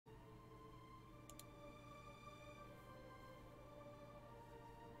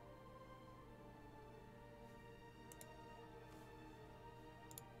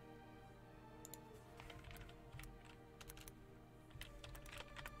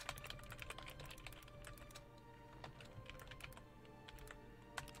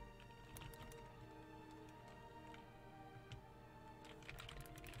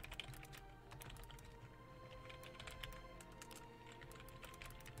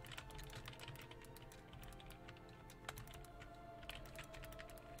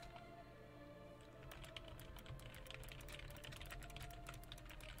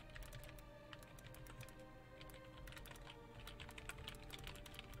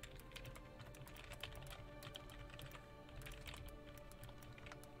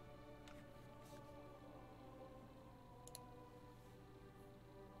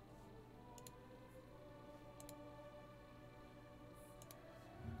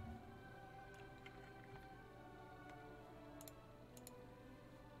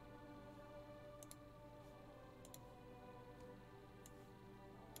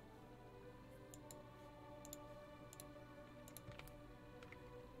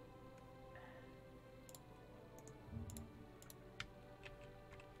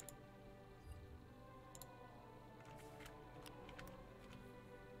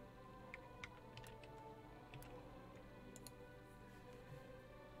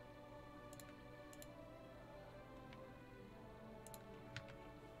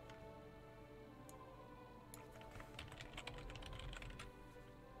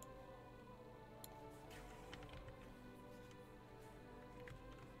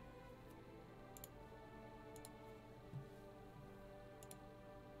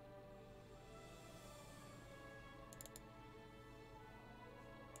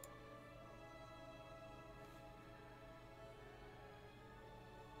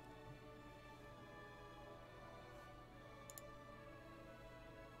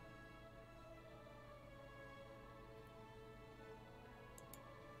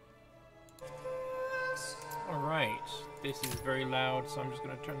this is very loud, so I'm just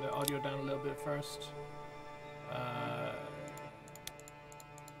going to turn the audio down a little bit first. There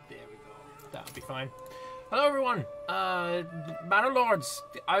we go. That'll be fine. Hello everyone! Manor Lords,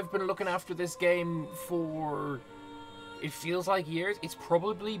 I've been looking after this game for... It feels like years. It's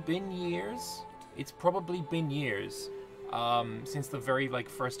probably been years. It's probably been years since the very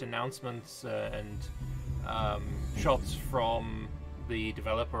first announcements and shots from the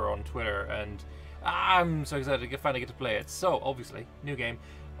developer on Twitter, and I'm so excited to finally get to play it. So, obviously, new game.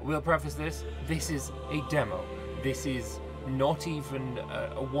 We'll preface this. This is a demo. This is not even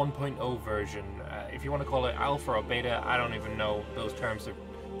a 1.0 version. If you want to call it alpha or beta, I don't even know. Those terms have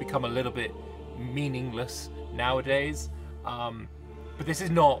become a little bit meaningless nowadays. But this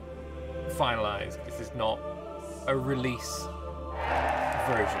is not finalized. This is not a release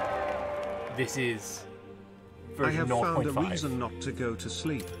version. This is version 0.5. I have found a reason not to go to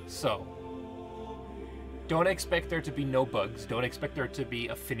sleep. So, don't expect there to be no bugs. Don't expect there to be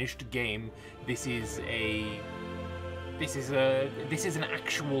a finished game. This is an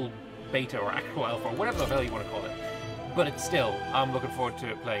actual beta or actual alpha or whatever the hell you want to call it. But it's still, I'm looking forward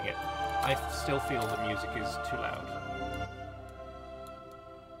to playing it. I still feel the music is too loud.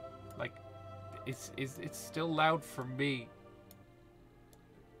 Like, it's still loud for me.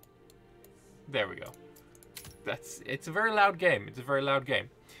 There we go. It's a very loud game. It's a very loud game.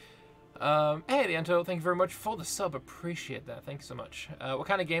 Hey, Leanto, thank you very much for the sub. Appreciate that. Thank you so much. What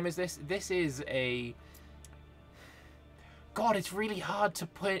kind of game is this? This is a... God, it's really hard to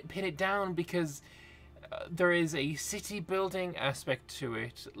pin it down because there is a city building aspect to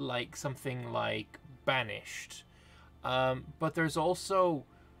it, like something like Banished. But there's also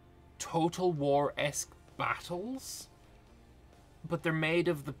Total War-esque battles. But they're made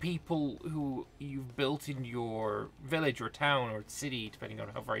of the people who you've built in your village or town or city, depending on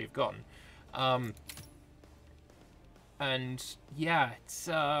how far you've gotten. And yeah, it's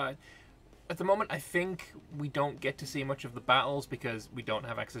at the moment I think we don't get to see much of the battles because we don't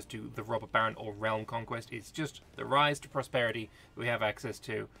have access to the Robber Baron or Realm Conquest. It's just the rise to prosperity we have access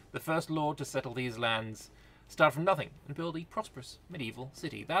to. The first lord to settle these lands, start from nothing and build a prosperous medieval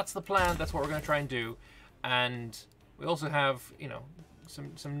city. That's the plan. That's what we're going to try and do. And we also have, you know,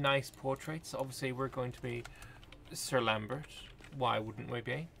 some nice portraits. Obviously, we're going to be Sir Lambert. Why wouldn't we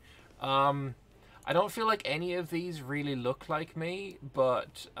be? I don't feel like any of these really look like me,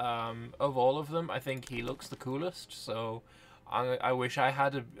 but of all of them, I think he looks the coolest. So I wish I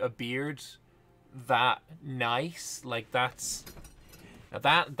had a beard that nice. Like that's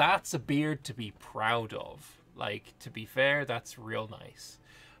a beard to be proud of. Like, to be fair, that's real nice.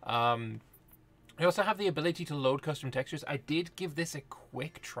 I also have the ability to load custom textures. I did give this a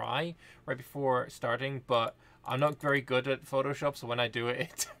quick try right before starting, but I'm not very good at Photoshop, so when I do it,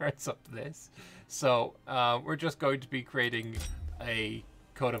 it turns up this. So we're just going to be creating a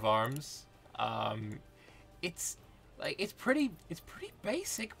coat of arms. It's pretty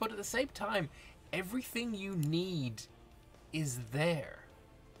basic, but at the same time, everything you need is there.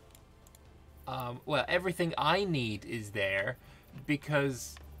 Well, everything I need is there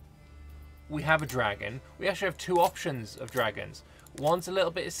because we have a dragon. We actually have two options of dragons. One's a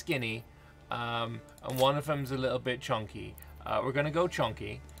little bit skinny, and one of them's a little bit chunky. We're gonna go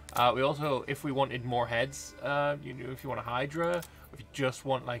chunky. We also, if we wanted more heads, you know, if you want a Hydra, if you just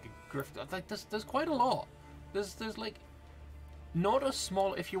want like a Griffin, like there's quite a lot. There's like not a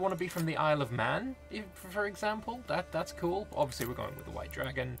small. If you want to be from the Isle of Man, for example, that's cool. Obviously, we're going with the white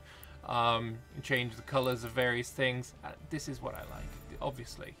dragon. Change the colors of various things. This is what I like.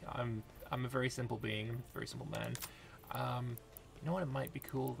 Obviously, I'm a very simple being. I'm a very simple man. You know what? It might be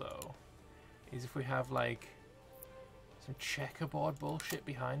cool though, is if we have like some checkerboard bullshit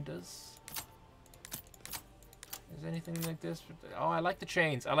behind us. Is anything like this? Oh, I like the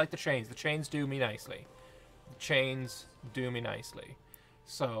chains. I like the chains. The chains do me nicely. The chains do me nicely.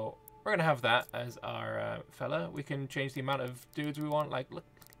 So we're gonna have that as our fella. We can change the amount of dudes we want. Like, look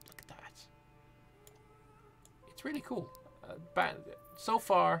at that. It's really cool. So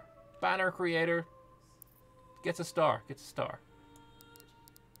far, banner creator gets a star. Gets a star.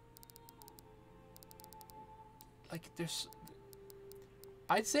 Like, there's...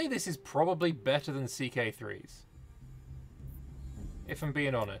 I'd say this is probably better than CK3's. If I'm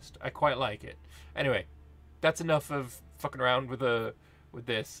being honest. I quite like it. Anyway, that's enough of fucking around with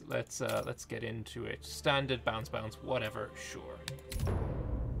this. Let's get into it. Standard, bounce, whatever, sure.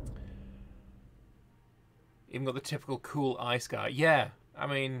 Even got the typical cool ice guy. Yeah, I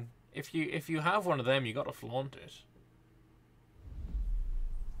mean, if you have one of them, you gotta flaunt it.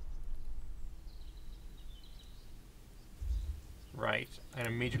 Right, and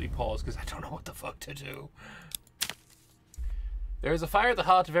immediately pause because I don't know what the fuck to do. There is a fire at the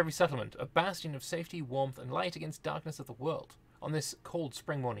heart of every settlement, a bastion of safety, warmth, and light against darkness of the world. On this cold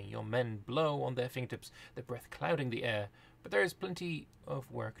spring morning, your men blow on their fingertips, their breath clouding the air, but there is plenty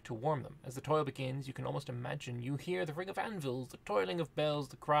of work to warm them. As the toil begins, you can almost imagine you hear the ring of anvils, the toiling of bells,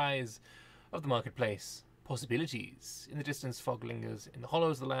 the cries of the marketplace. Possibilities. In the distance, fog lingers in the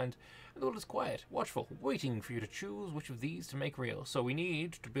hollows of the land, and the world is quiet, watchful, waiting for you to choose which of these to make real. So we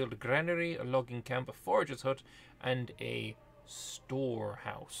need to build a granary, a logging camp, a forager's hut, and a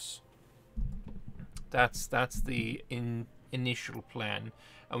storehouse. That's the initial plan,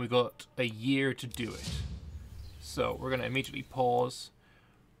 and we got a year to do it. So we're going to immediately pause,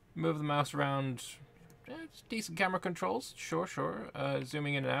 move the mouse around. It's decent camera controls, sure.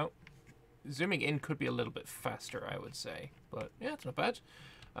 Zooming in and out. Zooming in could be a little bit faster, I would say, but yeah, it's not bad.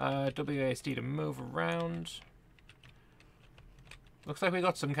 WASD to move around. Looks like we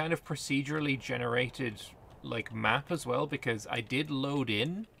got some kind of procedurally generated like map as well, because I did load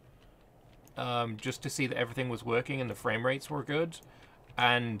in just to see that everything was working and the frame rates were good,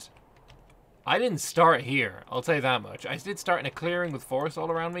 and I didn't start here, I'll tell you that much. I did start in a clearing with forest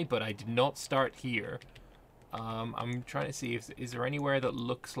all around me, but I did not start here. I'm trying to see if is there anywhere that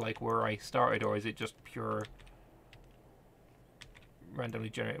looks like where I started, or is it just pure randomly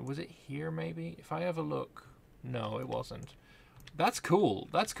generated? Was it here maybe? If I have a look, no, it wasn't. That's cool.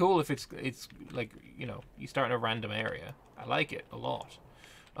 That's cool if it's like, you know, you start in a random area. I like it a lot.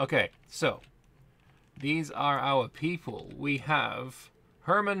 Okay, so these are our people. We have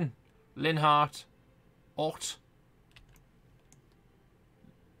Herman, Linhart, Ott,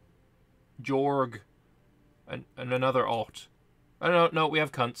 Jorg, and another Ott. Oh, no, we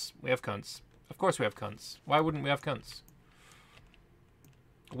have cunts. We have cunts. Of course we have cunts. Why wouldn't we have cunts?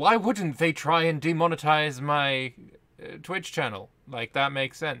 Why wouldn't they try and demonetize my Twitch channel? Like, that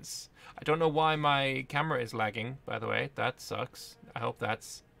makes sense. I don't know why my camera is lagging, by the way. That sucks. I hope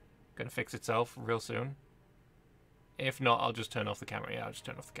that's gonna fix itself real soon. If not, I'll just turn off the camera. Yeah, I'll just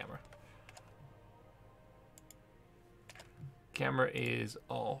turn off the camera. Camera is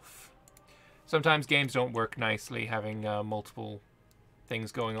off. Sometimes games don't work nicely having multiple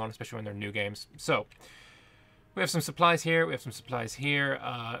things going on, especially when they're new games. So, we have some supplies here, we have some supplies here.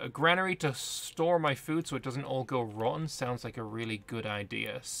 A granary to store my food so it doesn't all go rotten sounds like a really good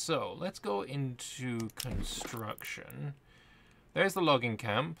idea. So, let's go into construction. There's the logging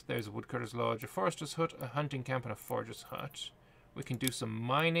camp, there's a woodcutter's lodge, a forester's hut, a hunting camp, and a forager's hut. We can do some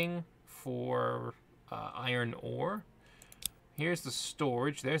mining for iron ore. Here's the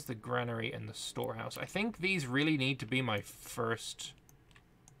storage, there's the granary and the storehouse. I think these really need to be my first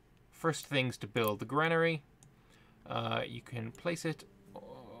things to build. The granary, you can place it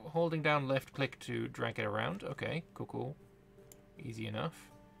holding down left click to drag it around. Okay, cool. Easy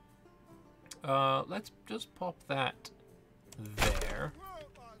enough. Let's just pop that there.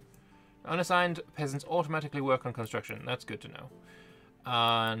 Unassigned peasants automatically work on construction. That's good to know.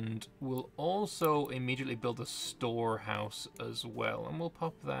 And we'll also immediately build a storehouse as well. And we'll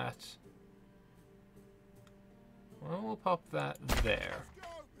pop that... well, we'll pop that there.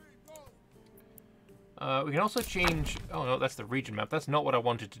 We can also change... oh no, that's the region map. That's not what I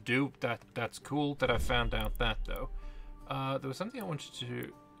wanted to do. That's cool that I found out that, though. There was something I wanted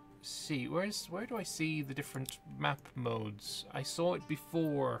to see. Where do I see the different map modes? I saw it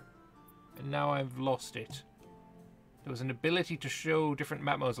before, and now I've lost it. There was an ability to show different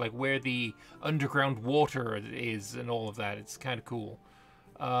map modes, like where the underground water is and all of that. It's kind of cool.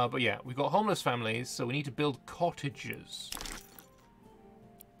 But yeah, we've got homeless families, so we need to build cottages.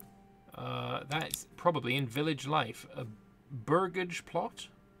 That's probably in village life. A burgage plot?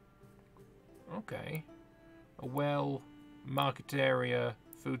 Okay. A well, market area,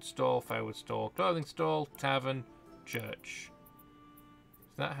 food stall, firewood stall, clothing stall, tavern, church.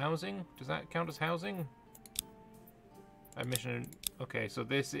 Is that housing? Does that count as housing? Admission. Okay, so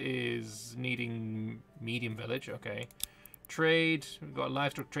this is needing medium village. Okay. Trade. We've got a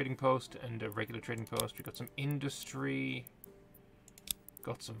livestock trading post and a regular trading post. We've got some industry.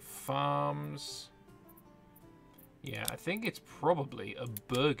 Got some farms. Yeah, I think it's probably a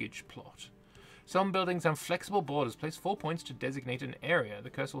burgage plot. Some buildings have flexible borders. Place 4 points to designate an area. The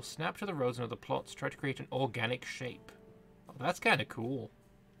cursor will snap to the roads and other plots. Try to create an organic shape. Oh, that's kind of cool.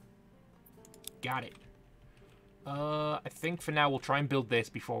 Got it. I think for now we'll try and build this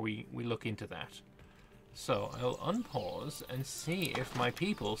before we look into that. So I'll unpause and see if my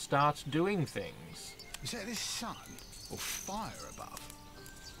people start doing things. Is that the sun or fire above?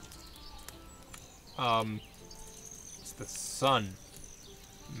 It's the sun,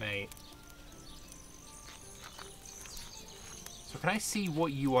 mate. So can I see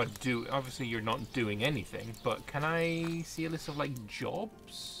what you are doing? Obviously you're not doing anything, but can I see a list of, like,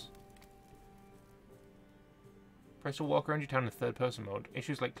 jobs? Press to walk around your town in third-person mode.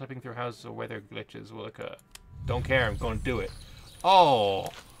 Issues like clipping through houses or weather glitches will occur. Don't care, I'm going to do it. Oh!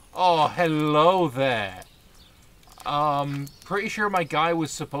 Oh, hello there! Pretty sure my guy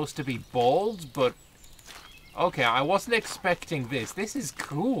was supposed to be bald, but... Okay, I wasn't expecting this. This is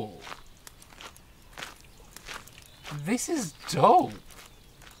cool. This is dope.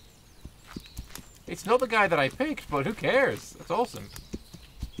 It's not the guy that I picked, but who cares? That's awesome.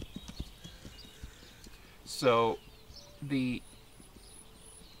 So,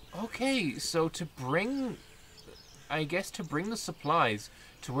 okay, so to bring... I guess to bring the supplies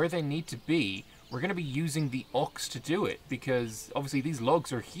to where they need to be, we're going to be using the ox to do it, because obviously these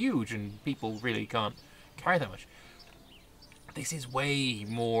logs are huge and people really can't carry that much. This is way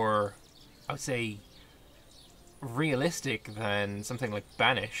more, I would say, realistic than something like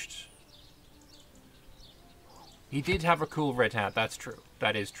Banished. He did have a cool red hat, that's true.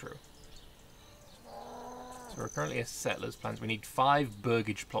 That is true. So we're currently a settlers plans. We need 5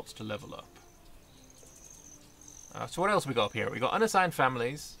 burgage plots to level up. So what else we got up here? We got unassigned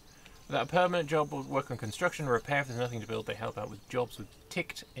families. Without a permanent job, will work on construction or repair. If there's nothing to build, they help out with jobs with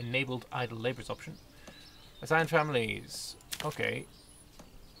ticked enabled idle labours option. Assigned families. Okay.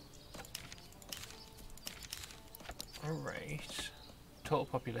 Alright. Total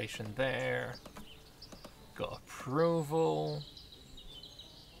population there. Got approval.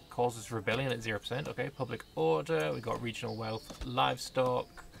 Causes rebellion at 0%. Okay. Public order. We got regional wealth, livestock.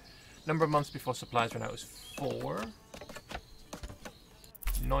 Number of months before supplies run out is 4.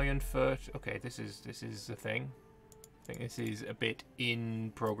 Neuenfurt. Okay, this is a thing. I think this is a bit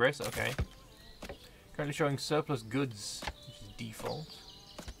in progress. Okay. Currently showing surplus goods, which is default.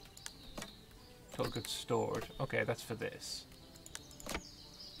 Total goods stored. Okay, that's for this.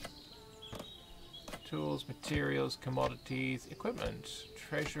 Tools, materials, commodities, equipment,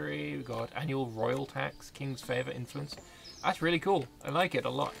 treasury. We got annual royal tax, king's favor, influence. That's really cool. I like it a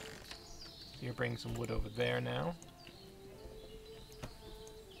lot. So you're bringing some wood over there now.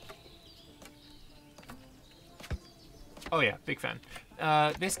 Oh yeah, big fan.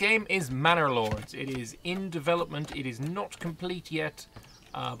 This game is Manor Lords. It is in development. It is not complete yet,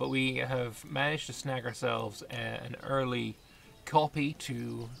 but we have managed to snag ourselves an early copy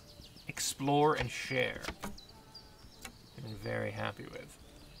to explore and share. I'm very happy with.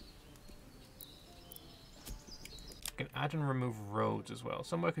 You can add and remove roads as well.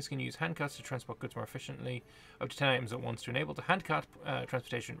 Some workers can use handcarts to transport goods more efficiently. Up to 10 items at once. To enable the handcart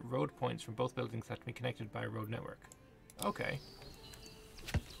transportation, road points from both buildings have to be connected by a road network. Okay.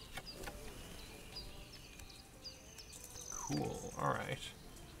 Cool. Alright.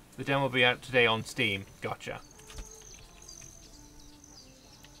 The demo will be out today on Steam. Gotcha.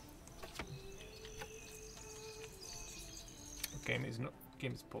 Game is not...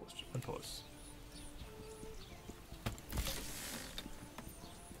 Game is paused. Unpause.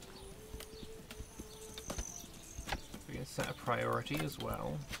 We can set a priority as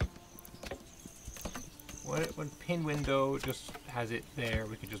well. When pin window just has it there,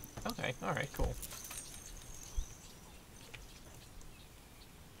 we can just... Okay, alright, cool.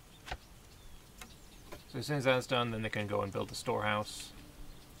 So as soon as that's done, then they can go and build the storehouse.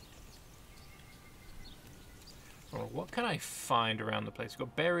 Well, what can I find around the place? We've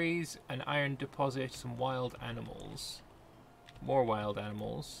got berries, an iron deposit, some wild animals. More wild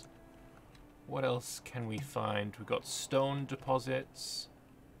animals. What else can we find? We've got stone deposits.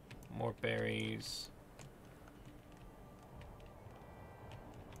 More berries.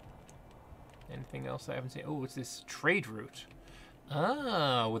 Anything else I haven't seen? Oh, it's this trade route.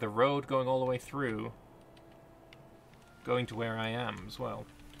 Ah, with a road going all the way through. Going to where I am as well.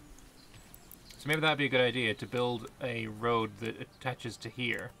 So maybe that'd be a good idea, to build a road that attaches to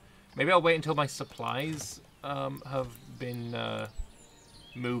here. Maybe I'll wait until my supplies have been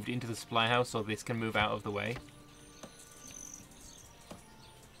moved into the supply house so this can move out of the way.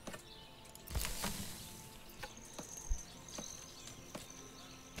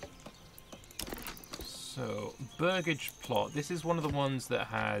 So, burgage plot. This is one of the ones that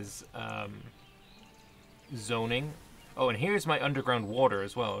has zoning. Oh, and here's my underground water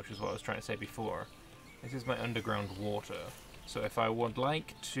as well, which is what I was trying to say before. This is my underground water. So if I would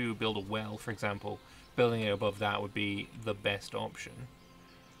like to build a well, for example, building it above that would be the best option.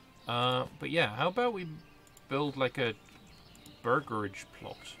 But yeah, how about we build like a burgerage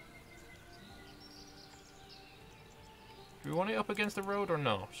plot? Do we want it up against the road or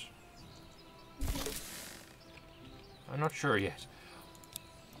not? I'm not sure yet.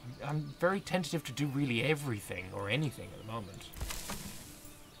 I'm very tentative to do really everything or anything at the moment.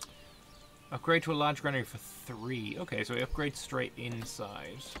 Upgrade to a large granary for 3. Okay, so we upgrade straight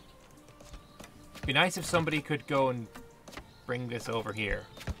inside. Be nice if somebody could go and bring this over here.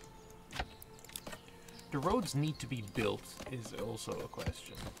 The roads need to be built is also a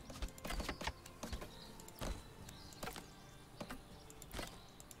question.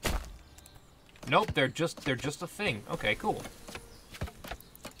 Nope, they're just a thing. Okay, cool.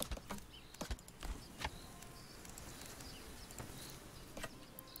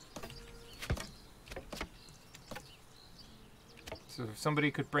 So if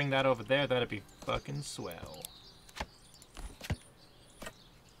somebody could bring that over there, that'd be fucking swell.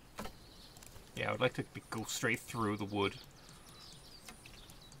 Yeah, I would like to go straight through the wood.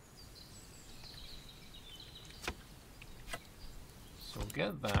 So we'll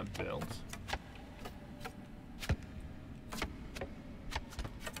get that built.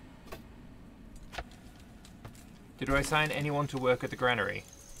 Did I assign anyone to work at the granary?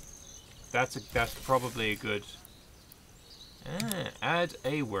 That's probably a good... add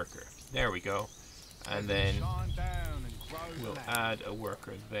a worker. There we go. And then we'll add a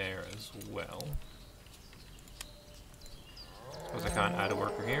worker there as well. Suppose I can't add a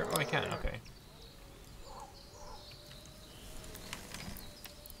worker here. Oh, I can. Okay.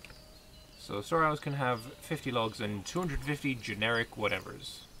 So storehouse can have 50 logs and 250 generic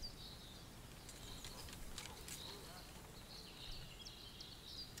whatevers.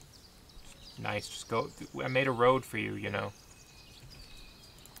 Nice. Just go. I made a road for you, you know.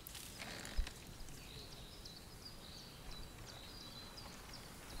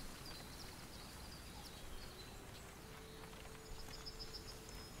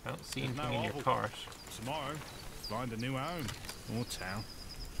 I don't see anything in your cart. Tomorrow, find a new home or town.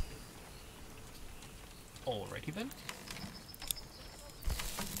 Alrighty then.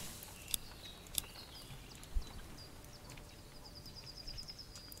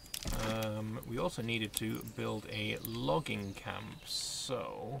 We also needed to build a logging camp,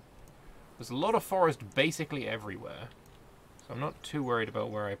 so there's a lot of forest basically everywhere. So I'm not too worried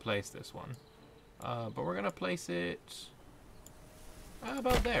about where I place this one. But we're gonna place it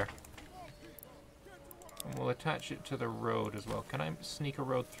about there. And we'll attach it to the road as well. Can I sneak a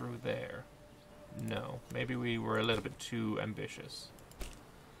road through there? No. Maybe we were a little bit too ambitious.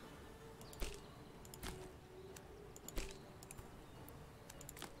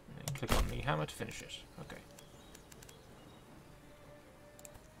 And click on the hammer to finish it. Okay.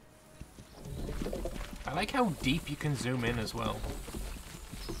 I like how deep you can zoom in as well.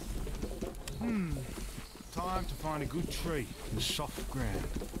 Time to find a good tree in soft ground.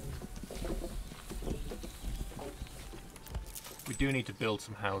 We do need to build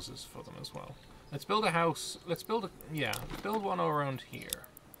some houses for them as well. Let's build a house. Let's build a... yeah, build one around here.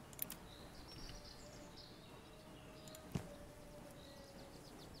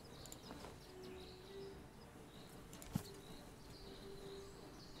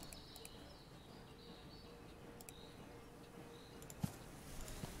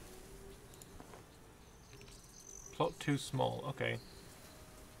 Plot too small. Okay.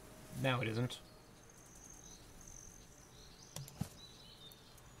 Now it isn't.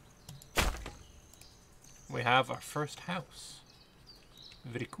 We have our first house.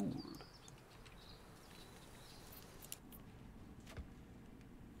 Very cool.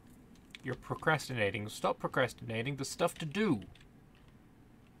 You're procrastinating. Stop procrastinating. There's stuff to do.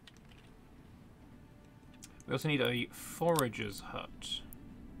 We also need a forager's hut.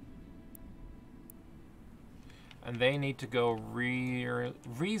 And they need to go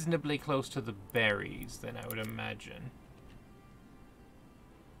reasonably close to the berries, then I would imagine.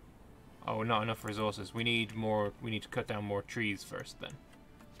 Oh, not enough resources. We need more. We need to cut down more trees first, then.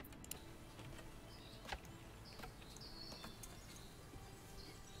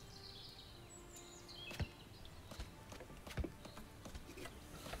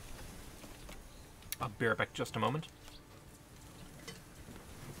 I'll be right back just a moment.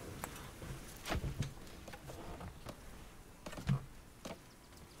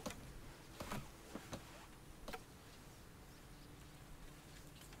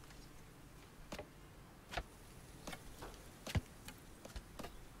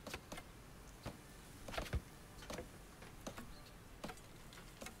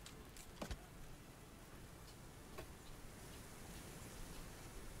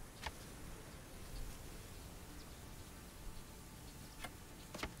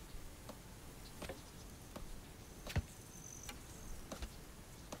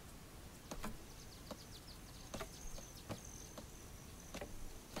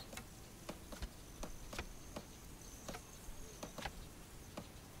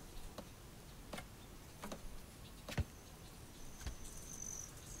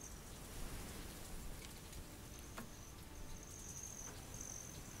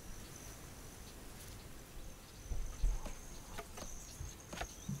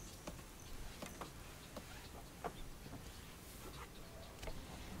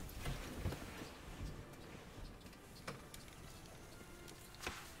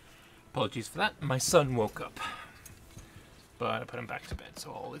 Apologies for that. My son woke up. But I put him back to bed,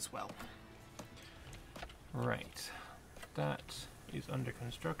 so all is well. Right. That is under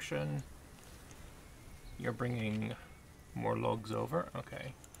construction. You're bringing more logs over.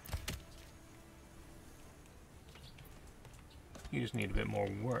 Okay. You just need a bit more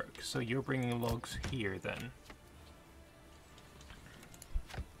work. So you're bringing logs here then.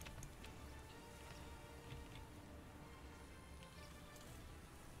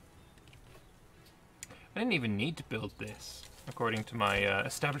 I didn't even need to build this, according to my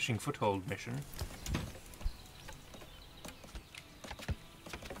establishing foothold mission.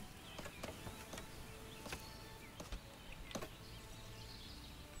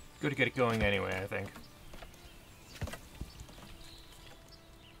 Good to get it going anyway, I think.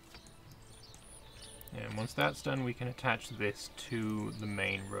 And once that's done, we can attach this to the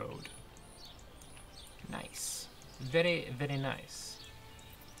main road. Nice. Very, very nice.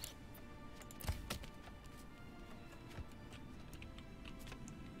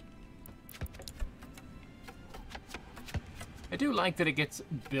 I do like that it gets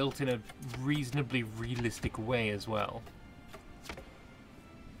built in a reasonably realistic way as well.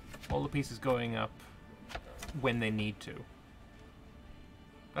 All the pieces going up when they need to.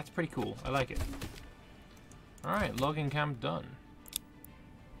 That's pretty cool. I like it. Alright, logging camp done.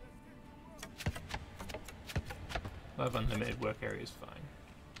 We'll have unlimited work areas, fine.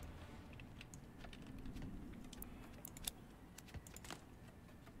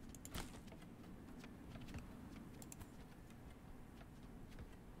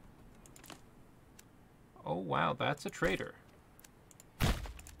 Oh wow, that's a trader.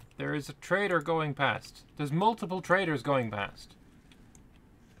 There is a trader going past. There's multiple traders going past.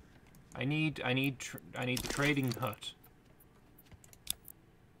 I need the trading hut.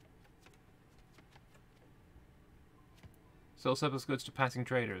 Sell surplus goods to passing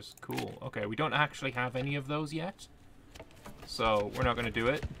traders. Cool. Okay, we don't actually have any of those yet, so we're not going to do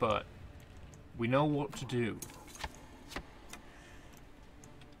it, but we know what to do.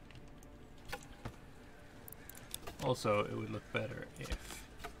 Also, it would look better if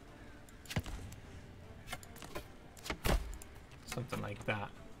something like that.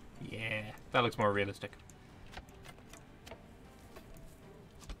 Yeah, that looks more realistic.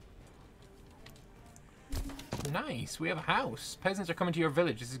 Nice, we have a house. Peasants are coming to your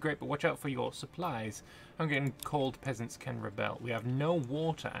village. This is great, but watch out for your supplies. Hungry and cold peasants can rebel. We have no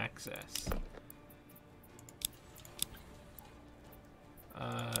water access.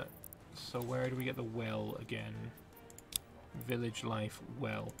 So where do we get the well again? Village life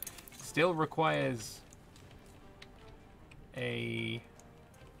well. Still requires a...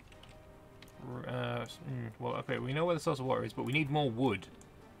 well, okay, we know where the source of water is, but we need more wood.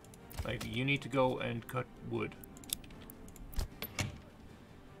 Like, you need to go and cut wood.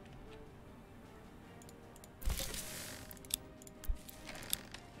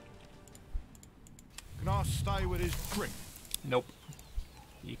 Can I stay with his drink? Nope.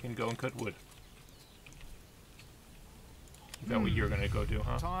 You can go and cut wood. Is that what you're gonna go do,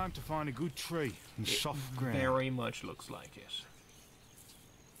 huh? Time to find a good tree and soft ground. Very much looks like it.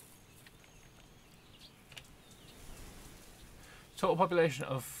 Total population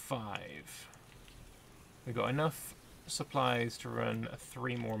of 5. We've got enough supplies to run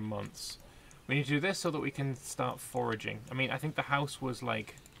 3 more months. We need to do this so that we can start foraging. I mean, I think the house was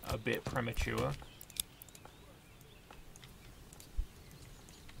like a bit premature.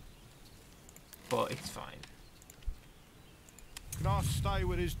 But it's fine. Can I stay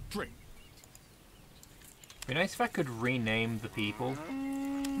with his drink? It'd be nice if I could rename the people.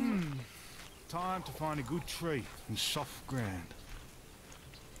 Time to find a good tree and soft ground.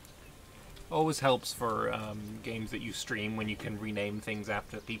 Always helps for games that you stream when you can rename things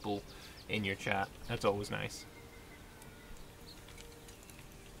after people in your chat. That's always nice.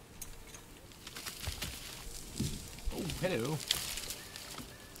 Oh, hello.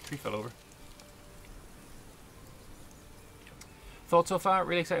 Tree fell over. Thoughts so far?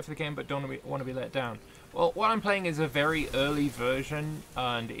 Really excited for the game, but don't want to be let down. Well, what I'm playing is a very early version,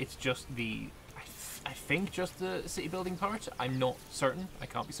 and it's just the... I think just the city building part. I'm not certain. I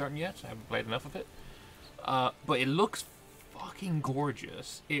can't be certain yet. I haven't played enough of it. But it looks fucking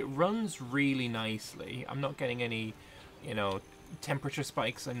gorgeous. It runs really nicely. I'm not getting any, you know, temperature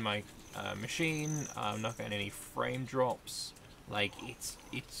spikes in my machine. I'm not getting any frame drops. Like, it's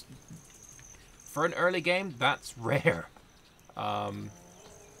for an early game, that's rare. I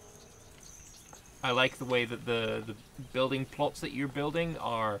like the way that the building plots that you're building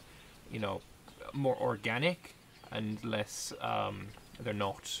are, you know, more organic and less, they're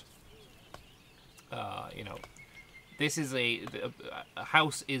not, you know, this is a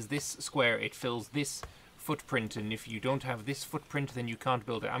house is this square. It fills this footprint, and if you don't have this footprint, then you can't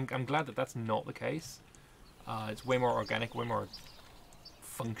build it. I'm glad that that's not the case. It's way more organic, way more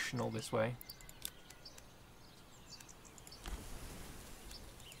functional this way.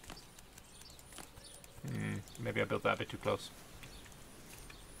 Maybe I built that a bit too close.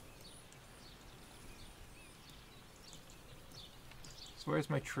 So where's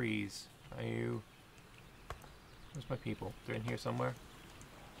my trees? Are you... Where's my people? They're in here somewhere.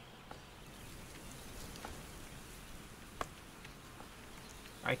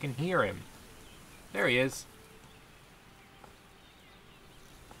 I can hear him. There he is.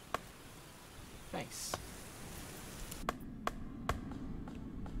 Nice.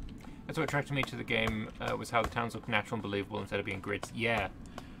 That's what attracted me to the game, was how the towns look natural and believable instead of being grids. Yeah.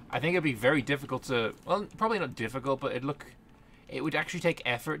 I think it'd be very difficult to... Well, probably not difficult, but it would actually take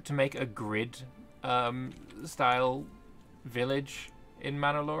effort to make a grid style village in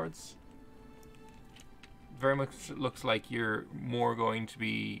Manor Lords. Very much looks like you're more going to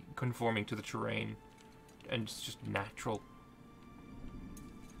be conforming to the terrain, and it's just natural.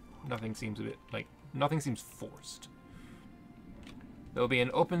 Nothing seems a bit like... Nothing seems forced. There'll be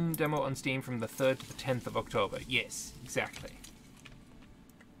an open demo on Steam from the 3rd to the 10th of October. Yes, exactly.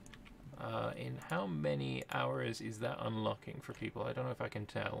 In how many hours is that unlocking for people? I don't know if I can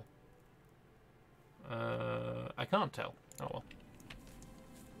tell. I can't tell. Oh well.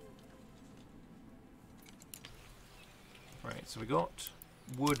 Right, so we got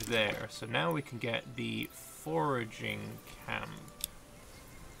wood there. So now we can get the foraging camp,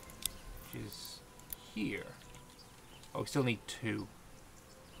 which is here. Oh, we still need 2.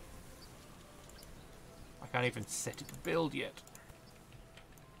 I can't even set it to build yet.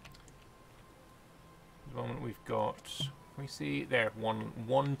 At the moment we've got, can we see there,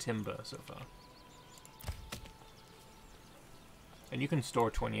 one timber so far. And you can store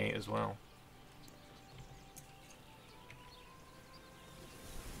 28 as well.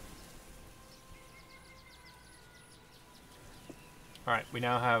 Alright, we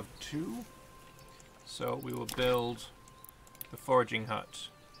now have 2. So we will build the foraging hut.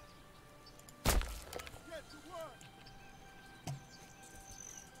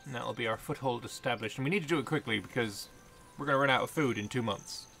 And that'll be our foothold established. And we need to do it quickly because we're going to run out of food in 2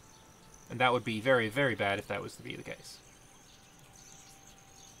 months. And that would be very, very bad if that was to be the case.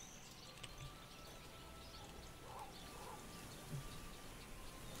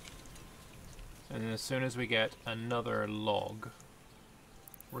 And as soon as we get another log,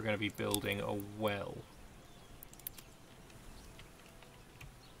 we're going to be building a well.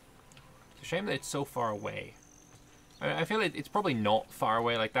 It's a shame that it's so far away. I feel it's probably not far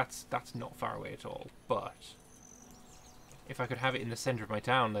away, like that's not far away at all, but if I could have it in the center of my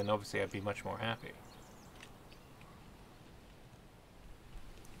town, then obviously I'd be much more happy.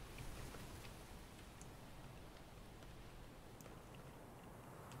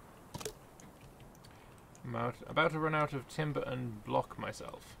 I'm about to run out of timber and block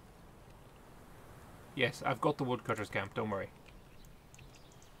myself. Yes, I've got the woodcutter's camp, don't worry.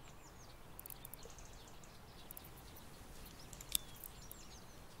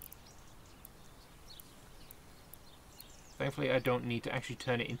 Thankfully I don't need to actually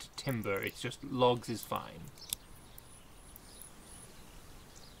turn it into timber, it's just logs is fine.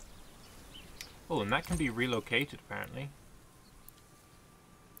 Oh, and that can be relocated apparently.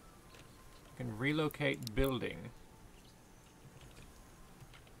 I can relocate building.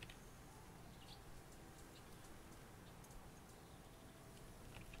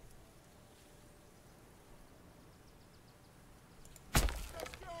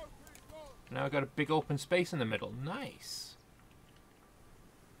 Now I've got a big open space in the middle. Nice.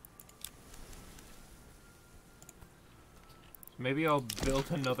 So maybe I'll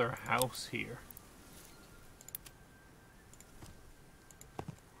build another house here.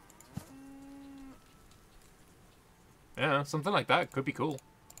 Yeah, something like that could be cool.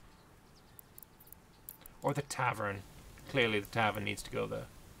 Or the tavern. Clearly the tavern needs to go there.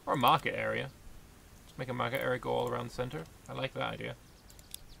 Or a market area. Just make a market area go all around the center. I like that idea.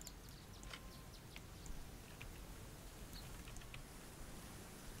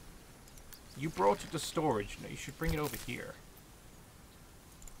 You brought it to storage. Now you should bring it over here.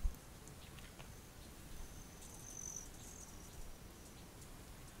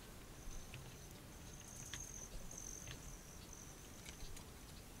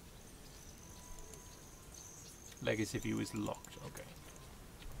 Legacy view is locked. Okay.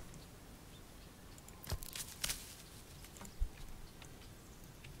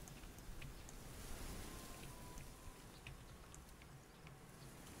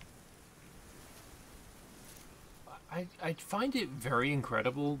 I find it very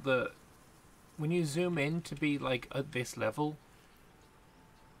incredible that when you zoom in to be like at this level,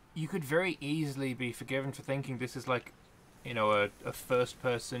 you could very easily be forgiven for thinking this is like, you know, a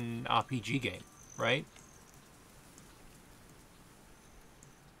first-person RPG game, right?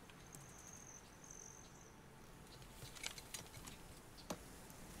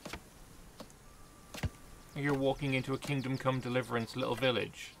 You're walking into a Kingdom Come Deliverance little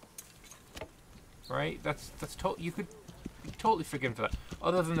village, right? You could be totally forgiven for that.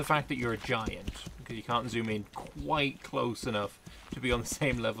 Other than the fact that you're a giant, because you can't zoom in quite close enough to be on the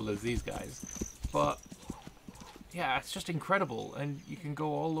same level as these guys. But yeah, it's just incredible, and you can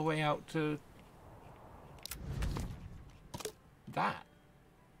go all the way out to that.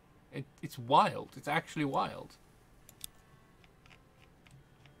 It's wild. It's actually wild.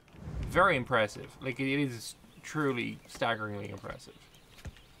 Very impressive. Like, it is truly staggeringly impressive.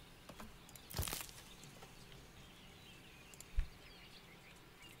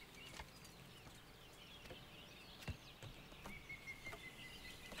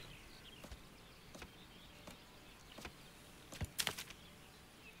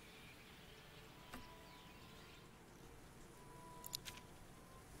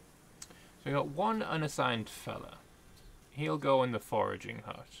 So we got one unassigned fella. He'll go in the foraging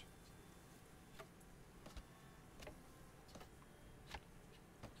hut.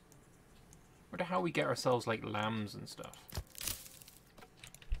 Wonder how we get ourselves like lambs and stuff.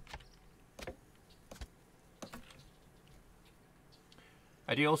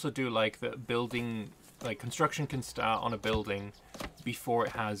 I do also do like that building, like construction can start on a building before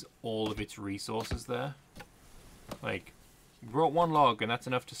it has all of its resources there. Like, we brought one log and that's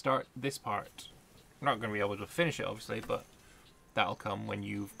enough to start this part. We're not going to be able to finish it obviously, but that'll come when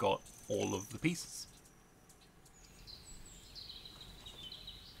you've got all of the pieces.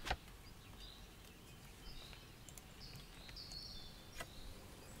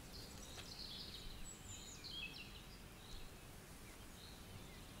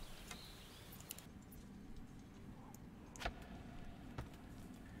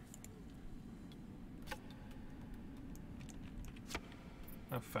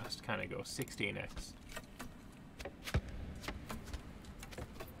 How fast can it go? 16x.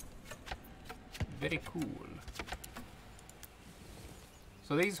 Very cool.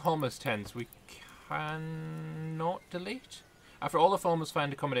 So these homeless tents we cannot delete? After all the homeless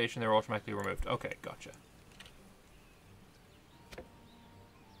find accommodation, they're automatically removed. Okay, gotcha.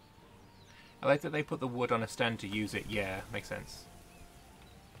 I like that they put the wood on a stand to use it. Yeah, makes sense.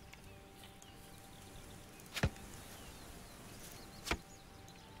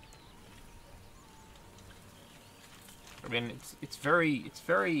 I mean, it's very it's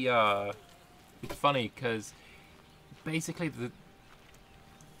funny because basically the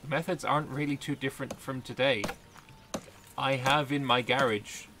methods aren't really too different from today. I have in my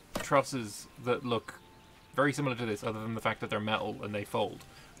garage trusses that look very similar to this, other than the fact that they're metal and they fold.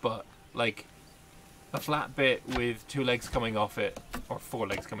 But like a flat bit with 2 legs coming off it, or 4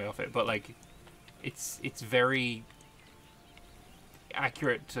 legs coming off it, but like it's very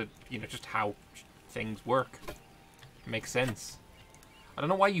accurate to, you know, just how things work. It makes sense. I don't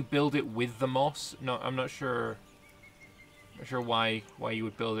know why you build it with the moss. No, I'm not sure. Not sure why you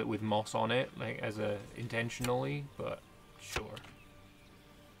would build it with moss on it, like as a intentionally, but sure.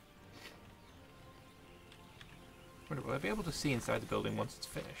 Wonder, will I be able to see inside the building once it's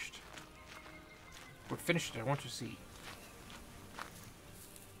finished? We're finished. I want to see.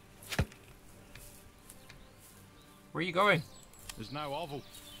 Where are you going? There's no oval.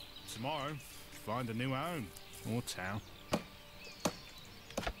 Tomorrow, find a new home or town.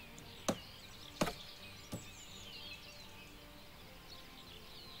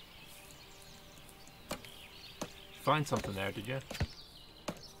 Find something there, did you?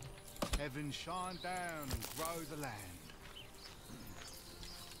 Heaven shine down and grow the land.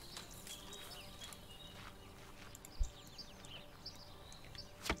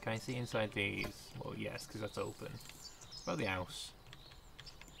 Can I see inside these? Well, yes, because that's open. What about the house?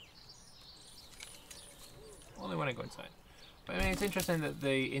 Only when I go inside. But I mean, it's interesting that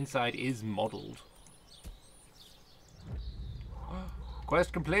the inside is modelled.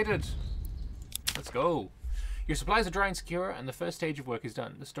 Quest completed! Let's go! Your supplies are dry and secure, and the first stage of work is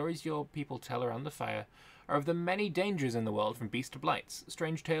done. The stories your people tell around the fire are of the many dangers in the world, from beasts to blights.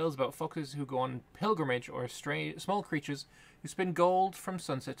 Strange tales about foxes who go on pilgrimage, or small creatures who spin gold from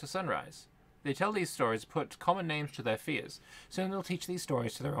sunset to sunrise. They tell these stories, put common names to their fears. Soon they'll teach these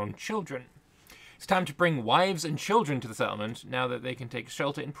stories to their own children. It's time to bring wives and children to the settlement, now that they can take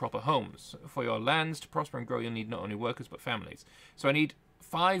shelter in proper homes. For your lands to prosper and grow, you'll need not only workers, but families. So I need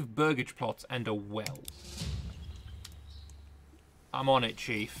 5 burgage plots and a well. I'm on it,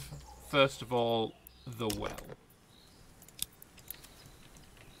 Chief. First of all, the well.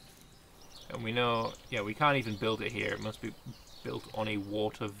 And we know... Yeah, we can't even build it here. It must be built on a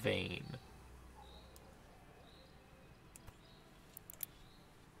water vein.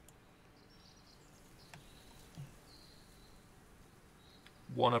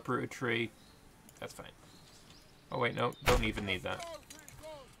 One uprooted tree. That's fine. Oh wait, no, don't even need that.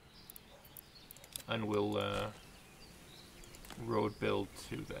 And we'll road build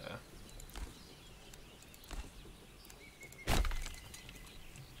to there.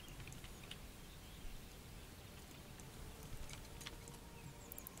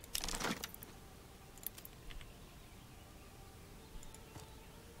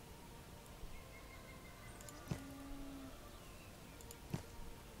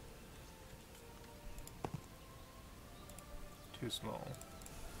 Too small.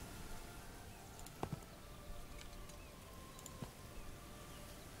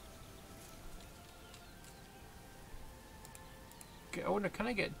 Okay, I wonder, can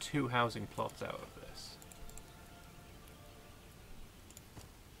I get 2 housing plots out of this?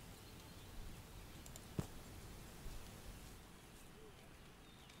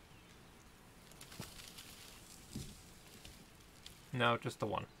 No, just the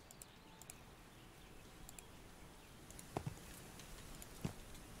one.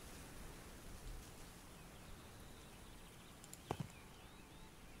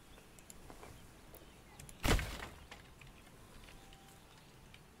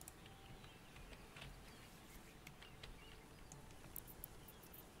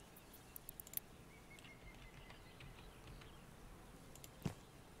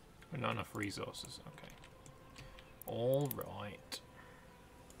 Not enough resources. Okay. All right.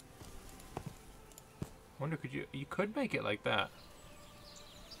 I wonder, you could make it like that.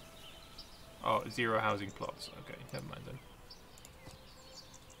 Oh, 0 housing plots. Okay, never mind then.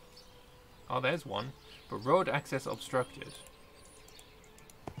 Oh, there's one. But road access obstructed.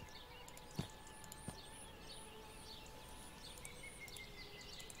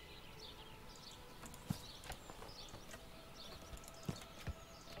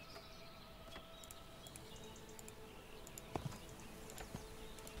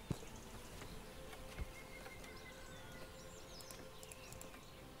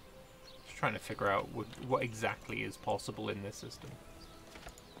 Trying to figure out what exactly is possible in this system.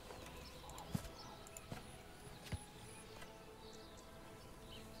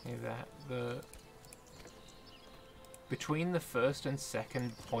 Okay, between the first and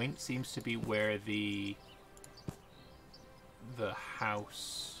second point seems to be where the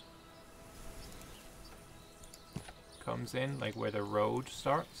house comes in, like where the road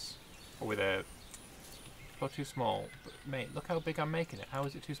starts, or where the... Not too small, but mate, look how big I'm making it. How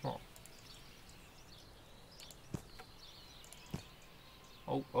is it too small?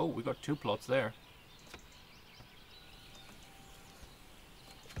 Oh, we got 2 plots there.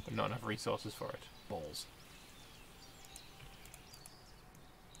 But not enough resources for it. Balls.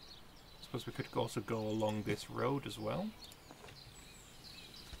 Suppose we could also go along this road as well.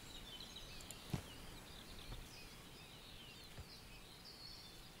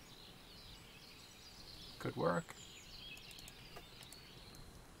 Could work.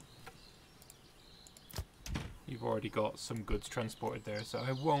 You've already got some goods transported there, so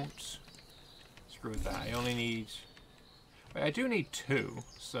I won't screw with that. I only need... Wait, I do need 2,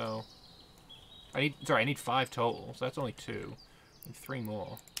 so... I need 5 total, so that's only 2. I need 3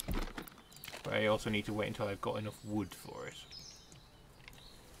 more. But I also need to wait until I've got enough wood for it.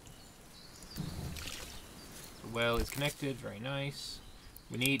 The well is connected, very nice.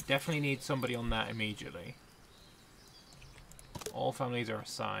 We definitely need somebody on that immediately. All families are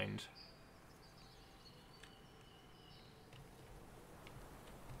assigned.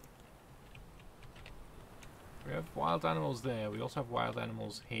 We have wild animals there. We also have wild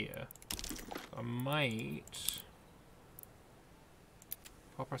animals here. I might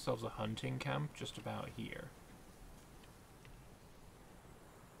pop ourselves a hunting camp just about here.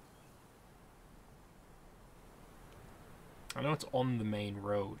 I know it's on the main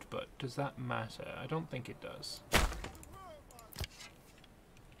road, but does that matter? I don't think it does.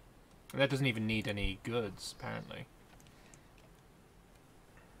 And that doesn't even need any goods, apparently.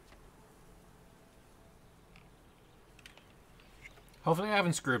 Hopefully I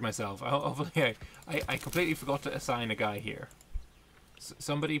haven't screwed myself. Hopefully I completely forgot to assign a guy here.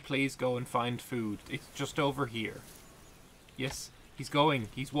 Somebody please go and find food. It's just over here. Yes, he's going.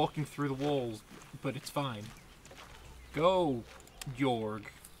 He's walking through the walls, but it's fine. Go, Jorg.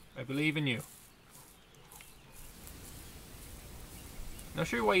 I believe in you. Not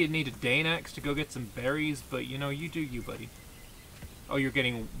sure why you'd need a Dane axe to go get some berries, but you know, you do you, buddy. Oh, you're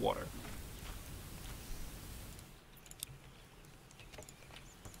getting water.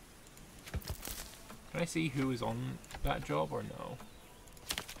 Can I see who is on that job or no?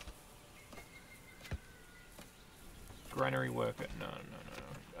 Granary worker. No, no,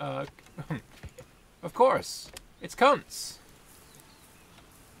 no, no. Of course. It's Cunts.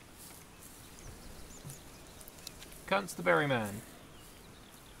 Cunts the berry man.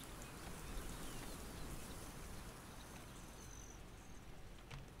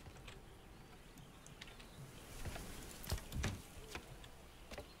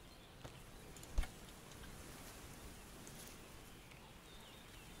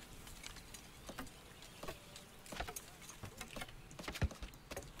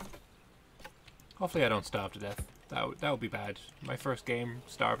 Hopefully I don't starve to death. That would be bad. My first game,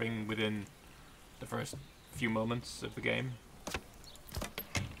 starving within the first few moments of the game.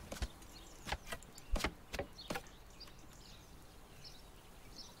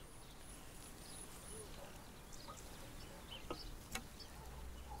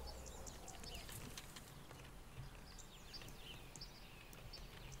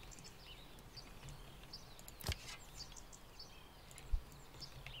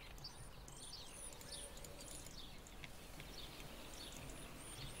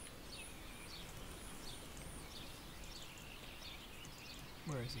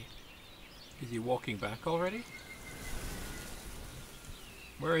 Where is he? Is he walking back already?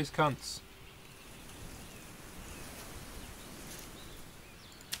 Where is Cunts?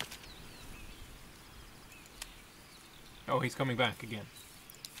 Oh, he's coming back again.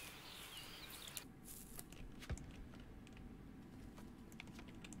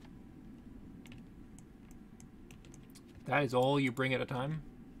 That is all you bring at a time?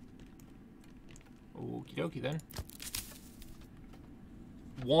 Okie dokie then.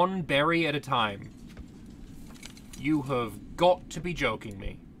 One berry at a time. You have got to be joking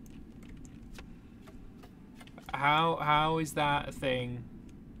me. How is that a thing?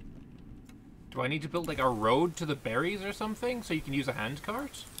 Do I need to build like a road to the berries or something so you can use a hand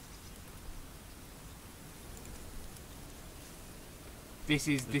cart? This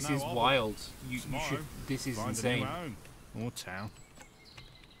is wild. You should. This is insane. Or town.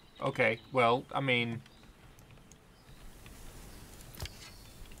 Okay, well, I mean,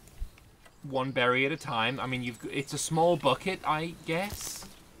 one berry at a time. I mean, it's a small bucket, I guess.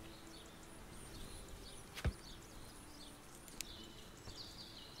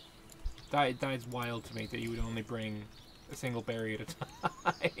 That is wild to me that you would only bring a single berry at a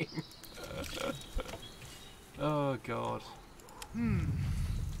time. Oh god.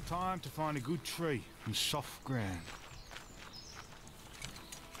 Time to find a good tree and soft ground.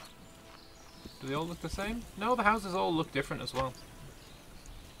 Do they all look the same? No, the houses all look different as well.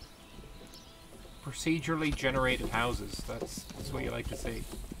 Procedurally generated houses. That's what you like to see.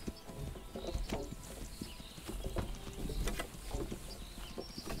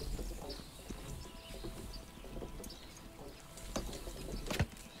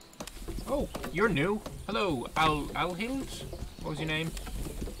 Oh, you're new. Hello, Alhild? What was your name?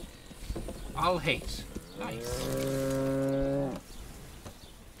 Alhate. Nice.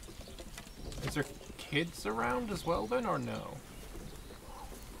 Is there kids around as well then, or no?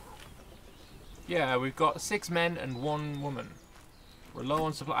 Yeah, we've got 6 men and 1 woman. We're low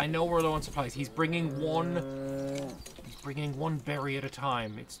on supply. I know we're low on supplies. He's bringing one berry at a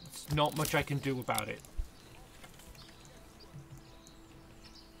time. It's not much I can do about it.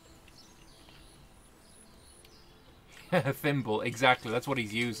 Thimble, exactly. That's what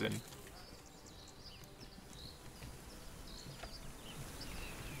he's using.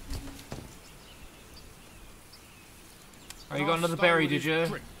 Oh, you got another berry, did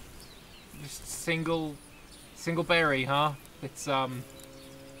you? Just single berry, huh? It's well,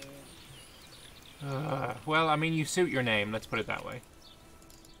 I mean, you suit your name. Let's put it that way.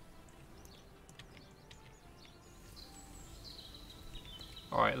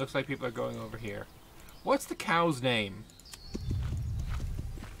 All right, looks like people are going over here. What's the cow's name?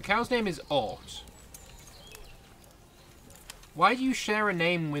 The cow's name is Ort. Why do you share a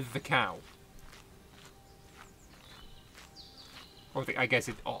name with the cow? Or I guess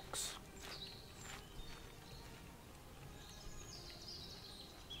it's ox.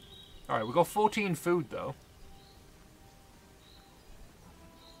 Alright, we got 14 food though.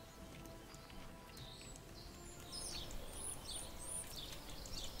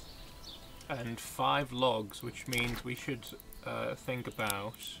 And 5 logs, which means we should think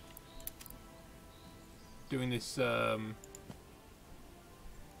about doing this we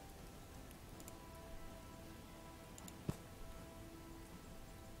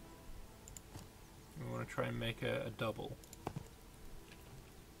want to try and make a double.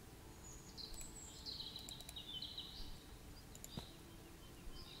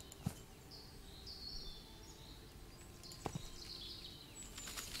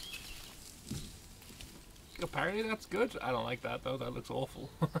 apparently that's good. I don't like that though. That looks awful.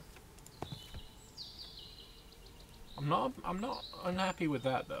 I'm not unhappy with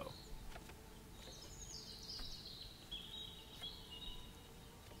that though.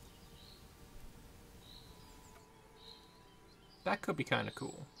 That could be kind of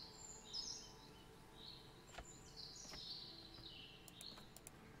cool.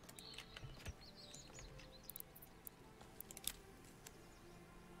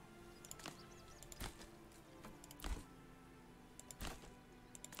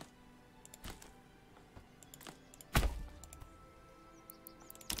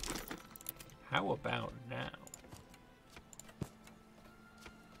 How about now?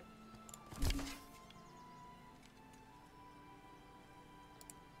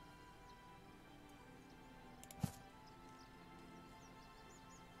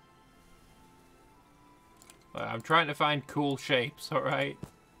 I'm trying to find cool shapes, alright?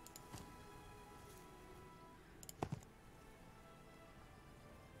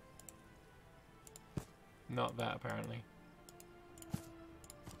 Not that, apparently.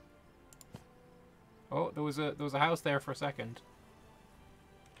 Oh, there was a house there for a second.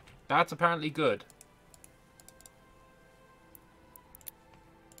 That's apparently good.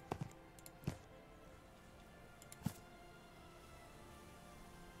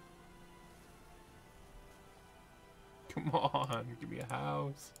 Come on, give me a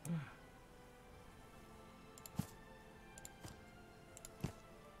house.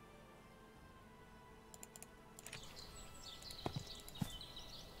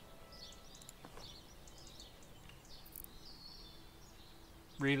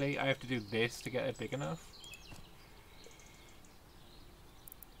 Really? I have to do this to get it big enough?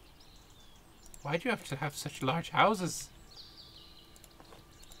 Why do you have to have such large houses?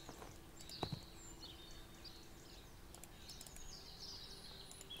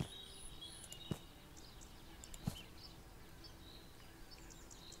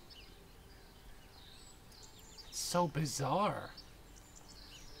 It's so bizarre.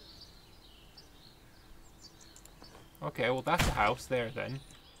 Okay, well that's a house there then,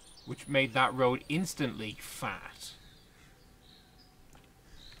 which made that road instantly fat.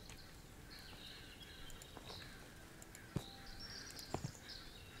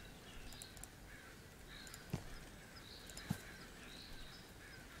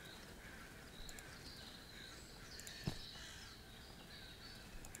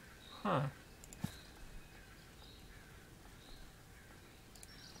 Huh.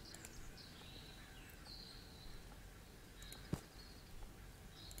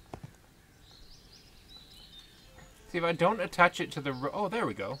 See, if I don't attach it to the oh, there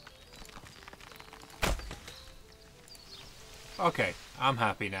we go. Okay, I'm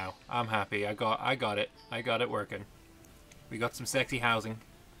happy now. I'm happy. I got it. I got it working. We got some sexy housing.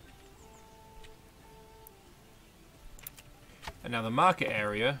 And now the market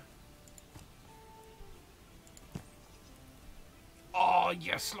area. Oh,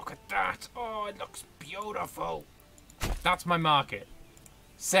 yes, look at that. Oh, it looks beautiful. That's my market.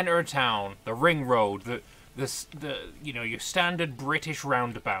 Center of town, the ring road, the you know, your standard British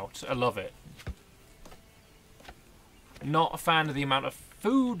roundabout. I love it. Not a fan of the amount of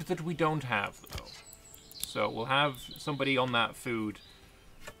food that we don't have, though. So we'll have somebody on that food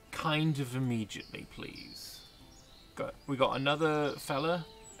kind of immediately, please. We got another fella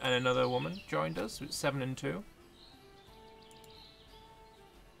and another woman joined us. It's 7 and 2.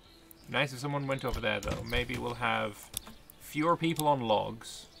 Nice if someone went over there, though. Maybe we'll have fewer people on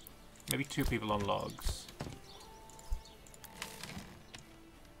logs. Maybe 2 people on logs.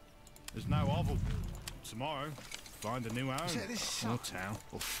 There's no oval. Tomorrow, find a new home. Is it this Or sun town.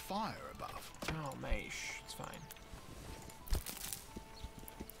 or fire above? Oh, mate, it's fine.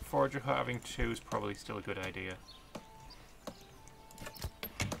 Forager having 2 is probably still a good idea.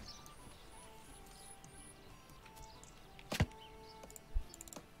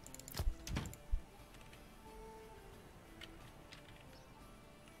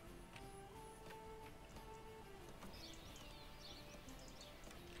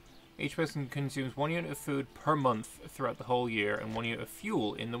 Each person consumes 1 unit of food per month throughout the whole year and 1 unit of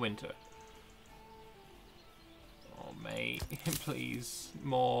fuel in the winter. Oh, mate, please,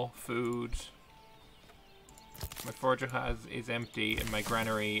 more food. My forager is empty and my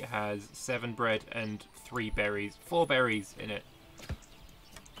granary has 7 bread and 3 berries. 4 berries in it.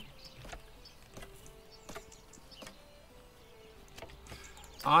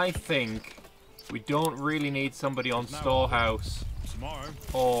 I think we don't really need somebody on storehouse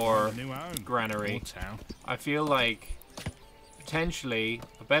or granary. Or town. I feel like potentially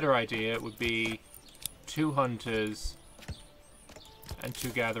a better idea would be 2 hunters and 2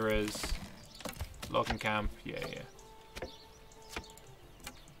 gatherers Logging camp. Yeah, yeah.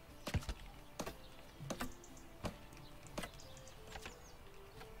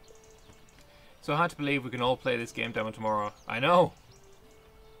 So hard to believe we can all play this game demo tomorrow. I know!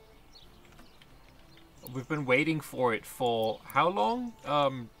 We've been waiting for it for how long?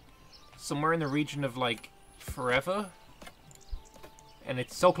 Somewhere in the region of, like, forever? And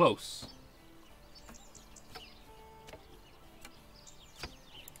it's so close.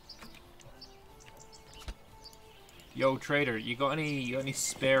 Yo, trader, you got any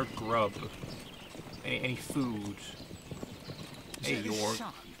spare grub? Any food? Hey, York.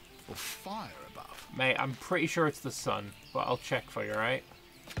 Or fire above? Mate, I'm pretty sure it's the sun, but I'll check for you, right?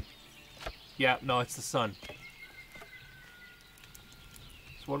 Yeah, no, it's the sun.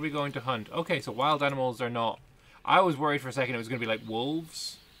 So what are we going to hunt? Okay, so wild animals are not... I was worried for a second it was going to be like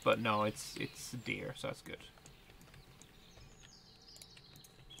wolves, but no, it's deer, so that's good.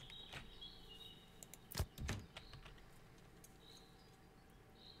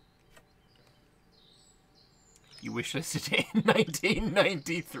 You wishlisted it in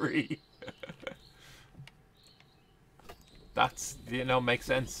 1993. That's, you know, makes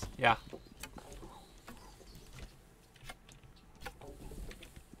sense. Yeah.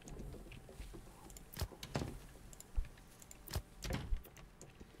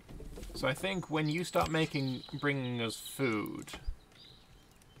 So I think when you start bringing us food...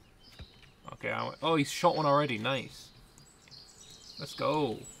 Okay, oh, he's shot one already. Nice. Let's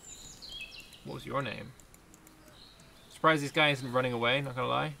go. What was your name? Surprised this guy isn't running away, not gonna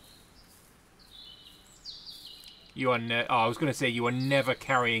lie. You are oh, I was gonna say you are never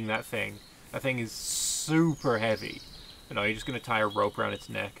carrying that thing. That thing is super heavy. But no, you're just gonna tie a rope around its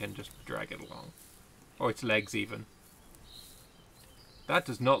neck and just drag it along. Or its legs even. That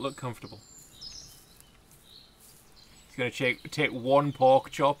does not look comfortable. He's gonna take one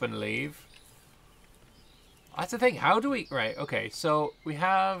pork chop and leave. That's the thing, how do we... Right, okay, so we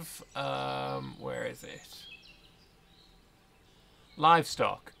have... where is it?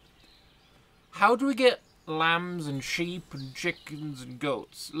 Livestock. How do we get lambs and sheep and chickens and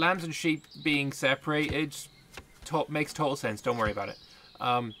goats? Lambs and sheep being separated makes total sense. Don't worry about it.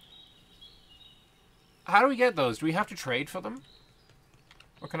 How do we get those? Do we have to trade for them?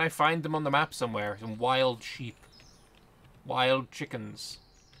 Or can I find them on the map somewhere? Some wild sheep. Wild chickens.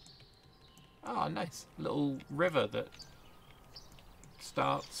 Oh, nice. Little river that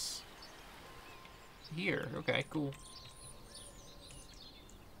starts here. Okay, cool.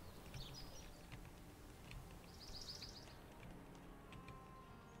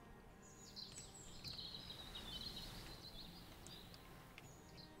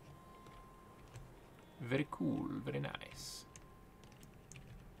 Very cool, very nice.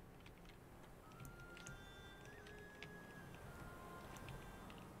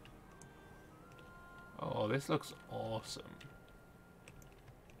 Oh, this looks awesome.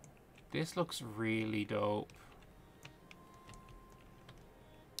 This looks really dope.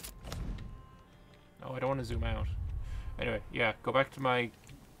 No, I don't want to zoom out. Anyway, yeah, go back to my...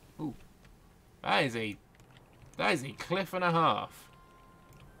 Ooh. That is a cliff and a half.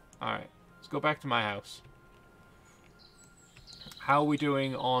 Alright. Let's go back to my house. How are we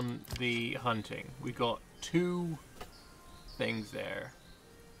doing on the hunting? We got 2 things there,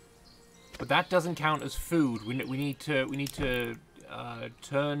 but that doesn't count as food. We need to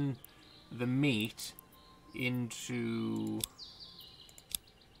turn the meat into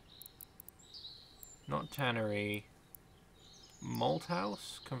not tannery. Malt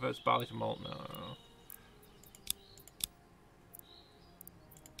house converts barley to malt. No.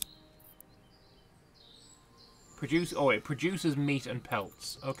 It produces meat and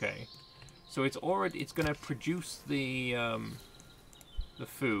pelts. Okay, so it's gonna produce the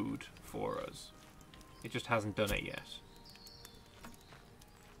food for us. It just hasn't done it yet.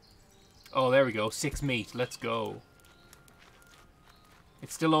 Oh, there we go. 6 meat. Let's go.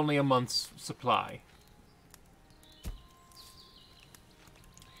 It's still only a month's supply.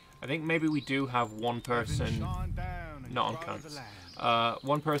 I think maybe we do have one person, not on cunts.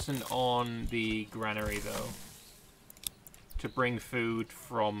 One person on the granary though, to bring food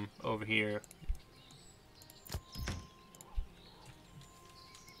from over here.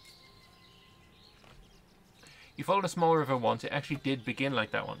 You followed a small river once. It actually did begin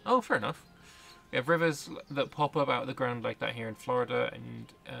like that one. Oh, fair enough. We have rivers that pop up out of the ground like that here in Florida,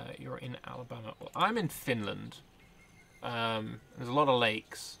 and you're in Alabama. Well, I'm in Finland. There's a lot of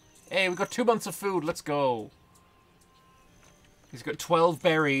lakes. Hey, we've got 2 months of food. Let's go. He's got 12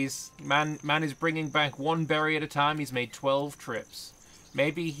 berries. Man is bringing back 1 berry at a time. He's made 12 trips.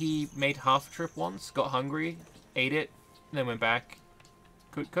 Maybe he made half a trip once, got hungry, ate it, and then went back.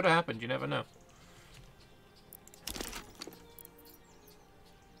 Could have happened. You never know.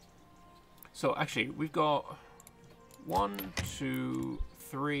 So actually, we've got 1, 2,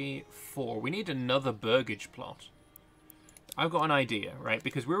 3, 4. We need another burgage plot. I've got an idea, right?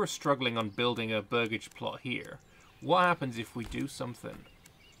 Because we were struggling on building a burgage plot here. What happens if we do something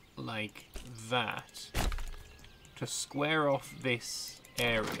like that to square off this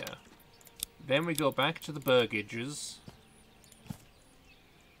area? Then we go back to the burgages.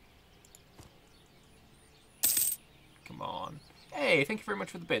 Come on. Hey, thank you very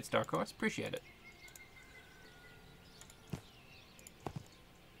much for the bits, Dark Horse. Appreciate it.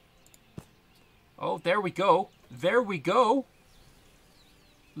 Oh, there we go. There we go.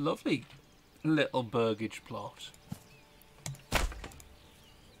 Lovely little burgage plot.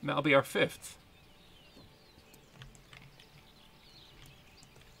 That'll be our 5th.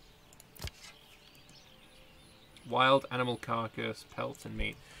 Wild animal carcass, pelts, and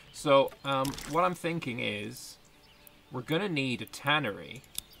meat. So, what I'm thinking is, we're gonna need a tannery.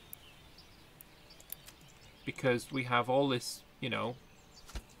 Because we have all this, you know,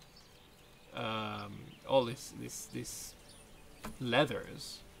 all this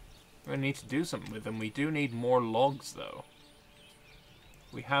leathers. We're gonna need to do something with them. We do need more logs, though.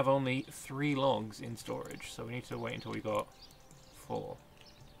 We have only 3 logs in storage, so we need to wait until we got 4.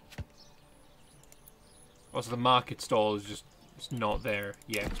 Also, the market stall is just not there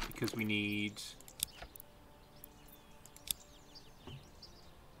yet because we need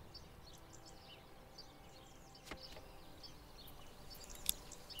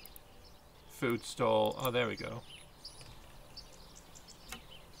food stall. Oh, there we go.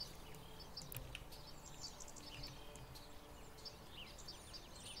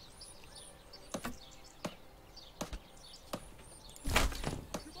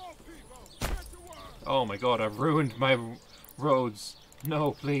 Oh my god, I've ruined my roads.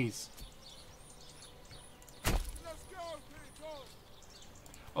 No, please.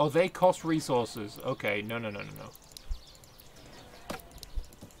 Oh, they cost resources. Okay, no.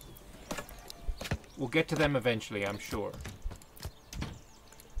 We'll get to them eventually, I'm sure.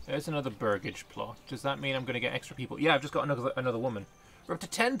 There's another burgage plot. Does that mean I'm going to get extra people? Yeah, I've just got another woman. We're up to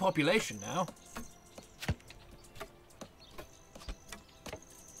 10 population now.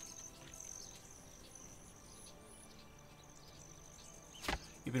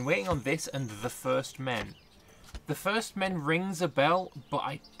 You've been waiting on this and the First Men. The First Men rings a bell, but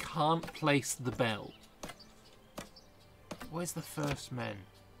I can't place the bell. Where's the First Men?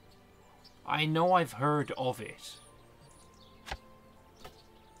 I know I've heard of it.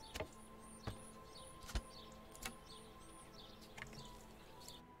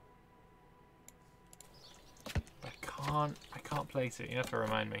 I can't place it. You have to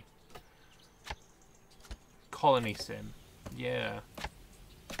remind me. Colony Sim. Yeah.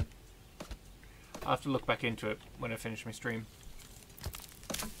 I'll have to look back into it when I finish my stream.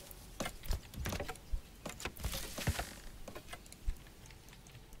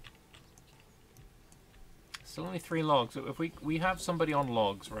 Still only 3 logs. So if we have somebody on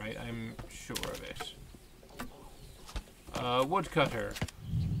logs, right? I'm sure of it. Woodcutter.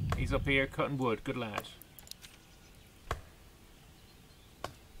 He's up here cutting wood. Good lad.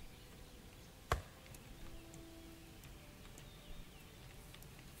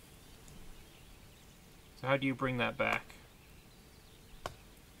 So how do you bring that back?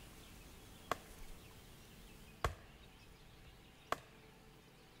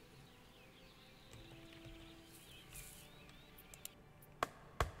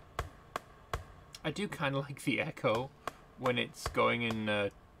 I do kind of like the echo when it's going in,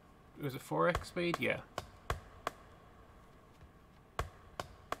 was it 4x speed? Yeah.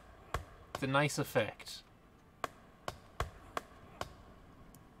 It's a nice effect.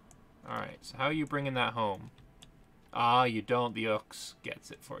 Alright, so how are you bringing that home? Ah, you don't. The ox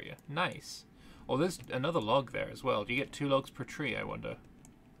gets it for you. Nice. Oh, there's another log there as well. Do you get 2 logs per tree, I wonder?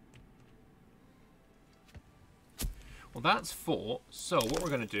 Well, that's 4. So what we're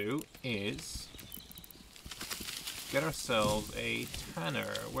going to do is get ourselves a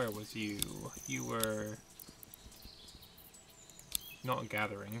tanner. Where was you? You were not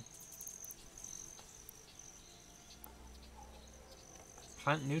gathering.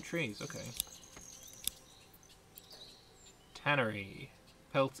 Plant new trees, okay. Tannery.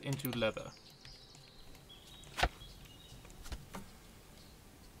 Pelts into leather.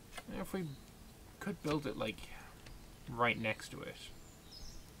 If we could build it, like, right next to it.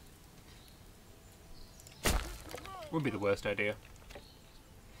 Would be the worst idea.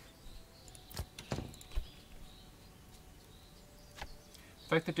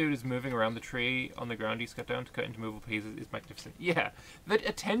 The fact that dude is moving around the tree on the ground he's cut down to cut into movable pieces is magnificent. Yeah, the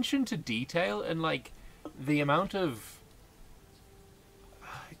attention to detail and, like, the amount of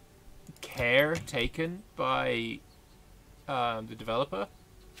care taken by the developer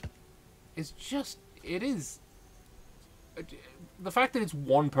is just, it is, the fact that it's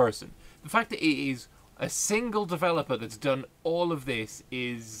one person, the fact that it is a single developer that's done all of this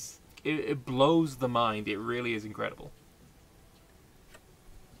is, it blows the mind. It really is incredible.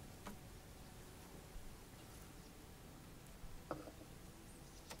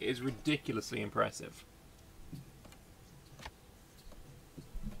 It is ridiculously impressive.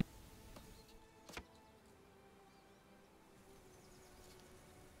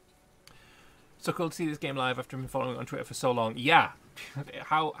 So cool to see this game live after I've been following it on Twitter for so long. Yeah.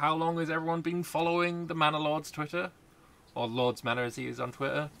 How long has everyone been following the Manor Lords Twitter? Or Lords Manor as he is on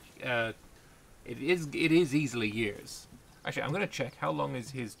Twitter? It is easily years. Actually, I'm going to check how long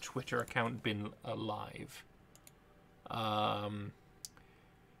has his Twitter account been alive.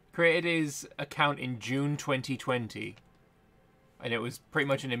 Created his account in June 2020. And it was pretty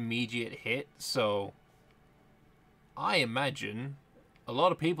much an immediate hit, so I imagine a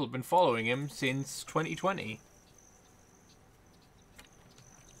lot of people have been following him since 2020.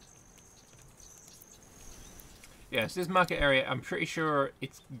 Yes, this market area, I'm pretty sure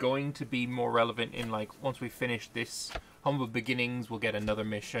it's going to be more relevant in, like, once we finish this Humble Beginnings, we'll get another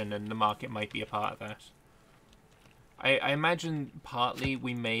mission, and the market might be a part of that. I imagine partly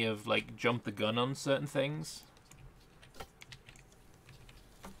we may have, like, jumped the gun on certain things.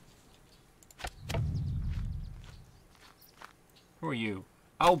 Who are you?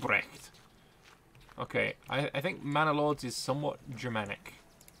 Albrecht. Okay, I think Manor Lords is somewhat Germanic.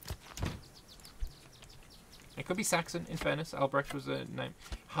 It could be Saxon, in fairness. Albrecht was a name.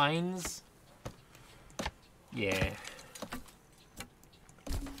 Heinz. Yeah.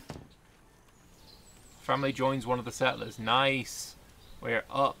 Family joins one of the settlers. Nice. We're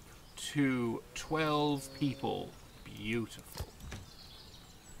up to 12 people. Beautiful.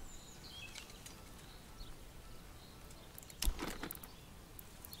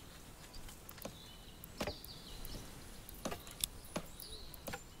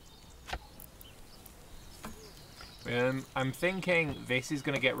 I'm thinking this is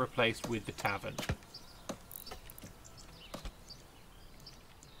going to get replaced with the tavern.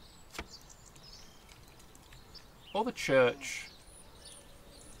 Or the church.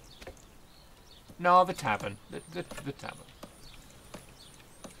 No, the tavern. The tavern.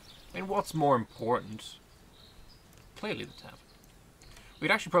 I mean, what's more important? Clearly the tavern. We'd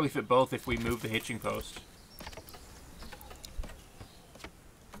actually probably fit both if we moved the hitching post.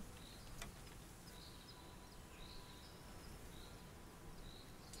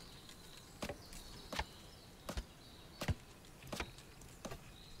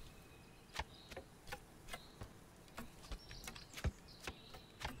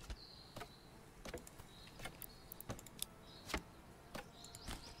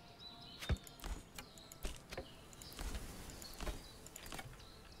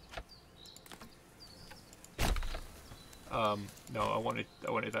 No, I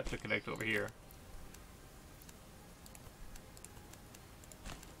wanted that to connect over here.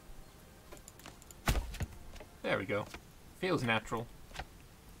 There we go. Feels natural.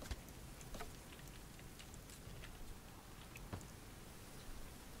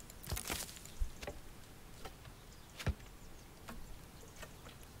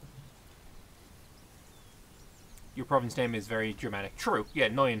 Your province name is very Germanic. True. Yeah,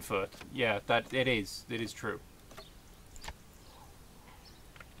 Neuenfurt. Yeah, it is. It is true.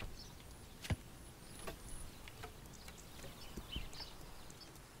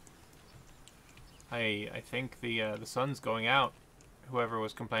 I think the sun's going out. Whoever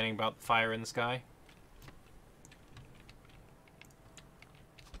was complaining about the fire in the sky.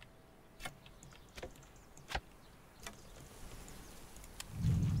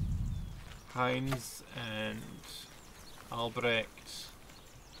 Heinz and Albrecht.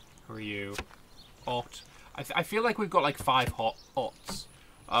 Who are you? Ott. I feel like we've got like 5 Otts.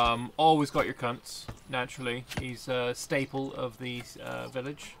 Always got your cunts, naturally. He's a staple of the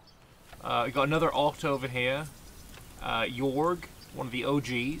village. We got another Ott over here. Jorg, one of the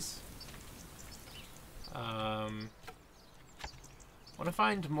OGs. Want to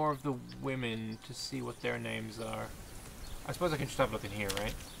find more of the women to see what their names are. I suppose I can just have a look in here,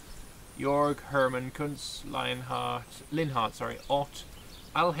 right? Jorg, Hermann, Kunz, Linhart, sorry, Ott,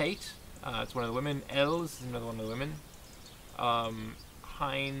 Alhate, it's one of the women. Els is another one of the women.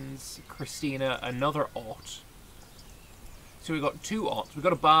 Heinz, Christina, another Ott. So we got 2 Otts. We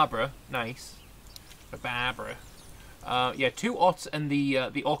got a Barbara, nice. A Barbara. Yeah, 2 Otts, and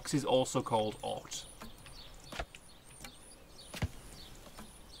the ox is also called Ott.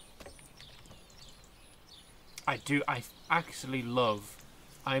 I actually love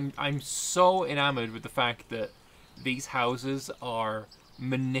I'm so enamored with the fact that these houses are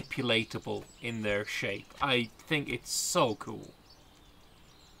manipulatable in their shape. I think it's so cool.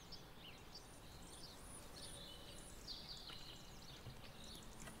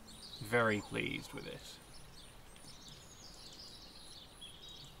 Very pleased with it.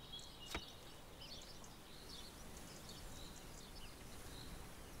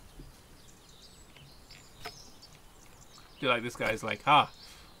 Do like this guy's like, ha,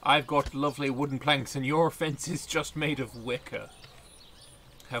 I've got lovely wooden planks and your fence is just made of wicker.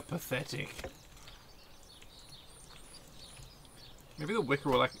 How pathetic. Maybe the wicker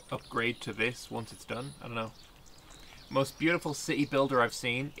will like upgrade to this once it's done. I don't know. Most beautiful city builder I've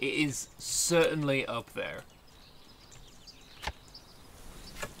seen. It is certainly up there.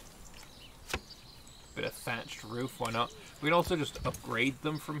 Bit of thatched roof, why not? We can also just upgrade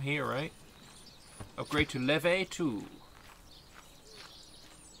them from here, right? Upgrade to Leve 2.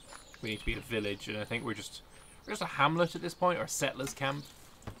 We need to be a village, and I think we're just a hamlet at this point, or a settler's camp.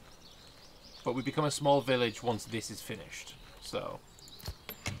 But we become a small village once this is finished. So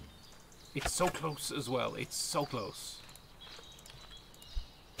it's so close as well. It's so close.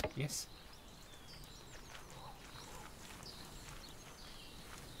 Yes.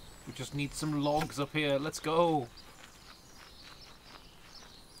 We just need some logs up here. Let's go.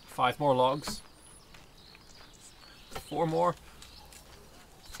 5 more logs. 4 more.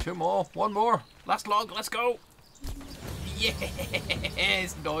 2 more. 1 more. Last log. Let's go.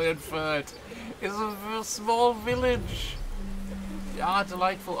 Yes, Neuenfurt. It's a small village. Ah,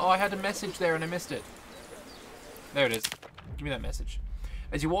 delightful. Oh, I had a message there and I missed it. There it is. Give me that message.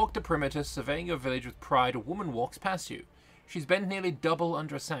 As you walk the perimeter, surveying your village with pride, a woman walks past you. She's bent nearly double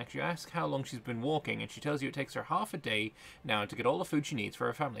under a sack. You ask how long she's been walking, and she tells you it takes her half a day now to get all the food she needs for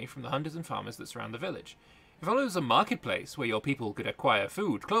her family from the hunters and farmers that surround the village. If only there was a marketplace where your people could acquire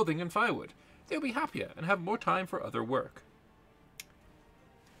food, clothing, and firewood, they'll be happier and have more time for other work.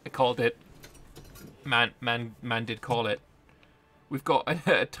 I called it. Man did call it. We've got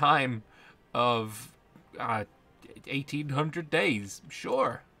a time of 1800 days.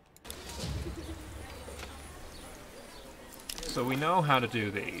 Sure. So we know how to do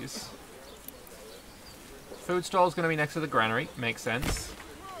these. Food stall's going to be next to the granary. Makes sense.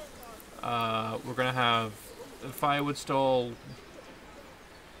 We're going to have the firewood stall.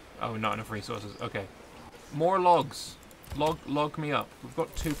 Oh, not enough resources. Okay. More logs. Log me up. We've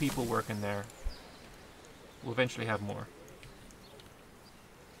got 2 people working there. We'll eventually have more.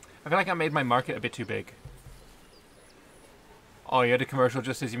 I feel like I made my market a bit too big. Oh, you had a commercial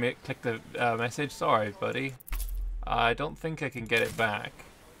just as you click the message? Sorry, buddy. I don't think I can get it back.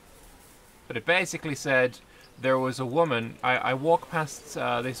 But it basically said there was a woman. I walked past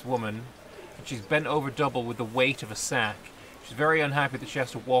this woman, and she's bent over double with the weight of a sack. She's very unhappy that she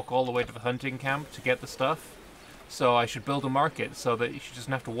has to walk all the way to the hunting camp to get the stuff. So I should build a market so that she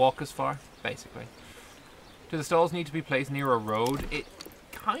doesn't have to walk as far, basically. Do the stalls need to be placed near a road? It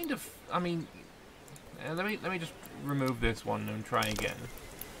kind of, I mean, let me just remove this one and try again.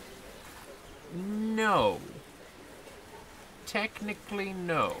 No. Technically,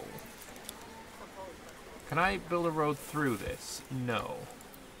 no. Can I build a road through this? No.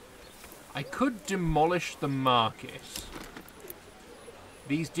 I could demolish the market.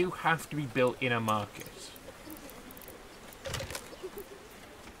 These do have to be built in a market.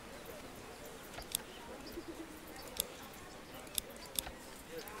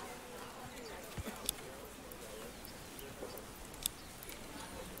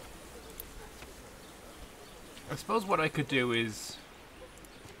 I suppose what I could do is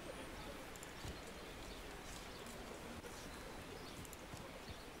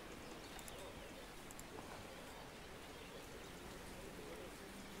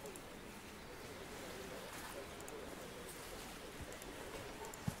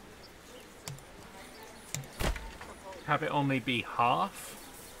have it only be half,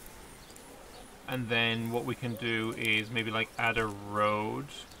 and then what we can do is maybe like add a road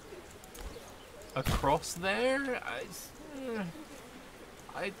across there.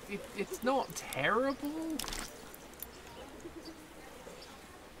 It's not terrible.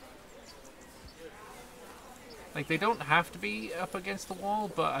 Like, they don't have to be up against the wall,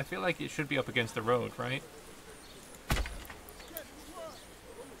 but I feel like it should be up against the road, right?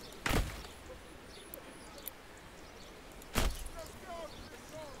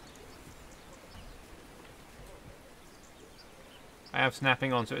 I have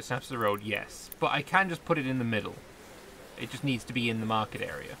snapping on so it snaps to the road, yes. But I can just put it in the middle. It just needs to be in the market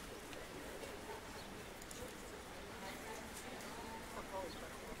area.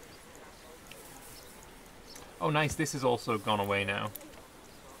 Oh nice, this has also gone away now.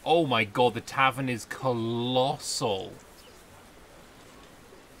 Oh my god, the tavern is colossal.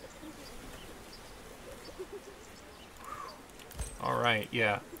 Alright,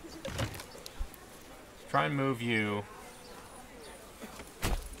 yeah. Let's try and move you.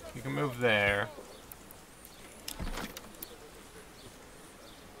 You can move there.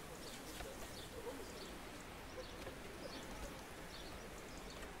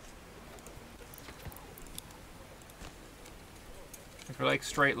 If we like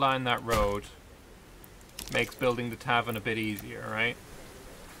straight line that road, makes building the tavern a bit easier, right?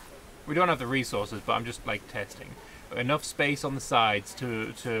 We don't have the resources, but I'm just like testing. Enough space on the sides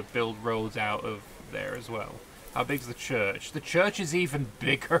to build roads out of there as well. How big's the church? The church is even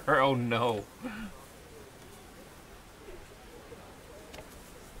bigger. Oh no.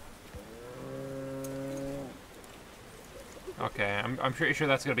 Okay, I'm pretty sure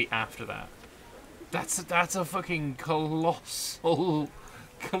that's gonna be after that. That's a fucking colossal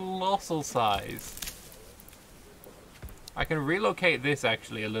size. I can relocate this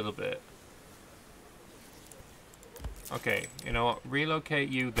actually a little bit. Okay, you know what? Relocate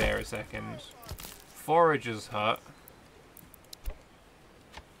you there a second. Forager's hut.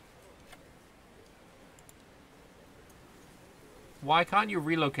 Why can't you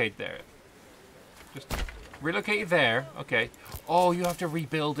relocate there? Just relocate you there. Okay. Oh, you have to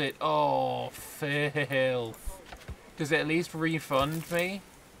rebuild it. Oh, filth. Does it at least refund me?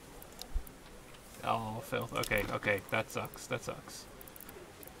 Oh, filth. Okay, okay. That sucks. That sucks.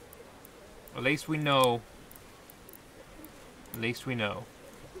 At least we know. At least we know.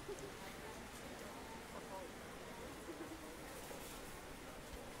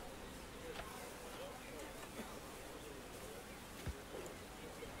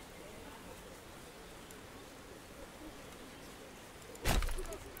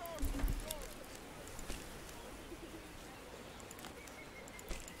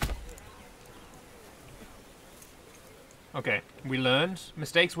 Okay, we learned.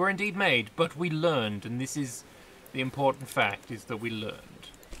 Mistakes were indeed made, but we learned, and this is the important fact, is that we learned.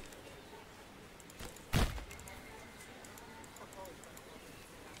 So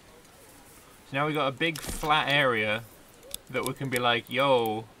now we got a big flat area that we can be like,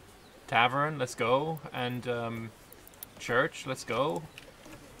 yo, tavern, let's go, and church, let's go.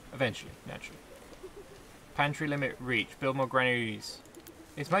 Eventually, naturally. Pantry limit reached. Build more granaries.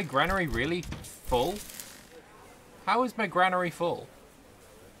 Is my granary really full? How is my granary full?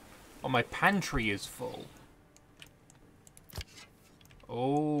 Oh, my pantry is full.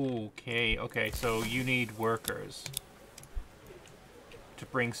 Okay, okay, so you need workers to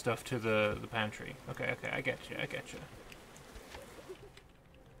bring stuff to the pantry. Okay, okay, I get you, I get you.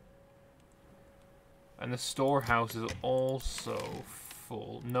 And the storehouse is also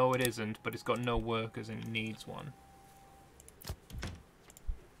full. No, it isn't, but it's got no workers and it needs one.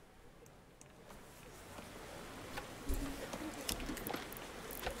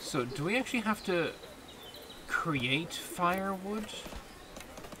 So, do we actually have to create firewood?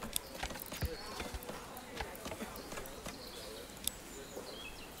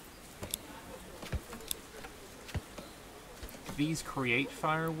 These create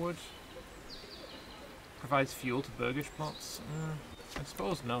firewood? Provides fuel to burgage plots? I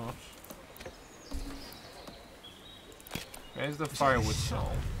suppose not. Where's the firewood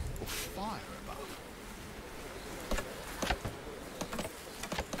salt? Fire above.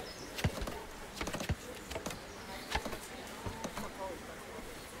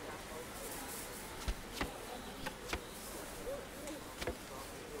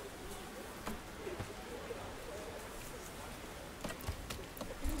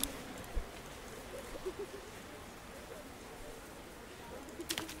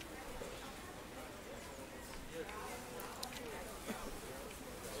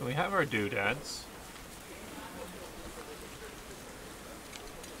 So we have our doodads.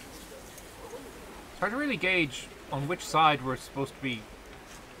 It's hard to really gauge on which side we're supposed to be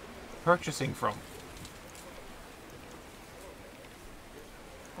purchasing from.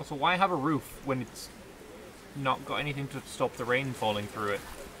 Also, why have a roof when it's not got anything to stop the rain falling through it?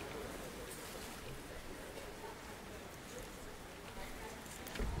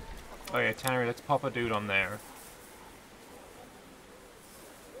 Oh yeah, Tannery, let's pop a dude on there.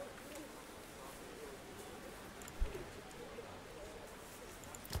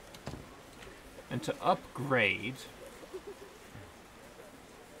 And to upgrade,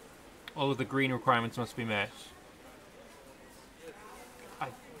 all of the green requirements must be met.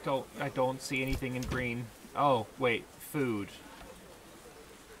 I don't see anything in green. Oh, wait, food.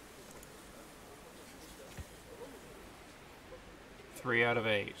 Three out of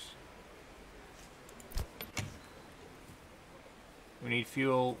 8. We need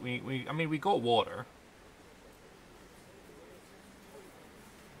fuel. I mean, we got water.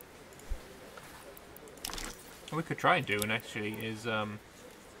 What we could try and do, and actually, is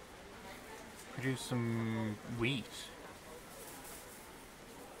produce some wheat.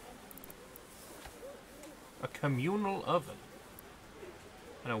 A communal oven.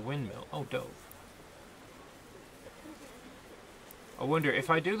 And a windmill. Oh, dope. I wonder, if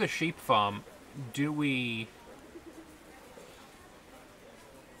I do the sheep farm, do we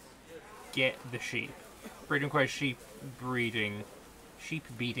get the sheep? Breeding requires sheep breeding. Sheep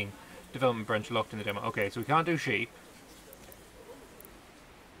beating. Development branch locked in the demo. Okay, so we can't do sheep.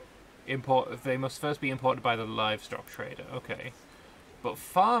 Import. They must first be imported by the livestock trader. Okay. But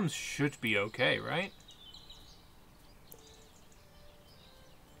farms should be okay, right?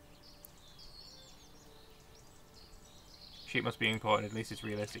 Sheep must be imported, at least it's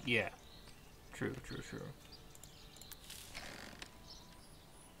realistic. Yeah. True, true, true.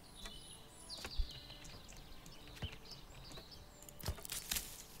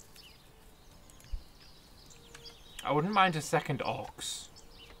 I wouldn't mind a second ox.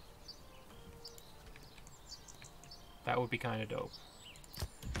 That would be kind of dope.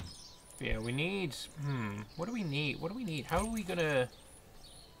 But yeah, we need... what do we need? What do we need? How are we gonna...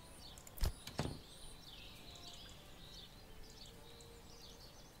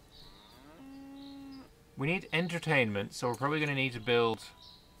 We need entertainment, so we're probably going to need to build...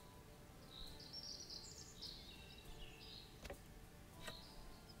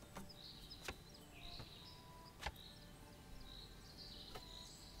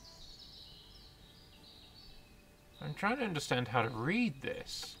 I'm trying to understand how to read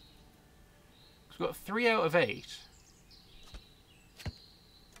this. We've got 3 out of 8.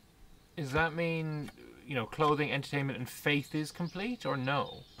 Does that mean, you know, clothing, entertainment, and faith is complete, or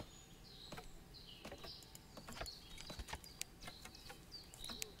no?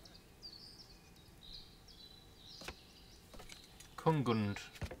 Kungund.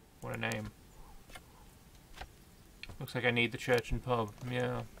 What a name. Looks like I need the church and pub.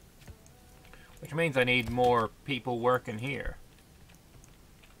 Yeah. Which means I need more people working here.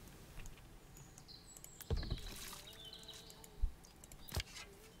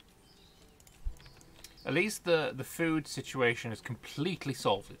 At least the food situation has completely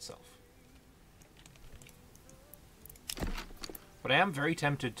solved itself. But I am very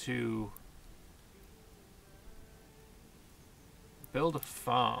tempted to build a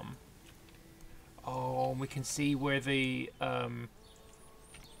farm. Oh, we can see where the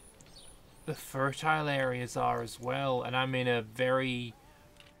fertile areas are as well, and I'm in a very,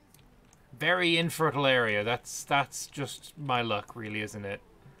 very infertile area. That's just my luck, really, isn't it?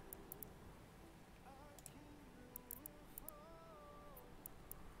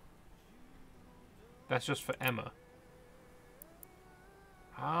 That's just for Emma.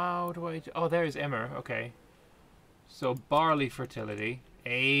 How do I... Oh, there's Emma. Okay. So, barley fertility.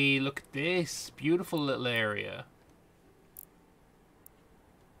 Hey, look at this. Beautiful little area.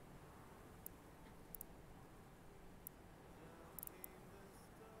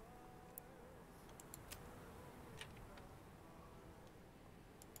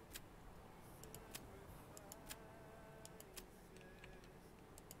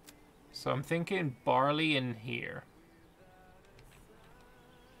 So I'm thinking barley in here.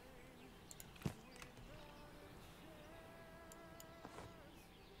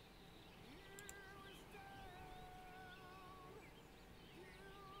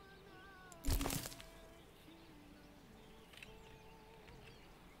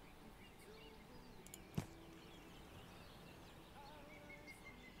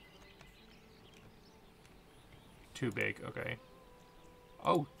 Too big, okay.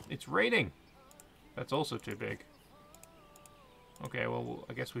 Oh, it's raining. That's also too big. Okay, well,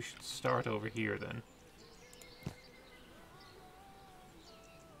 I guess we should start over here then.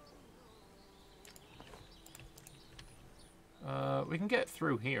 We can get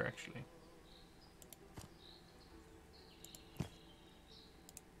through here, actually.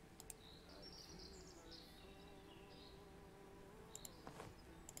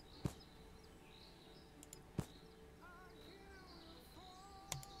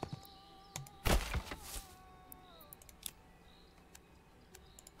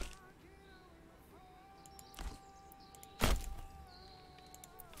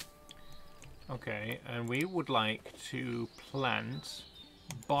 Okay, and we would like to plant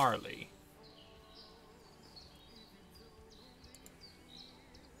barley.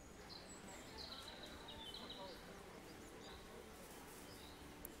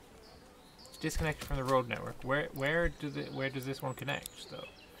 It's disconnected from the road network. Where does this one connect though?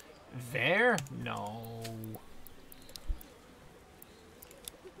 There? No.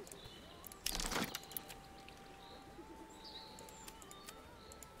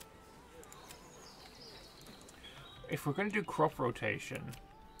 if we're going to do crop rotation...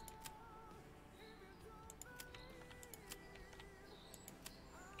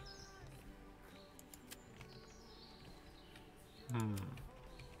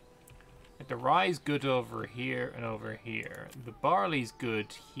 Like the rye's good over here and over here. The barley's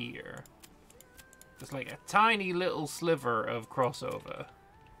good here. There's like a tiny little sliver of crossover.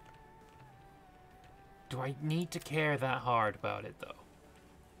 Do I need to care that hard about it, though?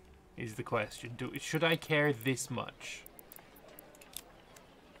 Is the question. Should I care this much?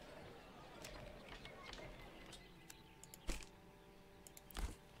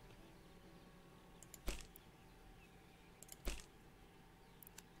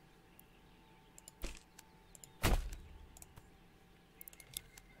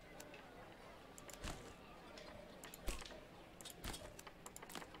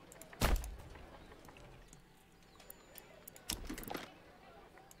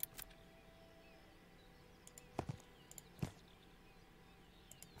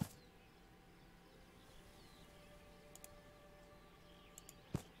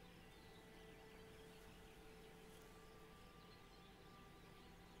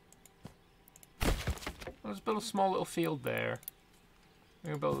 Let's build a small little field there.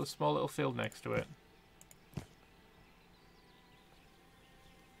 We're going to build a small little field next to it.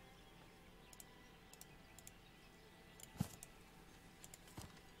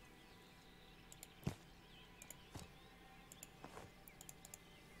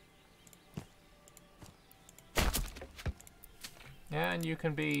 Yeah, and you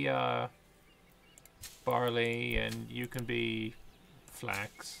can be barley, and you can be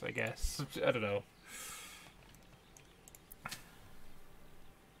flax, I guess. I don't know.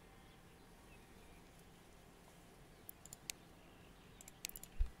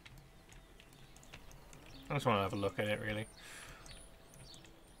 I just want to have a look at it, really.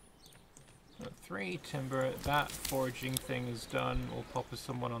 3 timber. That foraging thing is done. We'll pop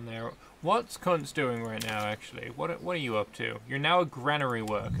someone on there. What's Kuntz doing right now, actually? What are you up to? You're now a granary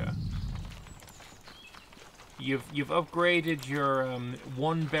worker. You've upgraded your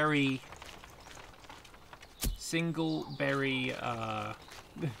one berry, single berry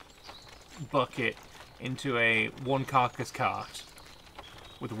bucket into a one carcass cart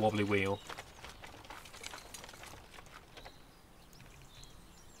with a wobbly wheel.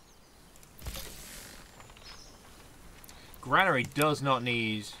 Granary does not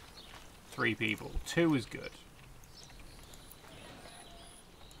need 3 people. 2 is good.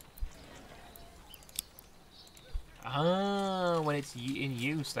 Ah, when it's in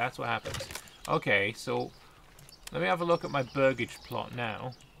use, that's what happens. Okay, so let me have a look at my burgage plot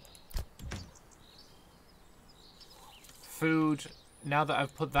now. Food, now that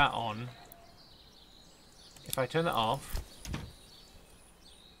I've put that on, if I turn that off,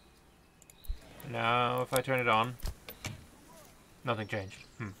 now if I turn it on, nothing changed.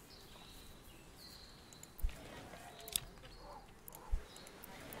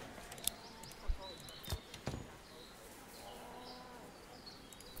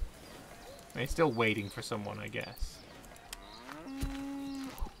 It's still waiting for someone, I guess.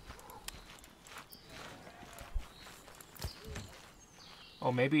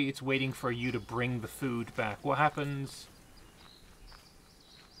 Oh, maybe it's waiting for you to bring the food back. What happens?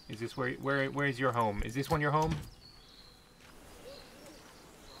 Is this where's your home? Is this one your home?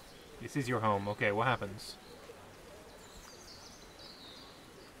 This is your home. Okay, what happens?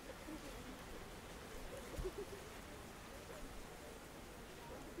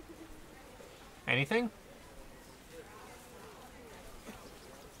 Anything?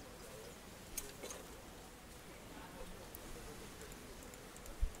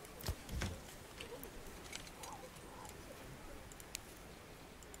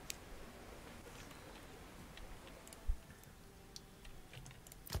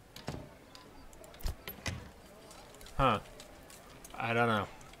 Huh. I don't know.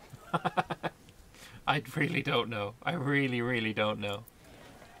 I really don't know. I really, really don't know.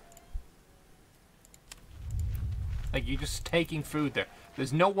 Like, you're just taking food there.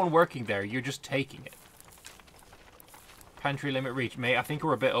 There's no one working there. You're just taking it. Pantry limit reached. Mate, I think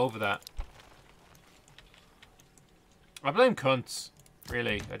we're a bit over that. I blame Kuntz.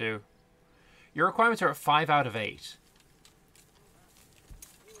 Really, I do. Your requirements are at 5 out of 8.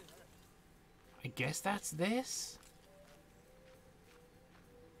 I guess that's this?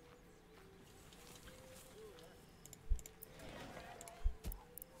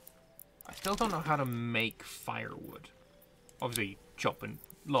 I still don't know how to make firewood. Obviously, chopping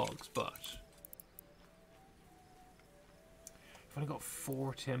logs, but... I've only got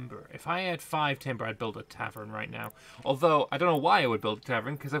 4 timber. If I had 5 timber, I'd build a tavern right now. Although, I don't know why I would build a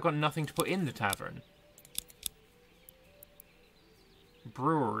tavern, because I've got nothing to put in the tavern.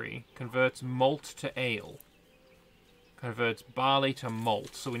 Brewery converts malt to ale. Converts barley to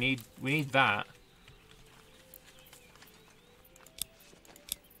malt. So we need that.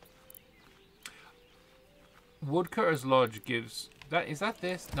 Woodcutter's Lodge gives... Is that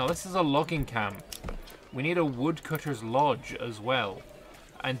this? No, this is a logging camp. We need a woodcutter's lodge as well.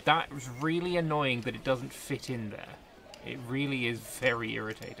 And that was really annoying that it doesn't fit in there. It really is very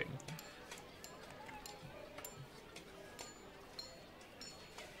irritating.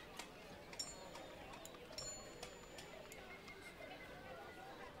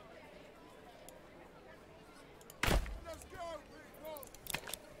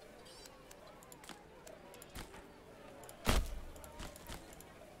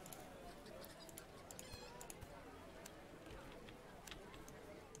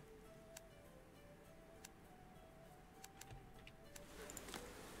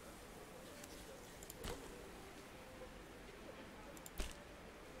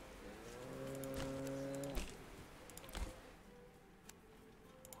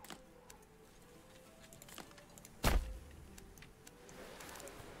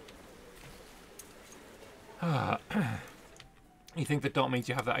 You think the dot means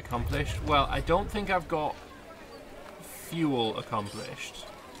you have that accomplished? Well, I don't think I've got fuel accomplished.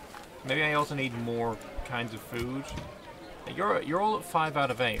 Maybe I also need more kinds of food. You're all at 5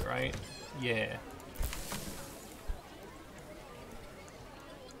 out of 8, right? Yeah.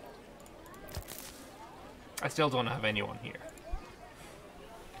 I still don't have anyone here.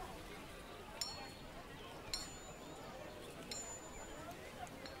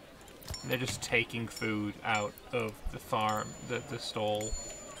 They're just taking food out of the farm, the stall.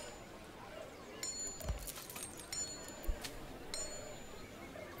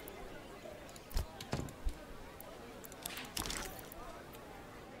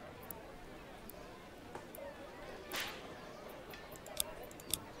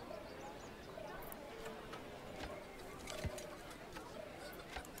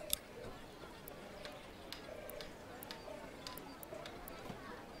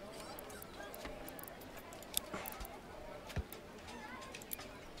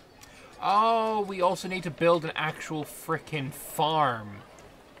 Oh, we also need to build an actual frickin' farm.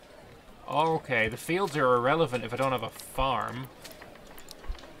 Okay, the fields are irrelevant if I don't have a farm.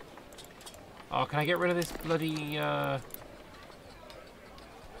 Oh, can I get rid of this bloody,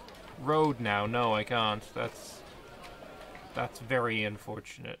 road now? No, I can't. That's very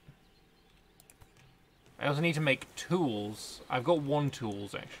unfortunate. I also need to make tools. I've got 1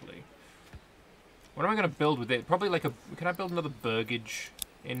 tools, actually. What am I going to build with it? Probably like a... Can I build another burgage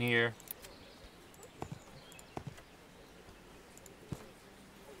in here?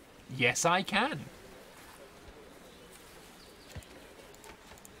 Yes, I can.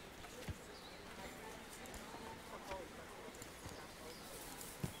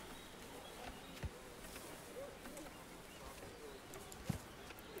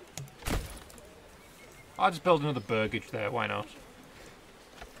 I'll just build another burgage there, why not?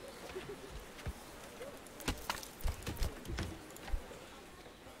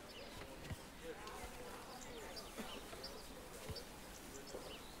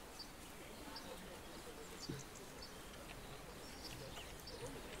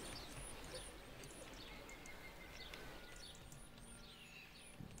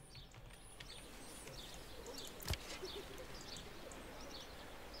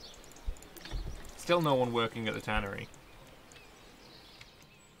 Still no one working at the tannery.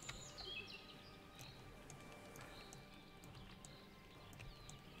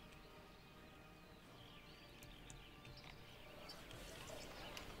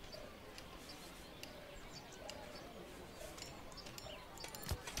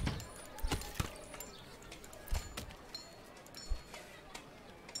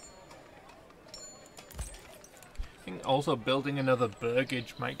 I think also building another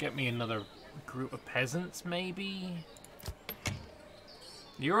burgage might get me another group of peasants, maybe?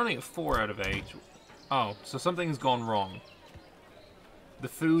 You're only at 4 out of 8. Oh, so something's gone wrong. The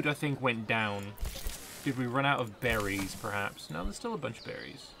food, I think, went down. Did we run out of berries, perhaps? No, there's still a bunch of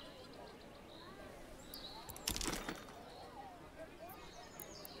berries.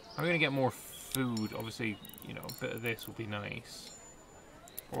 I'm gonna get more food. Obviously, you know, a bit of this will be nice.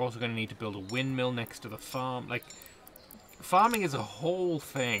 We're also gonna need to build a windmill next to the farm. Like, farming is a whole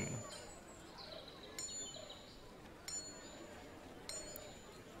thing.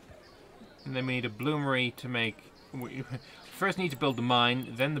 And then we need a bloomery to make... We first need to build the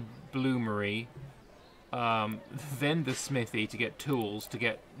mine, then the bloomery, then the smithy to get tools, to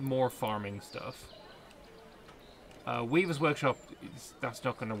get more farming stuff. Weaver's workshop, that's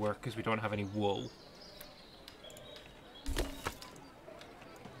not going to work because we don't have any wool.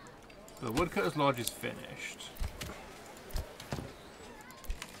 The Woodcutter's Lodge is finished.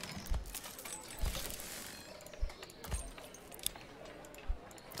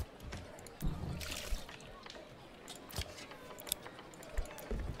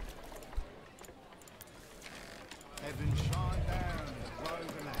 Heaven shine down, blow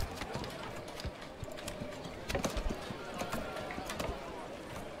the land.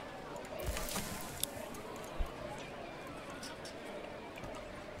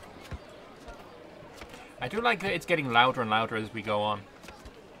 I do like that it's getting louder and louder as we go on.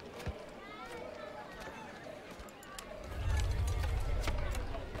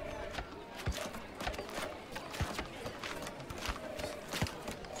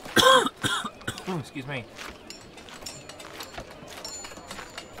 Excuse me.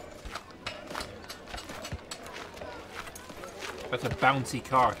 That's a bouncy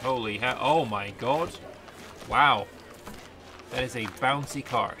cart. Holy hell. Oh my god. Wow. That is a bouncy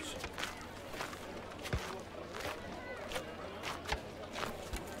cart.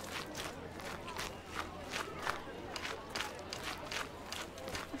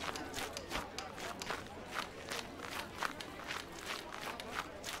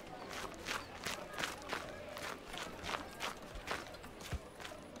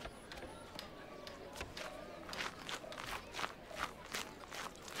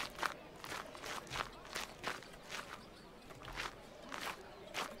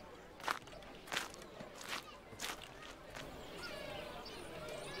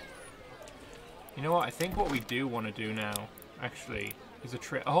 You know what? I think what we do want to do now, actually, is a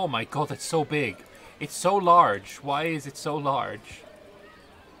trip. Oh my god, that's so big. It's so large. Why is it so large?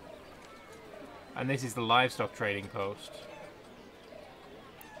 And this is the livestock trading post.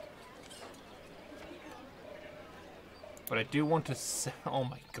 But I do want to sell... Oh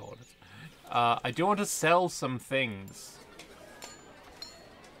my god. I do want to sell some things.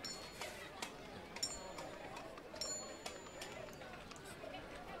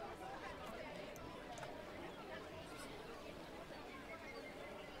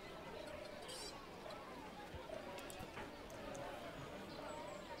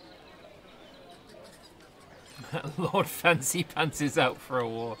 Lord Fancy Pants is out for a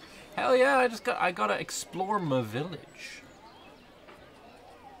war. Hell yeah, I gotta explore my village.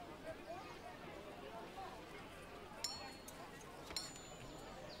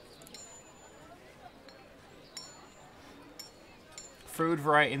 Food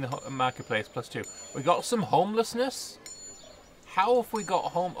variety in the marketplace +2. We got some homelessness. How have we got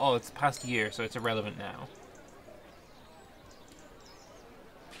home? Oh, it's past a year, so it's irrelevant now.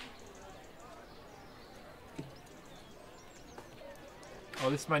 Oh,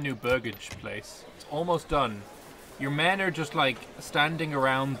 this is my new burgage place. It's almost done. Your men are just, like, standing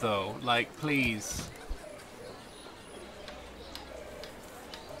around, though. Like, please.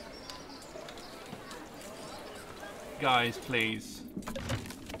 Guys, please.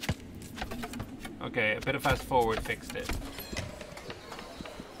 Okay, a bit of fast forward fixed it.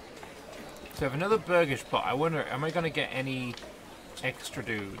 So I have another burgage plot. I wonder, am I going to get any extra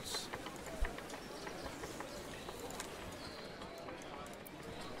dudes?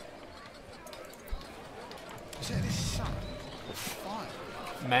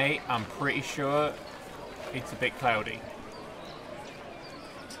 Mate, I'm pretty sure it's a bit cloudy.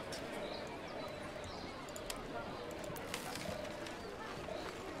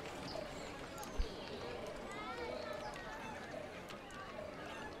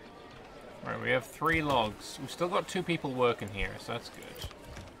 Right, we have 3 logs. We've still got 2 people working here, so that's good.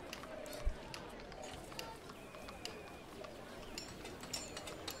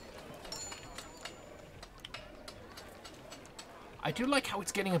 I do like how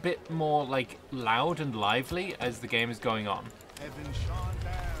it's getting a bit more, like, loud and lively as the game is going on. Heaven shine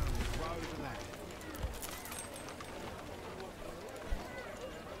down, blow the land.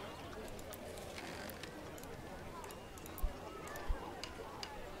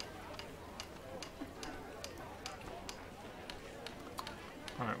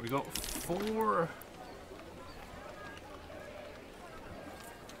 Alright, we got 4...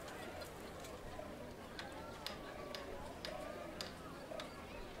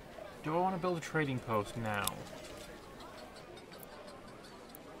 Do I want to build a trading post now?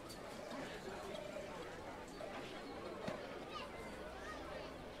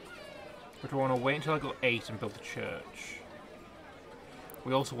 Or do I want to wait until I got 8 and build a church?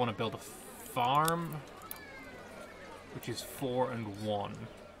 We also want to build a farm, which is 4 and 1. I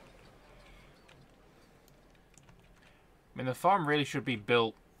mean, the farm really should be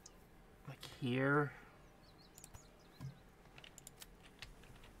built, like, here.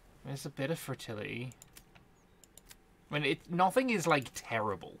 There's a bit of fertility. I mean, nothing is, like,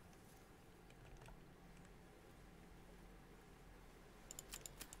 terrible.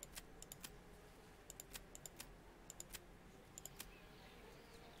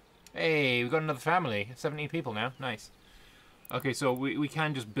 Hey, we've got another family. 17 people now. Nice. Okay, so we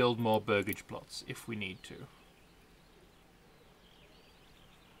can just build more burgage plots if we need to.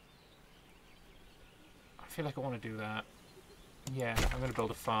 I feel like I want to do that. Yeah, I'm going to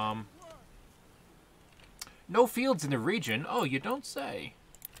build a farm. No fields in the region? Oh, you don't say.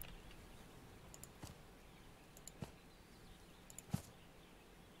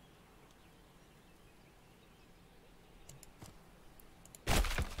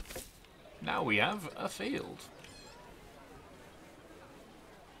 Now we have a field.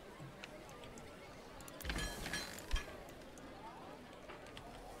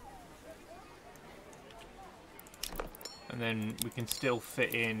 And then we can still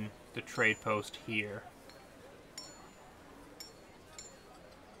fit in the trade post here.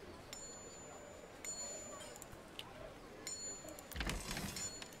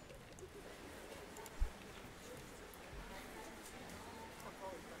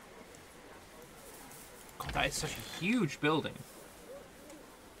 God, that is such a huge building.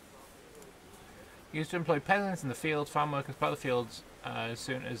 Used to employ peasants in the fields, farm workers plough the fields as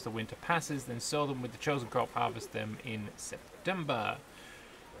soon as the winter passes, then sow them with the chosen crop, harvest them in September.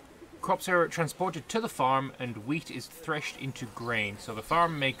 Crops are transported to the farm and wheat is threshed into grain, so the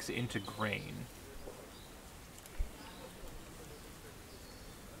farm makes it into grain.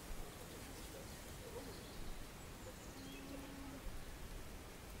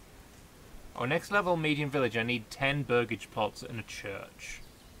 Oh, next level medium village, I need 10 burgage plots and a church.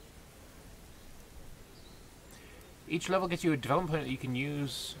 Each level gets you a development point that you can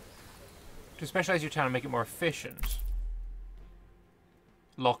use to specialize your town and make it more efficient.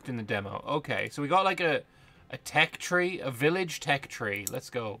 Locked in the demo. Okay, so we got like a tech tree, a village tech tree. Let's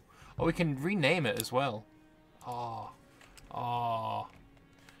go. Oh, we can rename it as well. Oh. Oh.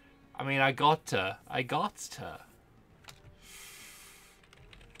 I mean, I got to.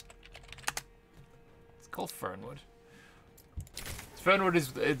 It's called Fernwood. Fernwood is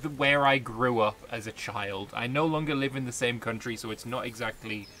where I grew up as a child. I no longer live in the same country, so it's not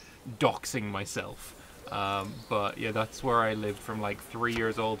exactly doxing myself. But yeah, that's where I lived from like 3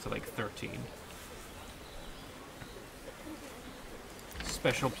 years old to like 13.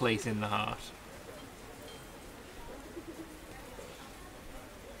 Special place in the heart.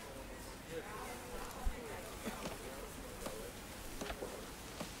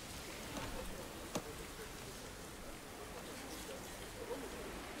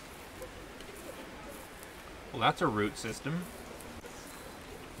 Well, that's a root system.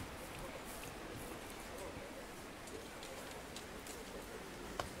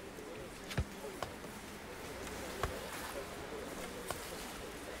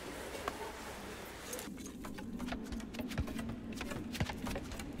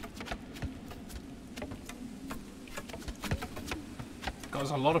 God,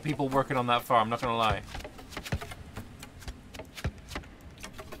 there's a lot of people working on that farm, not gonna lie.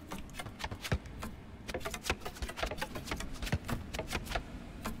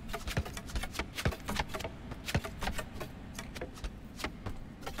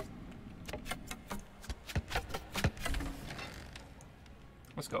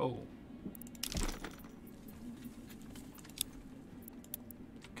 Let's go.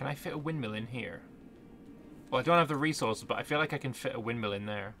 Can I fit a windmill in here? Well, I don't have the resources, but I feel like I can fit a windmill in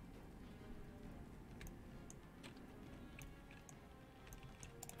there.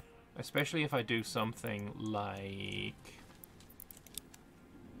 Especially if I do something like...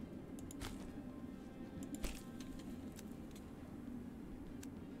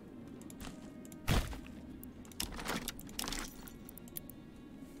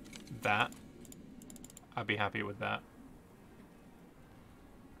 that. I'd be happy with that.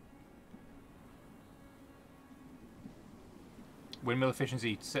 Windmill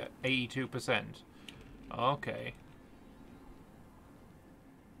efficiency 82%. Okay.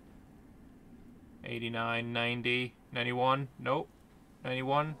 89, 90, 91. Nope.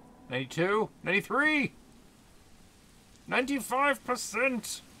 91, 92, 93.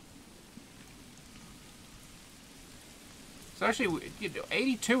 95%. So actually,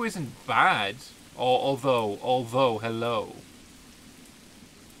 82 isn't bad. Although, hello.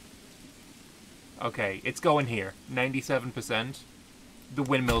 Okay, it's going here. 97%. The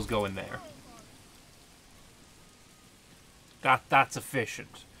windmill's going there. That's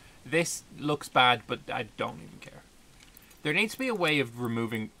efficient. This looks bad, but I don't even care. There needs to be a way of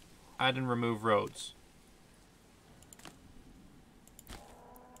add and remove roads.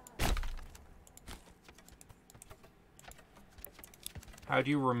 How do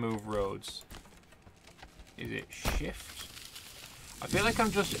you remove roads? Is it shift? I feel like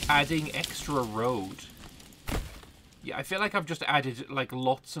I'm just adding extra road. Yeah, I feel like I've just added, like,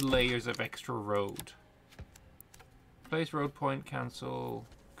 lots of layers of extra road. Place road point, cancel,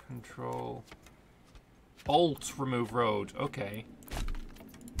 control. Alt, remove road. Okay.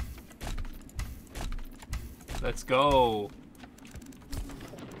 Let's go.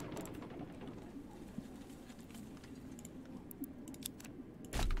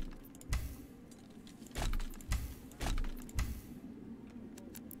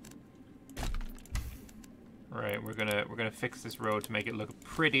 Right, we're gonna fix this road to make it look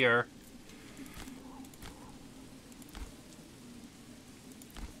prettier.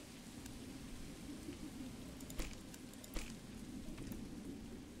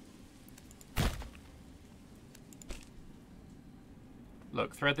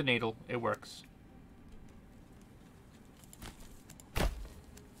 Look, thread the needle. It works.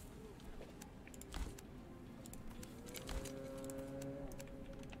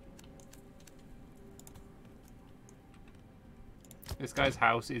 This guy's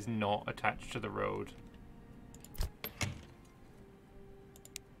house is not attached to the road.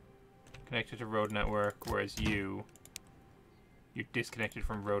 Connected to road network, whereas you're disconnected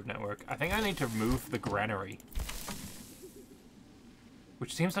from road network. I think I need to move the granary.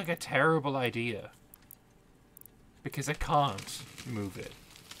 Which seems like a terrible idea. Because I can't move it.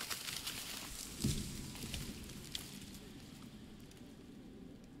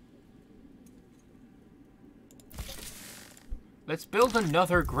 Let's build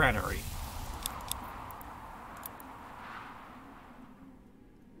another granary.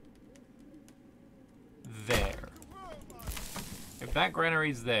 There. If that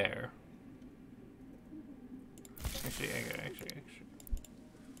granary's there... Actually.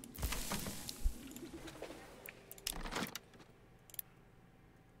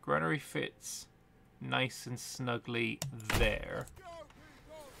 Granary fits nice and snugly there.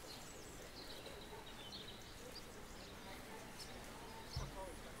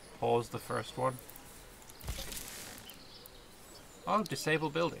 Pause the first one. Oh, disable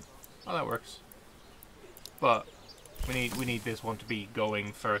building. Oh, that works. But we need this one to be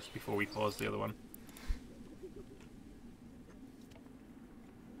going first before we pause the other one.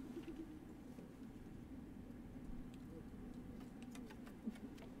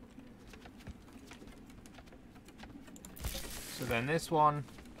 So then this one.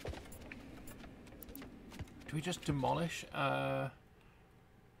 Do we just demolish?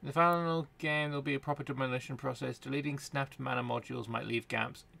 In the final game, there'll be a proper demolition process. Deleting snapped mana modules might leave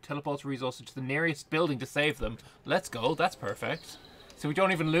gaps. It teleports resources to the nearest building to save them. Let's go. That's perfect. So we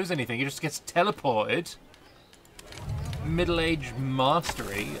don't even lose anything. It just gets teleported. Middle-aged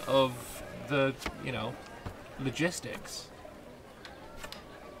mastery of the, you know, logistics.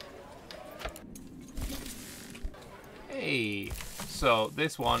 Hey. So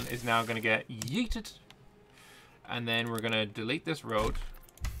this one is now going to get yeeted. And then we're going to delete this road.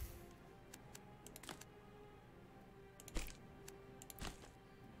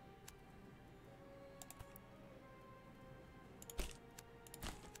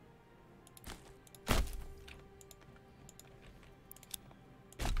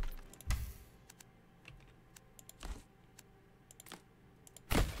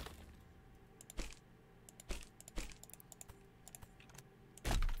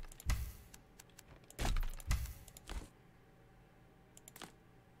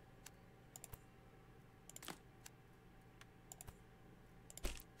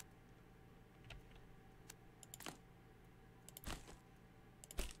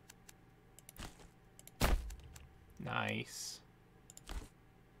 Nice.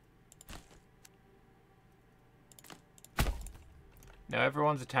 Now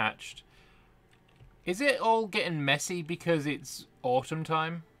everyone's attached. Is it all getting messy because it's autumn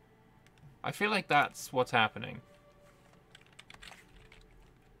time? I feel like that's what's happening.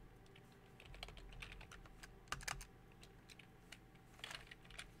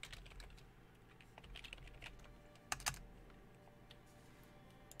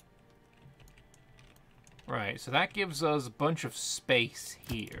 Right, so that gives us a bunch of space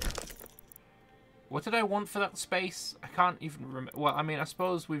here. What did I want for that space? I can't even remember. Well, I mean, I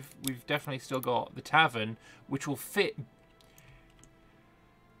suppose we've definitely still got the tavern, which will fit.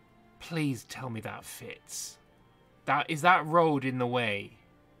 Please tell me that fits. Is that road in the way?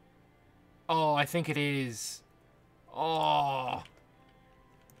 Oh, I think it is. Oh,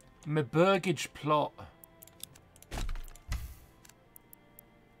 my burgage plot.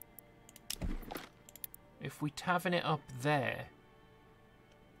 If we tavern it up there,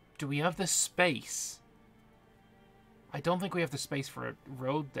 do we have the space? I don't think we have the space for a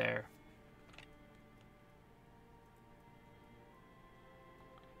road there.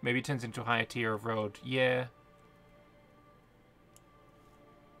 Maybe it turns into a higher tier of road. Yeah.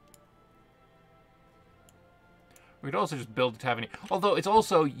 We could also just build the tavern. Although it's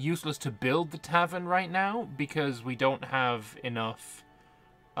also useless to build the tavern right now because we don't have enough.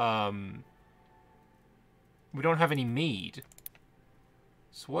 We don't have any mead.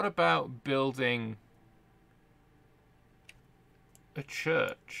 So what about building a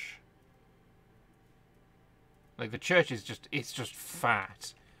church? Like the church is it's just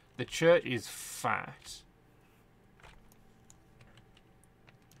fat. The church is fat.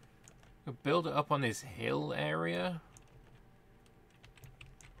 We'll build it up on this hill area.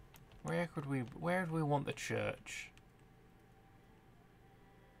 Where do we want the church?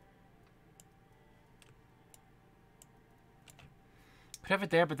 Could have it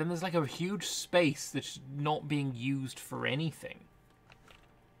there, but then there's like a huge space that's not being used for anything.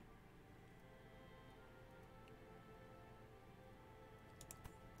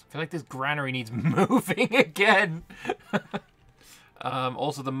 I feel like this granary needs moving again.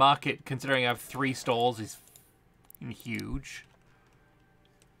 Also, the market, considering I have 3 stalls, is huge.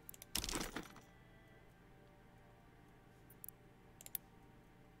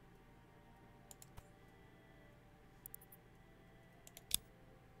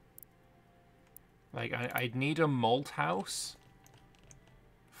 Like, I'd need a malt house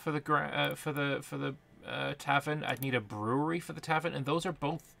for the tavern. I'd need a brewery for the tavern, and those are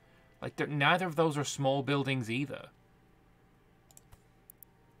both like neither of those are small buildings either.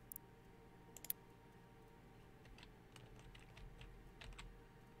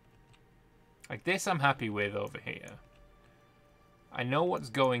 Like this I'm happy with over here. I know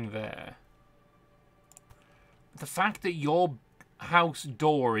what's going there. The fact that your house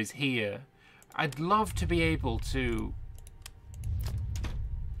door is here, I'd love to be able to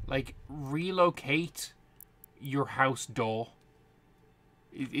like relocate your house door.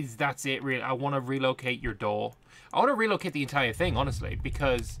 That's it really? I want to relocate your door. I want to relocate the entire thing, honestly,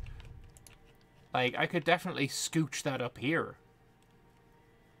 because like I could definitely scooch that up here.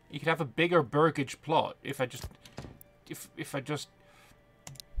 You could have a bigger burgage plot if I just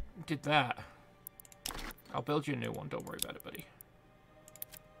did that. I'll build you a new one. Don't worry about it, buddy.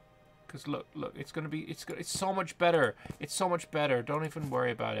 Because look, it's gonna be it's so much better. It's so much better. Don't even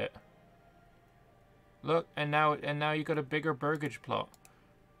worry about it. Look, and now you got a bigger burgage plot.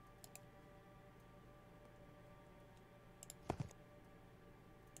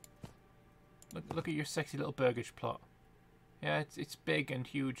 Look at your sexy little burgage plot. Yeah, it's big and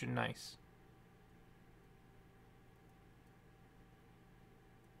huge and nice.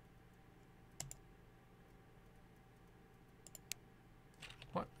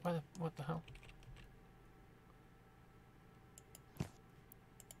 What the hell?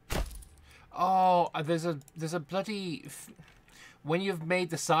 Oh, there's a bloody when you've made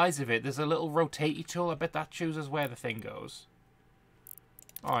the size of it, there's a little rotatey tool. I bet that chooses where the thing goes.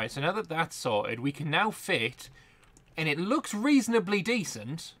 All right, so now that that's sorted, we can now fit, and it looks reasonably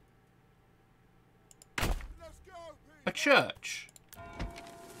decent, a church.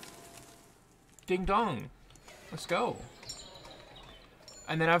 Ding dong. Let's go.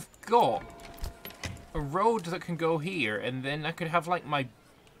 And then I've got a road that can go here, and then I could have like my,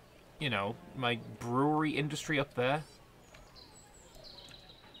 you know, my brewery industry up there.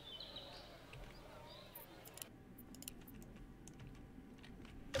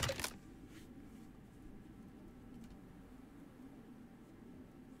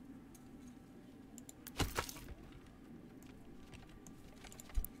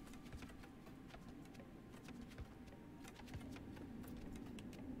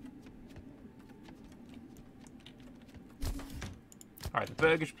 Alright, the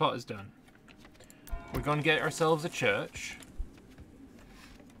burgage plot is done. We're going to get ourselves a church.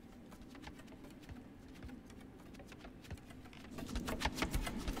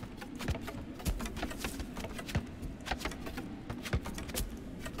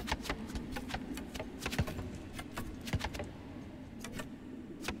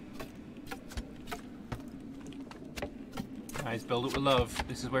 Guys, build it with love.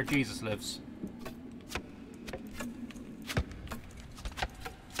 This is where Jesus lives.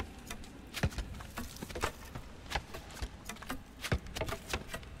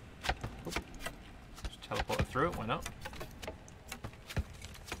 Through it, why not?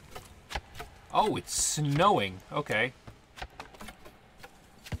 Oh, it's snowing. Okay.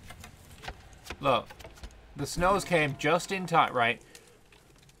 Look, the snows came just in time, right?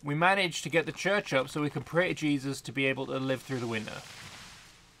 We managed to get the church up so we could pray to Jesus to be able to live through the winter.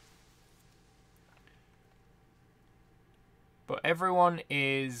 But everyone's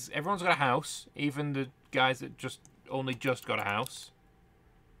got a house, even the guys that only just got a house.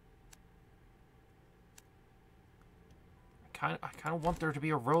 I kind of want there to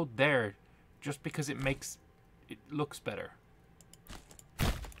be a road there, just because it makes it looks better.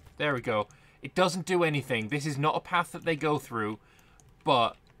 There we go. It doesn't do anything. This is not a path that they go through,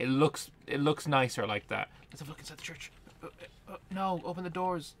 but it looks nicer like that. Let's have a look inside the church. No, open the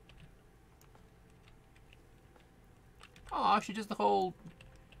doors. Oh, she does the whole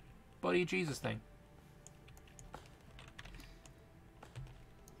body of Jesus thing.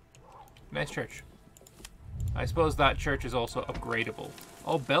 Nice church. I suppose that church is also upgradable.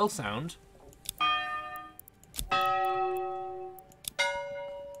 Oh, bell sound.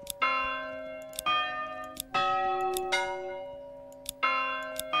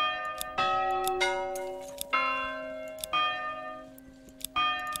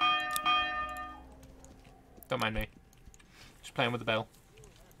 Don't mind me. Just playing with the bell.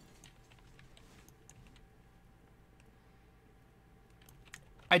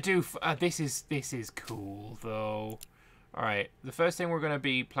 I do. This is cool though. All right. The first thing we're gonna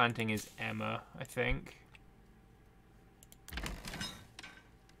be planting is Emma, I think.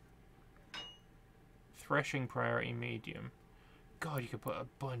 Threshing priority medium. God, you could put a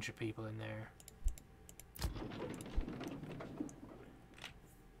bunch of people in there.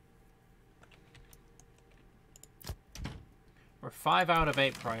 We're 5 out of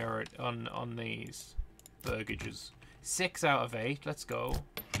 8 priority on these burgages. 6 out of 8. Let's go.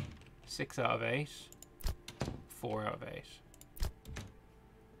 6 out of 8. 4 out of 8.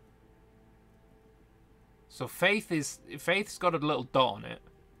 So faith's got a little dot on it.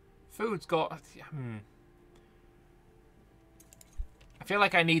 Food's got. I feel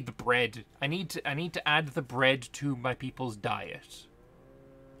like I need the bread. I need to add the bread to my people's diet.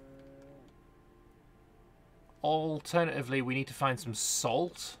 Alternatively, we need to find some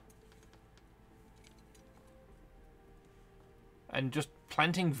salt. And just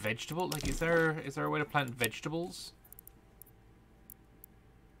planting vegetable. Like, is there a way to plant vegetables?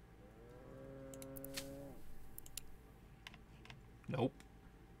 Nope.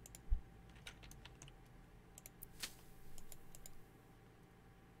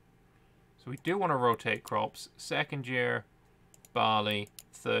 So we do want to rotate crops. Second year, barley.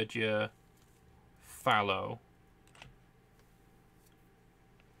 Third year, fallow.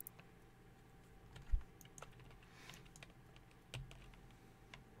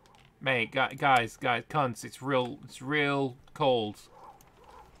 Mate, guys, cunts, it's real cold.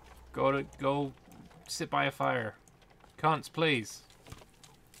 Go sit by a fire. Cunts, please.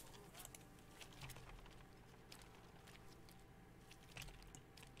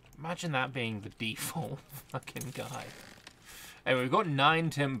 Imagine that being the default fucking guy. Anyway, we've got 9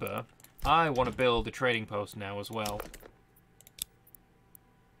 timber. I want to build a trading post now as well.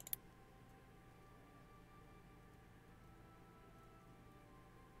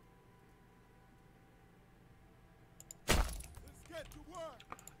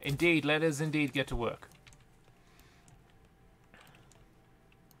 Indeed, let us indeed get to work.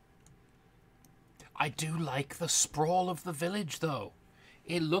 I do like the sprawl of the village, though.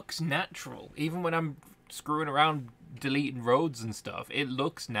 It looks natural. Even when I'm screwing around deleting roads and stuff, it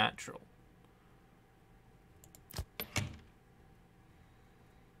looks natural.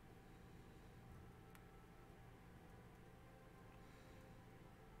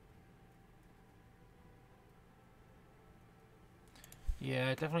 Yeah,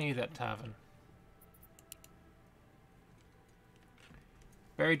 definitely need that tavern.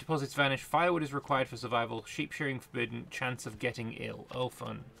 Buried deposits vanish. Firewood is required for survival. Sheep shearing forbidden. Chance of getting ill. Oh,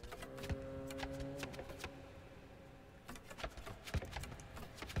 fun.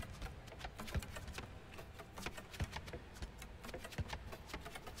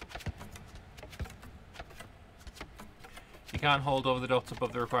 You can't hold over the dots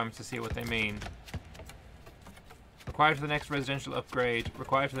above the requirements to see what they mean. Required for the next residential upgrade.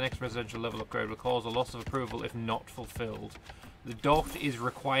 Required for the next residential level upgrade will cause a loss of approval if not fulfilled. The dot is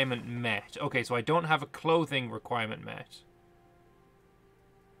requirement met. Okay, so I don't have a clothing requirement met.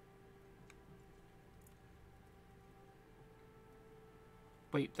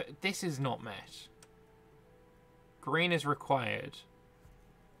 Wait, this is not met. Green is required.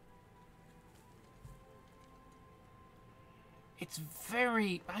 It's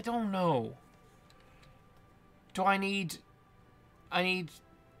very... I don't know. Do I need...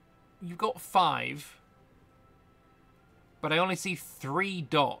 You've got 5. But I only see 3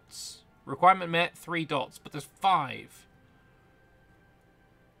 dots. Requirement met, 3 dots. But there's 5.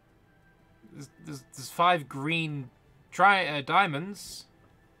 There's 5 green diamonds.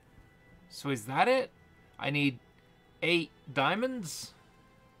 So is that it? I need 8 diamonds?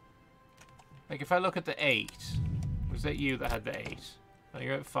 Like, if I look at the 8... Was that you that had the 8? Oh,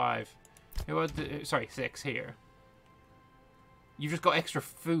 you're at 5. Who had the... Sorry, 6 here. You've just got extra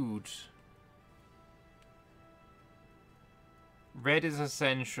food. Red is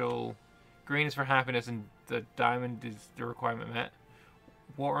essential. Green is for happiness, and the diamond is the requirement met.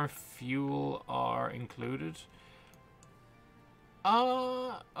 Water and fuel are included.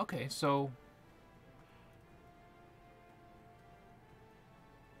 Okay, so...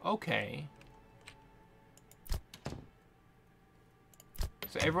 Okay.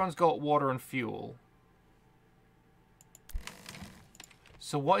 So everyone's got water and fuel.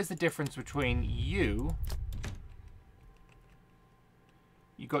 So what is the difference between you...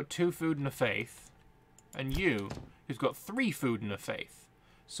 You got 2 food and a faith. And you, who's got 3 food and a faith.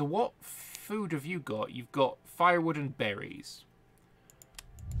 So what food have you got? You've got firewood and berries.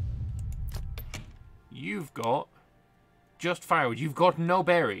 You've got just firewood. You've got no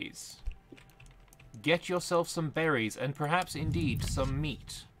berries. Get yourself some berries and perhaps indeed some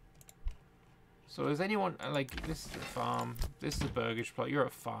meat. So is anyone, like, this is a farm. This is a burgage plot. You're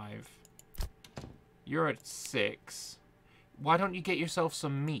at 5. You're at 6. Why don't you get yourself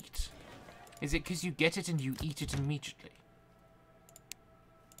some meat? Is it because you get it and you eat it immediately?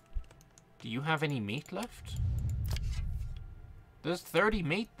 Do you have any meat left? There's 30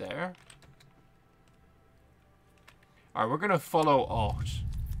 meat there. Alright, we're going to follow Ott.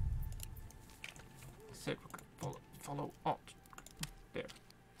 I said we're going to follow Ott. There.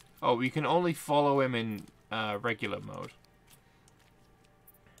 Oh, we can only follow him in regular mode.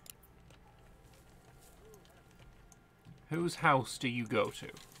 Whose house do you go to?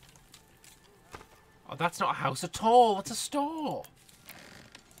 Oh, that's not a house at all. That's a store.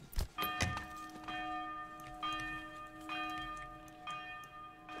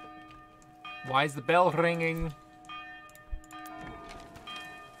 Why is the bell ringing?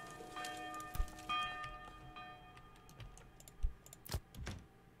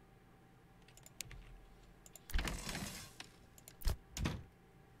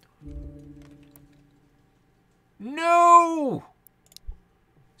 No!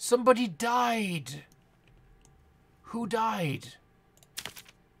 Somebody died. Who died?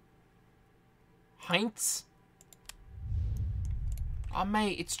 Heinz? Oh,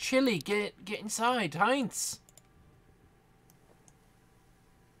 mate, it's chilly. Get inside, Heinz.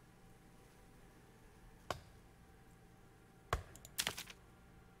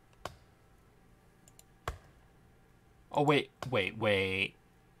 Oh, wait.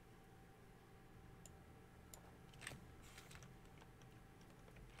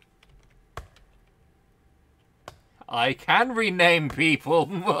 I can rename people.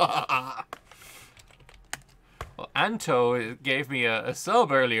 Well, Anto gave me a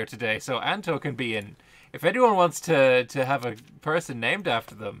sub earlier today, so Anto can be in. If anyone wants to have a person named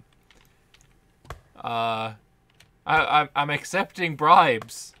after them, I'm accepting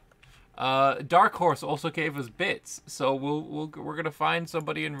bribes. Dark Horse also gave us bits, so we're gonna find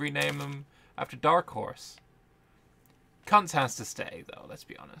somebody and rename them after Dark Horse. Kuntz has to stay though. Let's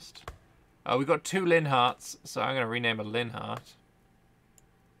be honest. We got 2 Linharts, so I'm gonna rename a Linhart.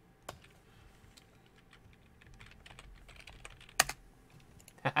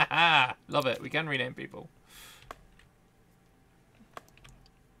 Haha, love it. We can rename people.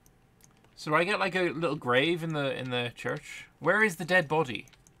 So do I get like a little grave in the church? Where is the dead body?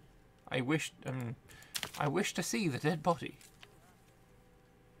 I wish to see the dead body.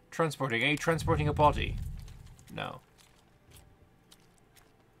 Transporting. Are you transporting a body? No.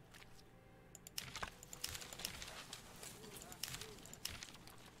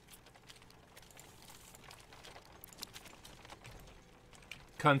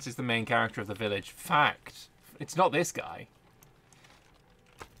 Kuntz is the main character of the village. Fact. It's not this guy.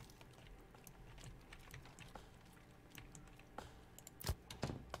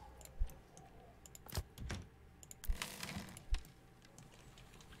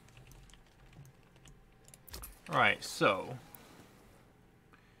 Right, so...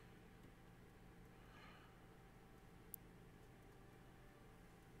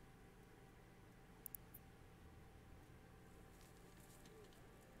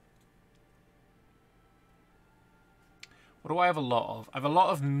 What do I have a lot of? I have a lot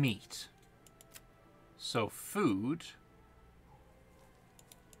of meat. So food.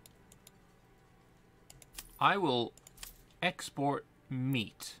 I will export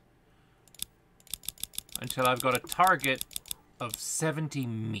meat until I've got a target of 70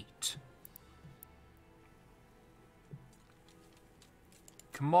 meat.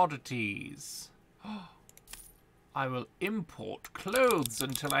 Commodities. I will import clothes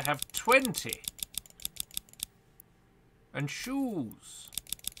until I have 20. And shoes.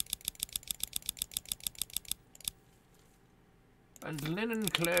 And linen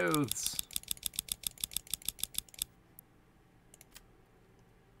clothes.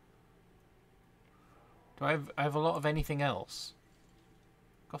 Do I have a lot of anything else?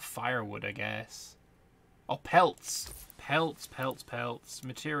 Got firewood, I guess. Oh, pelts. Pelts, pelts, pelts.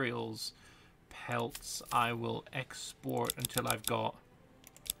 Materials. Pelts. I will export until I've got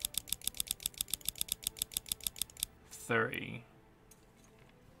 30.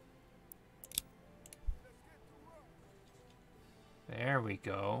 There we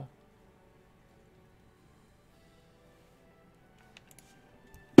go.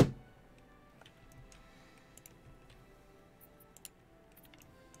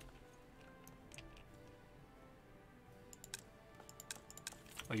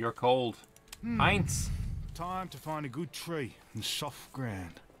 Oh, you're cold. Heinz. Time to find a good tree and soft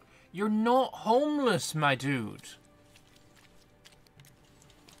ground. You're not homeless, my dude.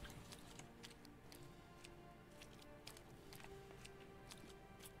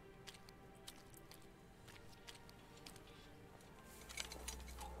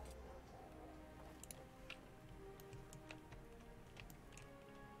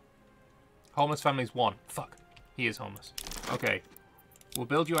 Homeless family's 1. Fuck. He is homeless. Okay. We'll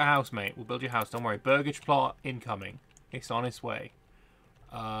build you a house, mate. We'll build you a house. Don't worry. Burgage plot incoming. It's on its way.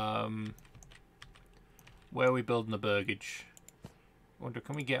 Where are we building the burgage? Wonder,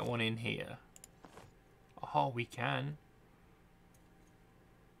 can we get one in here? Oh, we can.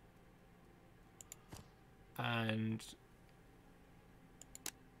 And...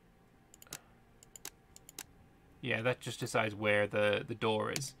 yeah, that just decides where the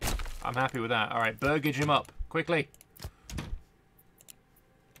door is. I'm happy with that. Alright, burgage him up. Quickly.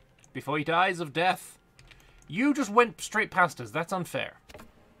 Before he dies of death. You just went straight past us. That's unfair.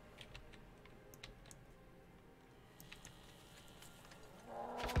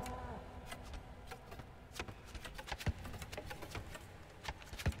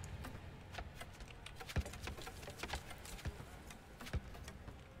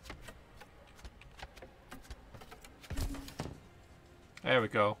 There we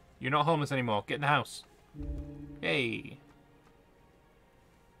go. You're not homeless anymore. Get in the house. Hey.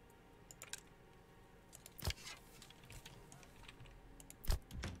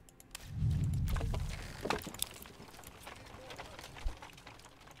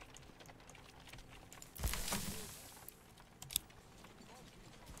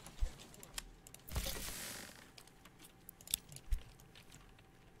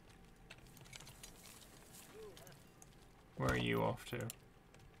 Where are you off to?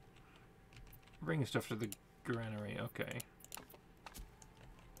 Bringing stuff to the granary, okay.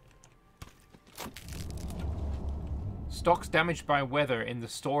 Stocks damaged by weather in the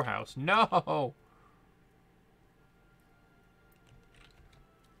storehouse. No!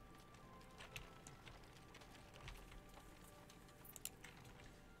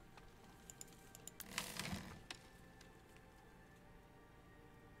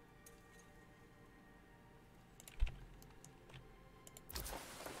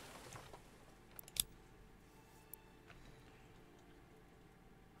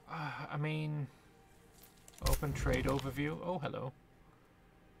 I mean, open trade overview. Oh, hello.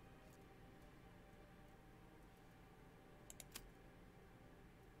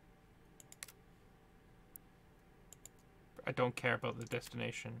 I don't care about the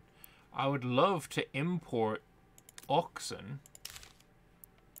destination. I would love to import oxen.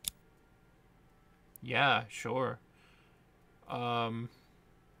 Yeah, sure. I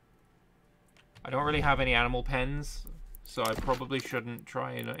don't really have any animal pens. So I probably shouldn't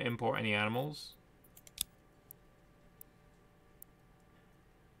try and import any animals.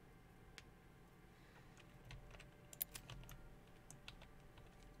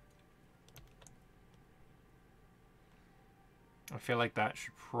 I feel like that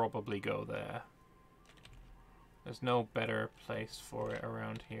should probably go there. There's no better place for it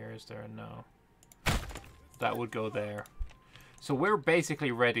around here, is there? No. That would go there. So we're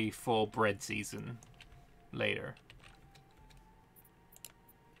basically ready for bread season later.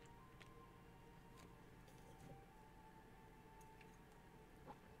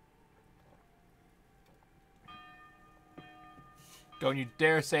 Don't you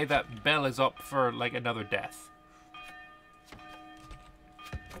dare say that Belle is up for, like, another death.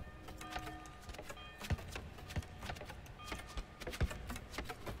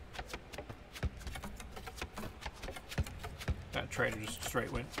 That trader just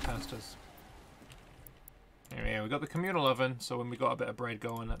straight went past us. Anyway, we got the communal oven, so when we got a bit of bread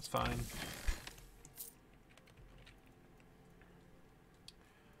going, that's fine.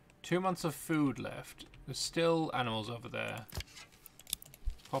 2 months of food left. There's still animals over there.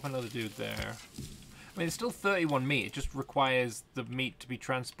 Pop another dude there. I mean, it's still 31 meat. It just requires the meat to be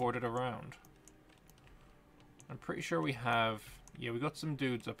transported around. I'm pretty sure we have... yeah, we got some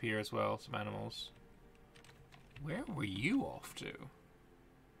dudes up here as well. Some animals. Where were you off to?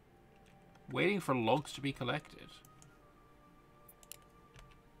 Waiting for logs to be collected.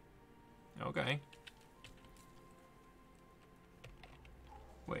 Okay.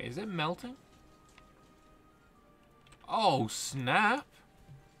 Wait, is it melting? Oh, snap.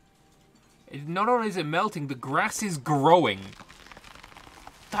 Not only is it melting, the grass is growing.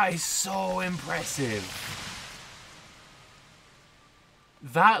 That is so impressive.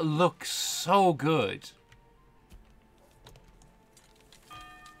 That looks so good.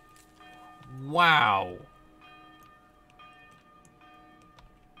 Wow.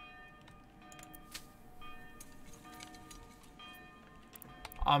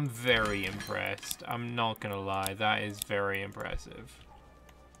 I'm very impressed. I'm not gonna lie, that is very impressive.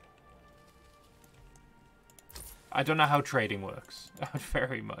 I don't know how trading works. I would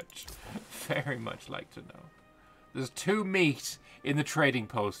very much like to know. There's 2 meat in the trading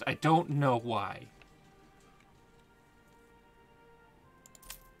post. I don't know why.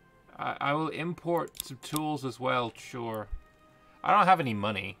 I will import some tools as well, sure. I don't have any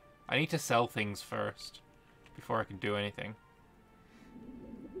money. I need to sell things first before I can do anything.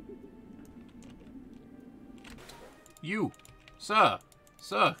 You, sir,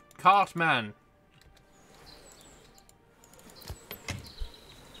 cartman.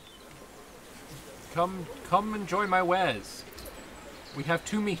 Come enjoy my wares. We have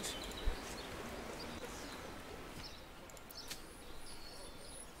 2 meat.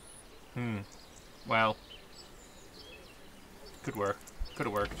 Well. Could work. Could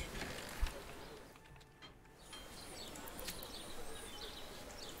have worked.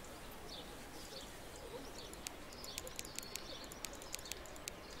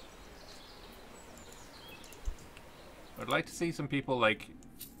 I'd like to see some people, like,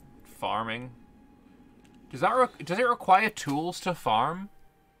 farming. Does it require tools to farm?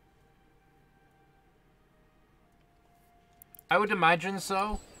 I would imagine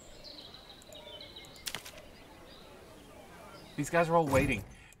so. These guys are all waiting.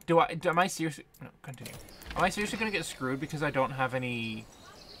 Am I seriously... No, continue. Am I seriously going to get screwed because I don't have any...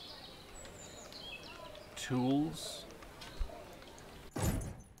 tools?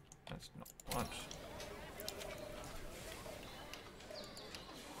 That's not what...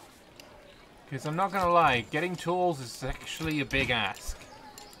 Because I'm not going to lie, getting tools is actually a big ask.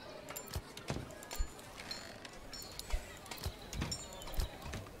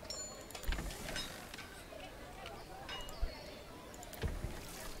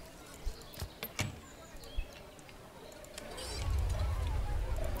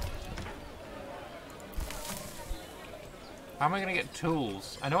 How am I going to get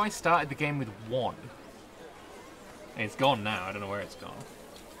tools? I know I started the game with 1. And it's gone now, I don't know where it's gone.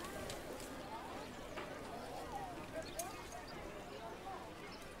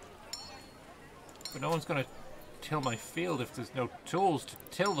 But no one's going to till my field if there's no tools to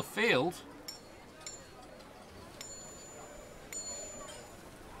till the field.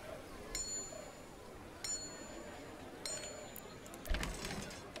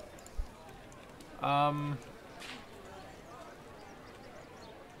 Do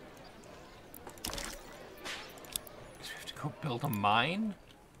we have to go build a mine?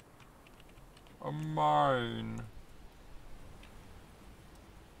 A mine.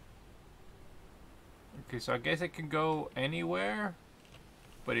 Okay, so I guess it can go anywhere,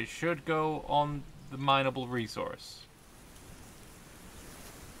 but it should go on the mineable resource.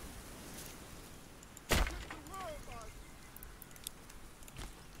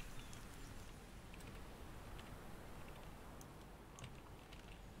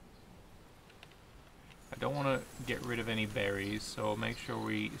 I don't want to get rid of any berries, so I'll make sure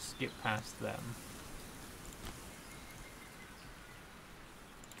we skip past them.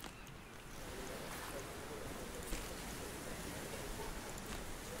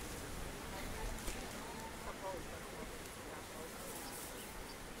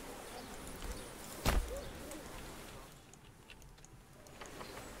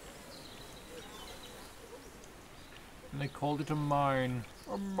 And they called it a mine.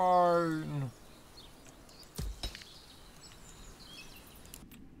 A mine.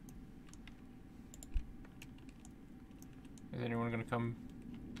 Is anyone gonna come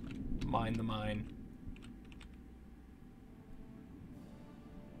mine the mine?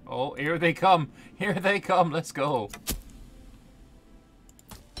 Oh, here they come! Here they come! Let's go!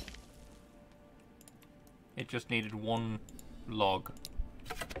 It just needed 1 log.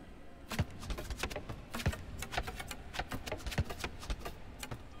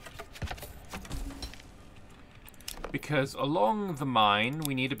 Because along the mine,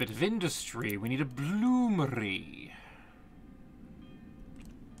 we need a bit of industry. We need a bloomery.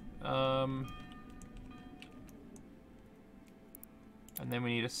 And then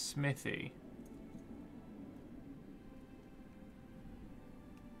we need a smithy.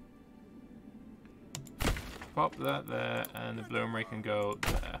 Pop that there, and the bloomery can go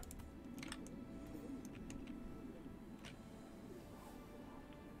there.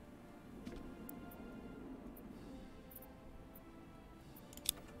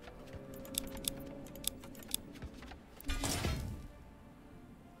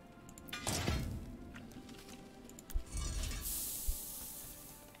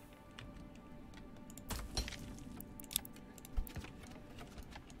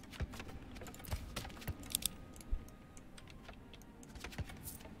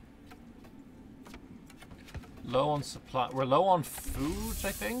 Low on supply. We're low on food,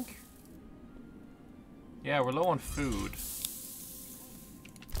 I think. Yeah, we're low on food.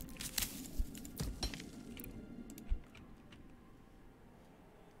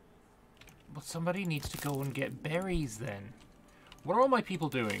 But somebody needs to go and get berries then. What are all my people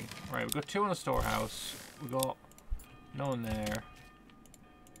doing? Right, we've got 2 in the storehouse. We've got no one there.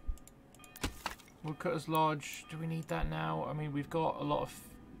 Woodcutter's Lodge. Do we need that now? I mean, we've got a lot of...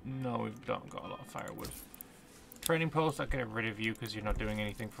 No, we've not got a lot of firewood. Training post, I'll get rid of you because you're not doing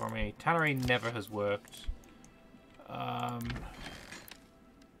anything for me. Tannery never has worked.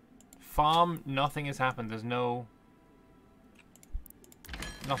 Farm, nothing has happened. There's nothing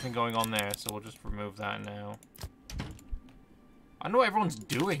going on there, so we'll just remove that now. I know what everyone's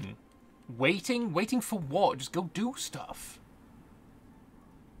doing. Waiting? Waiting for what? Just go do stuff.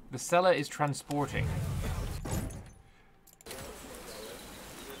 The seller is transporting.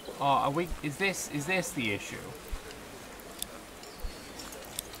 Oh, are we... Is this the issue?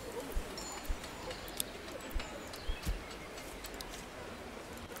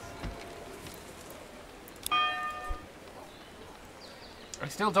 I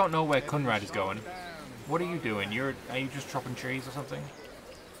still don't know where Kunrad is going. What are you doing? Are you just chopping trees or something?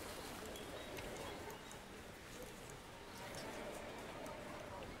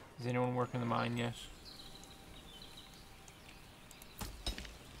 Is anyone working the mine yet?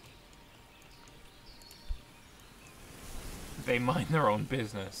 They mind their own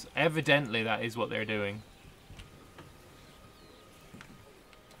business. Evidently that is what they're doing.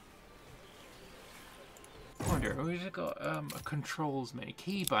 We've got a controls menu.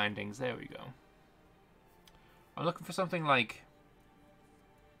 Key bindings, there we go. I'm looking for something like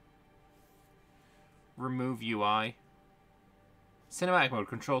remove UI. Cinematic mode,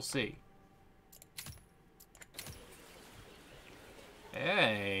 Control C.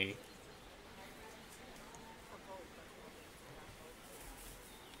 Hey.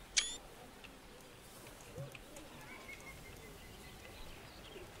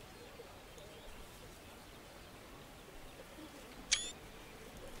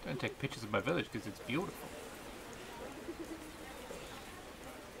 I'm gonna take pictures of my village because it's beautiful.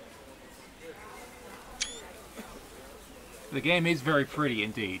 The game is very pretty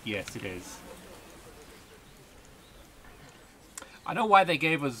indeed. Yes, it is. I know why they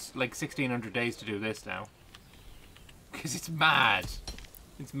gave us like 1600 days to do this now. Because it's mad.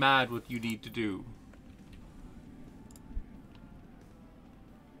 It's mad what you need to do.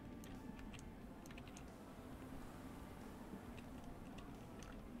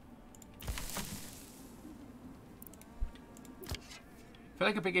 I feel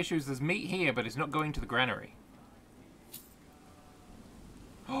like a big issue is there's meat here, but it's not going to the granary.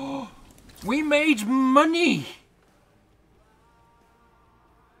 Oh, we made money!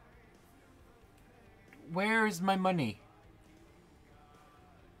 Where is my money?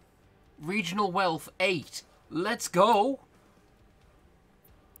 Regional wealth 8. Let's go!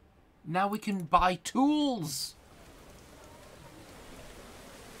 Now we can buy tools!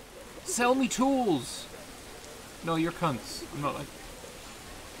 Sell me tools! No, you're cunts. I'm not like...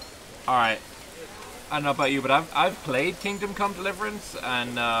 Alright. I don't know about you, but I've played Kingdom Come Deliverance,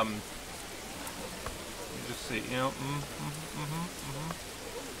 and, you just see, you know,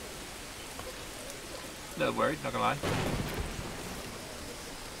 A little worried, not gonna lie.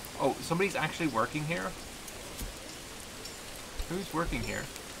 Oh, somebody's actually working here? Who's working here?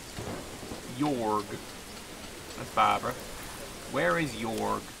 Jorg. That's Barbara. Where is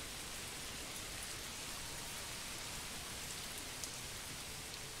Jorg?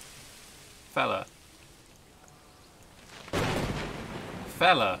 Fella.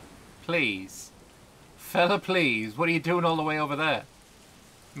 Fella, please. Fella, please. What are you doing all the way over there?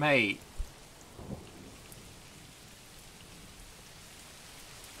 Mate.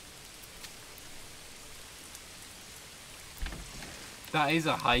 That is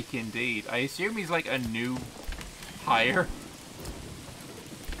a hike indeed. I assume he's like a new hire.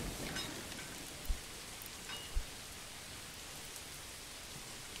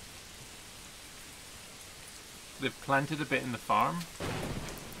 They've planted a bit in the farm.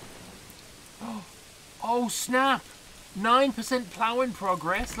 Oh, Oh, snap! 9% plow in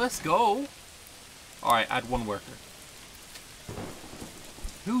progress. Let's go. Alright, add 1 worker.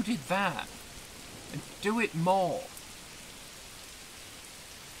 Who did that? And do it more.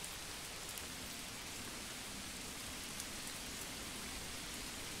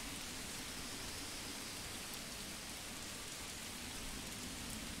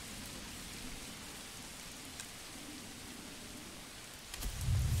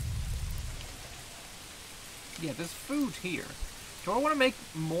 Yeah, there's food here. Do I want to make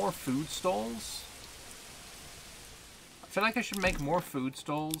more food stalls? I feel like I should make more food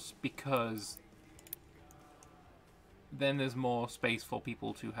stalls because then there's more space for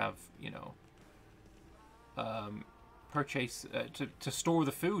people to have, you know, purchase, to store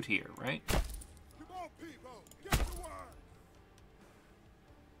the food here, right? Come on, people, get to work.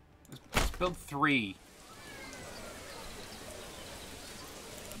 Let's build 3.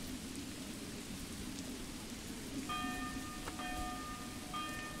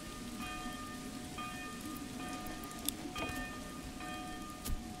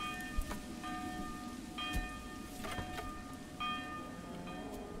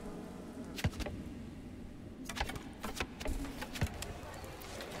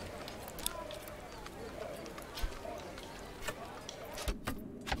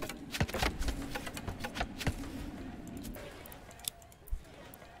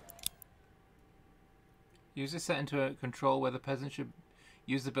 Use this setting to control whether peasants should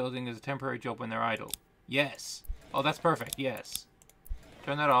use the building as a temporary job when they're idle. Yes. Oh, that's perfect. Yes.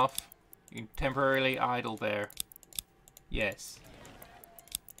 Turn that off. You can temporarily idle there. Yes.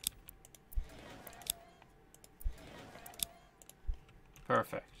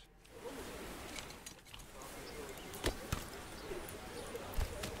 Perfect.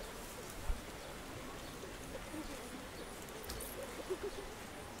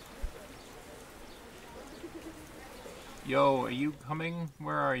 Yo, are you coming?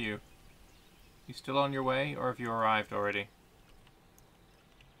 Where are you? You still on your way, or have you arrived already?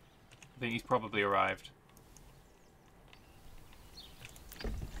 I think he's probably arrived.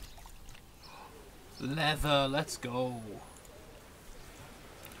 Leather, let's go.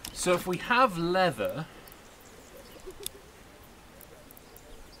 So if we have leather...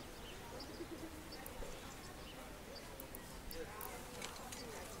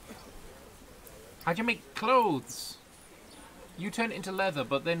 How'd you make clothes? You turn it into leather,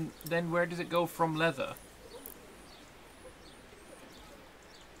 but then where does it go from leather?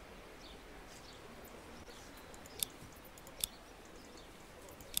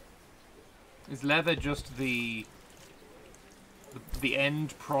 Is leather just the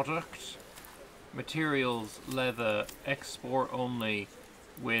end product? Materials, leather, export only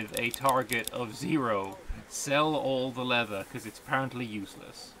with a target of 0. Sell all the leather because it's apparently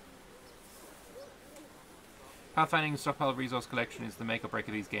useless. Pathfinding stockpile resource collection is the make or break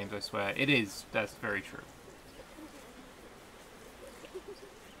of these games, I swear. It is. That's very true.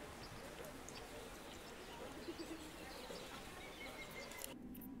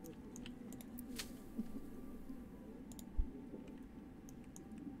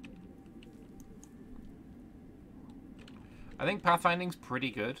 I think pathfinding's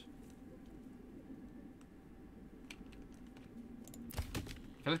pretty good.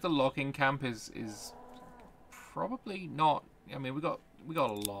 I feel like the logging camp is probably not. I mean, we got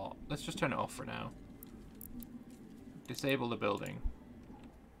a lot. Let's just turn it off for now. Disable the building.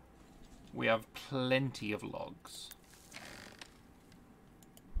 We have plenty of logs.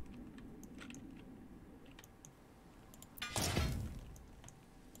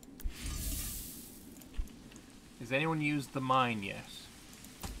 Has anyone used the mine yet?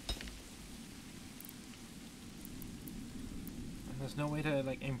 And there's no way to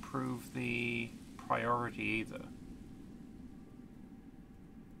like improve the priority either.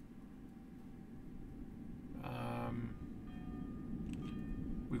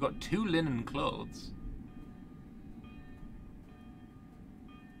 We've got 2 linen clothes.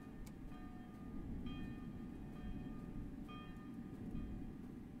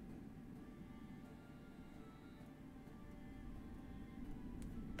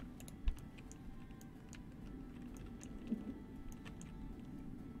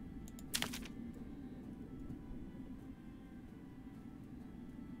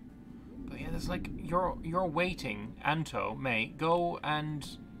 It's like you're waiting, Anto, mate, go and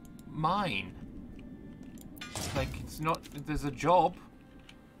mine. Like it's not there's a job.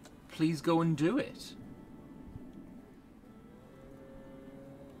 Please go and do it.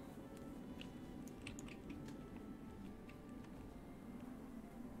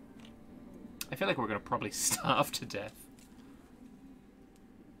 I feel like we're gonna probably starve to death.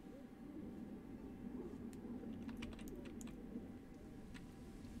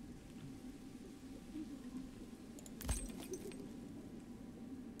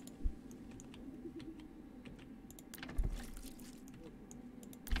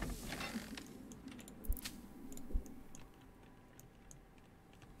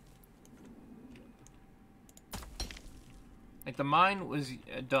 the mine was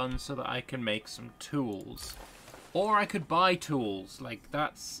done so that I can make some tools. Or I could buy tools. Like,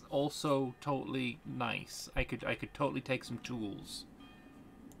 that's also totally nice. I could totally take some tools.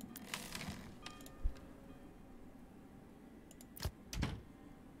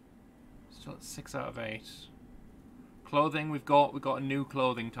 So that's 6 out of 8. Clothing, we've got a new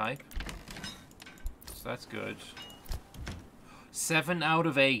clothing type. So that's good. 7 out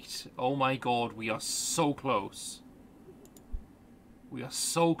of 8. Oh my god, we are so close. We are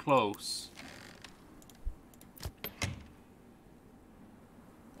so close.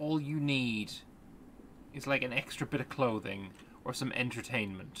 All you need is like an extra bit of clothing or some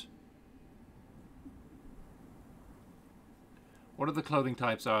entertainment. What other clothing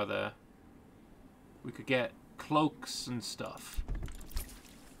types are there? We could get cloaks and stuff.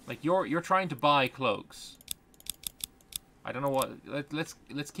 Like you're trying to buy cloaks. I don't know what.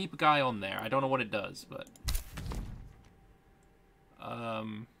 Let's keep a guy on there. I don't know what it does, but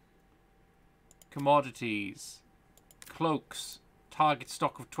commodities, cloaks. Target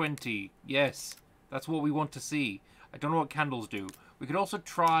stock of 20. Yes, that's what we want to see. I don't know what candles do. We could also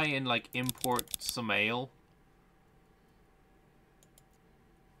try and, like, import some ale.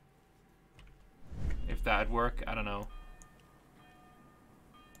 If that'd work, I don't know.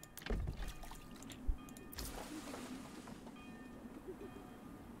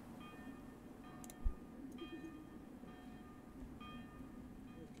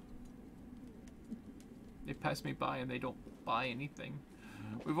 They pass me by and they don't buy anything.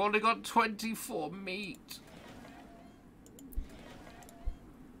 We've only got 24 meat.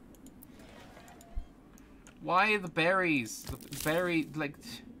 Why are the berries? The berry, like...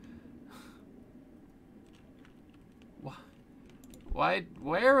 Why?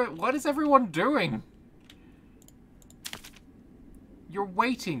 Where? What is everyone doing? You're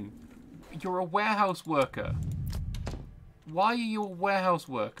waiting. You're a warehouse worker. Why are you a warehouse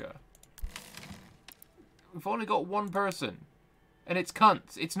worker? We've only got one person. And it's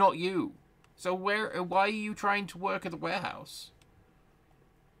cunts. It's not you. So why are you trying to work at the warehouse?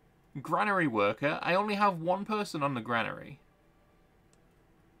 Granary worker? I only have one person on the granary.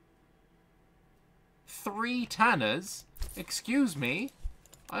 3 tanners? Excuse me?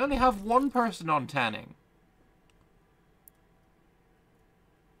 I only have one person on tanning.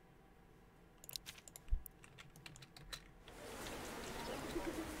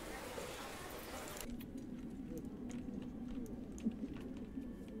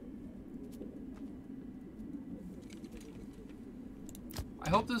 I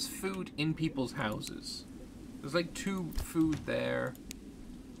hope there's food in people's houses. There's like 2 food there.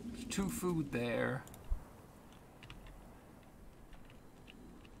 There's 2 food there.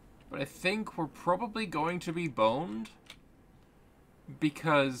 But I think we're probably going to be boned.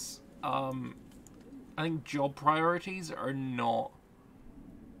 Because, I think job priorities are not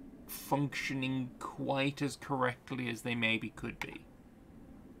functioning quite as correctly as they maybe could be.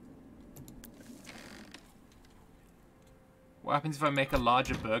 What happens if I make a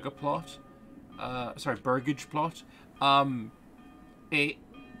larger burger plot? Sorry, burgage plot. It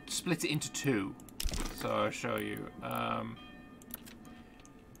splits it into 2. So I'll show you.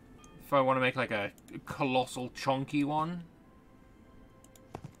 If I want to make like a colossal chunky one,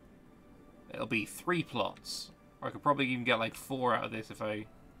 it'll be 3 plots. Or I could probably even get like 4 out of this if I...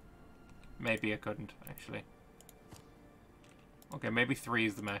 Maybe I couldn't, actually. Okay, maybe 3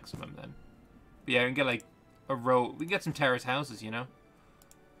 is the maximum then. But yeah, I can get like a row. We can get some terrace houses, you know?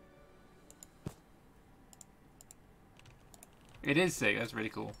 It is sick. That's really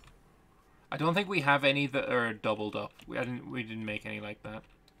cool. I don't think we have any that are doubled up. We didn't make any like that.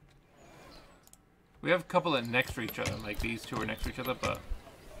 We have a couple that are next to each other, like these 2 are next to each other, but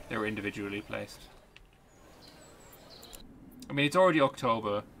they were individually placed. I mean, it's already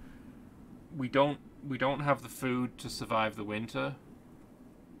October. We don't have the food to survive the winter.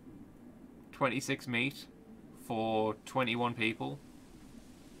 26 meat for 21 people.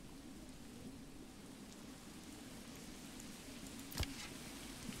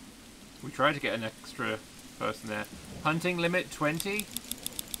 We tried to get an extra person there. Hunting limit 20?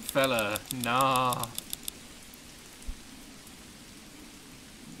 Fella, nah.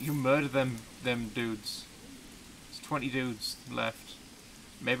 You murdered them dudes. There's 20 dudes left.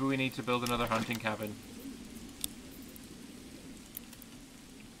 Maybe we need to build another hunting cabin.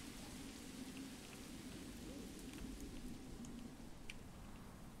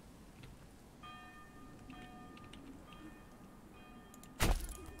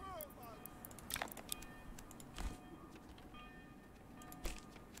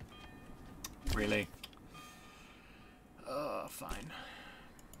 Really? Fine.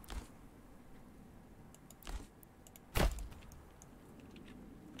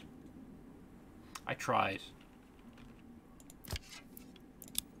 tried.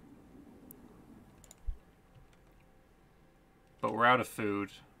 But we're out of food.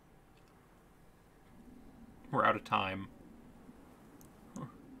 We're out of time.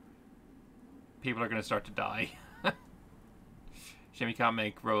 People are going to start to die. Shame you can't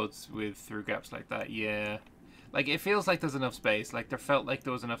make roads with through gaps like that. Yeah. Like, it feels like there's enough space. Like, there felt like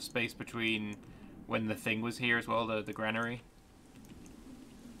there was enough space between when the thing was here as well, the granary.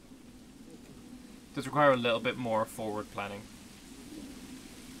 Does require a little bit more forward planning.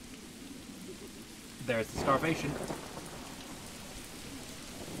 There's the starvation.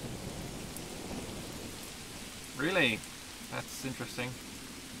 Really? That's interesting.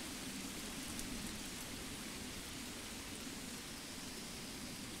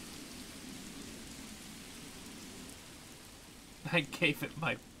 I gave it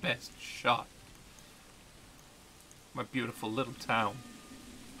my best shot. My beautiful little town.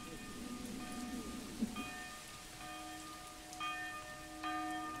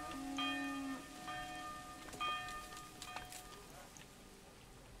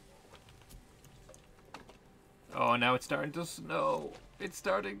 Oh, now it's starting to snow. It's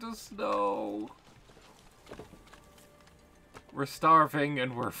starting to snow. We're starving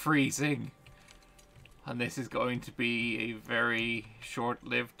and we're freezing. And this is going to be a very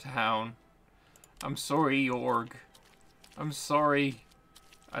short-lived town. I'm sorry, Jorg. I'm sorry.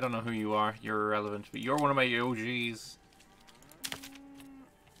 I don't know who you are. You're irrelevant, but you're one of my OGs.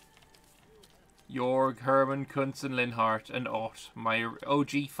 Jorg, Herman, Kuntz, and Linhart, and Ott. My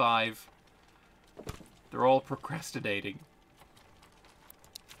OG 5. They're all procrastinating.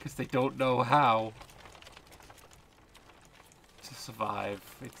 Because they don't know how to survive.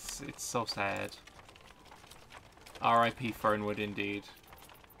 It's so sad. R.I.P. Fernwood, indeed.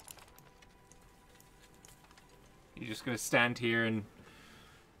 You're just gonna stand here and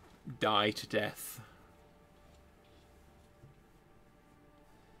die to death.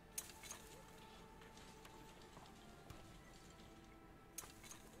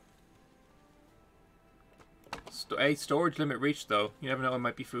 Hey, storage limit reached, though. You never know, it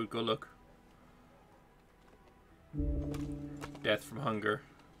might be food. Go look. Death from hunger.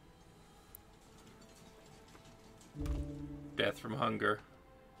 Death from hunger.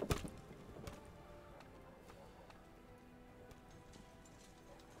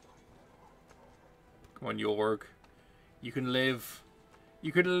 Come on, Jorg. You can live.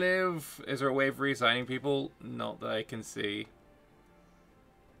 You can live. Is there a way of reassigning people? Not that I can see.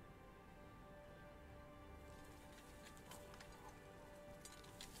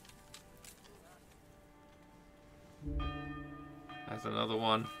 That's another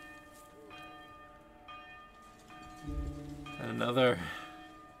one. And another.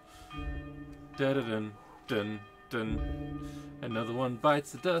 Da da dun dun dun. Another one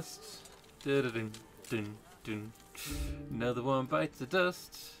bites the dust. Da da dun dun dun. Another one bites the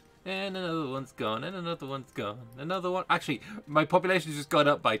dust. And another one's gone. And another one's gone. Another one. Actually, my population's just gone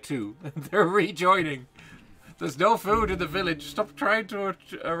up by 2. They're rejoining. There's no food in the village. Stop trying to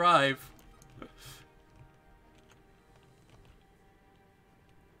arrive.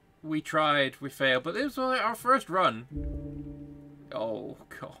 We tried, we failed, but it was only our first run. Oh,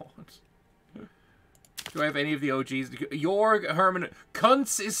 God. Do I have any of the OGs? Jorg, Herman,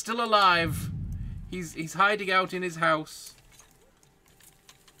 Kuntz is still alive. He's hiding out in his house.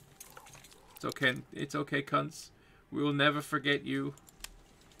 It's okay, Kuntz. We will never forget you.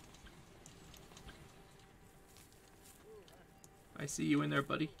 I see you in there,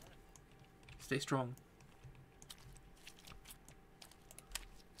 buddy. Stay strong.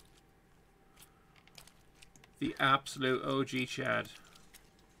 The absolute OG Chad.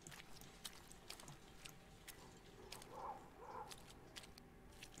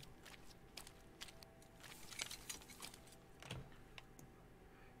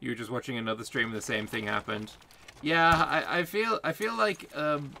 You were just watching another stream and the same thing happened. Yeah, I feel like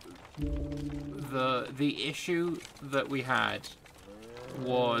the issue that we had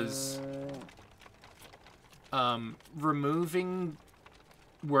was removing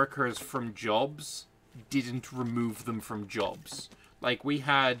workers from jobs didn't remove them from jobs. Like, we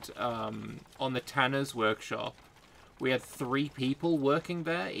had, on the Tanner's workshop, we had 3 people working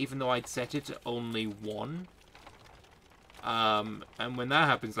there, even though I'd set it to only 1. And when that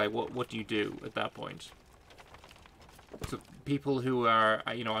happens, like, what do you do at that point? So, people who are,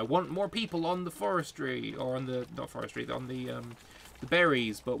 you know, I want more people on the forestry, or on the, not forestry, on the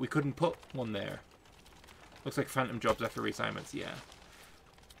berries, but we couldn't put one there. Looks like phantom jobs after reassignments, yeah.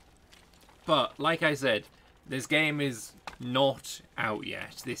 But, like I said, this game is not out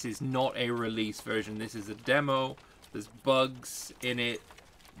yet. This is not a release version. This is a demo. There's bugs in it.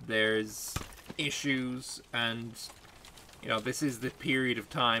 There's issues, and you know, this is the period of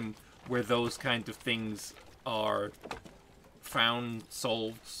time where those kind of things are found,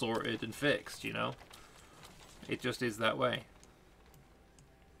 solved, sorted, and fixed, you know? It just is that way.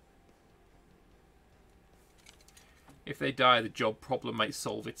 If they die, the job problem might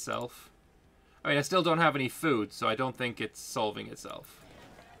solve itself. I mean, I still don't have any food, so I don't think it's solving itself.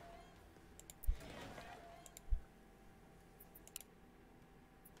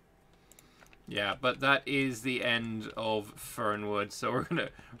 Yeah, but that is the end of Fernwood, so we're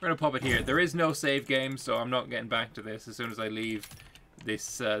gonna pop it here. There is no save game, so I'm not getting back to this. As soon as I leave,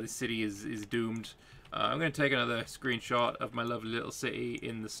 this this city is doomed. I'm gonna take another screenshot of my lovely little city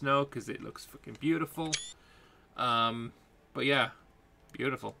in the snow because it looks fucking beautiful. But yeah,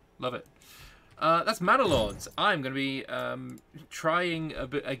 beautiful, love it. That's Manor Lords. I'm gonna be trying a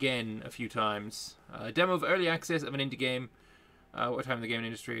bit again a few times. A demo of early access of an indie game. What time in the gaming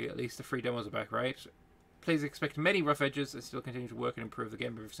industry? At least the free demos are back, right? Please expect many rough edges. I still continue to work and improve the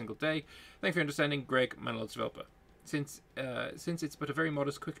game every single day. Thank you for your understanding, Greg, Manor Lords developer. Since it's but a very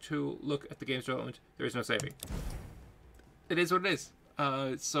modest, quick tool look at the game's development, there is no saving. It is what it is.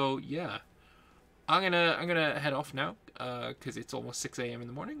 So yeah, I'm gonna head off now because it's almost 6 a.m. in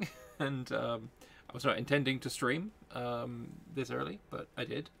the morning, and I was not intending to stream this early, but I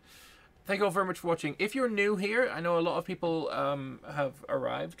did. Thank you all very much for watching. If you're new here, I know a lot of people have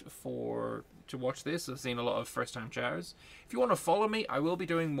arrived to watch this. I've seen a lot of first-time chatters. If you want to follow me, I will be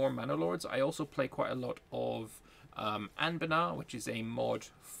doing more Manor Lords. I also play quite a lot of Anbana, which is a mod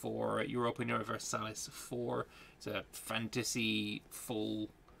for Europa Universalis 4. It's a fantasy full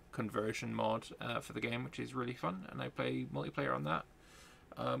conversion mod for the game, which is really fun, and I play multiplayer on that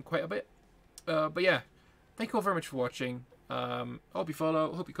quite a bit. But yeah, thank you all very much for watching. Hope you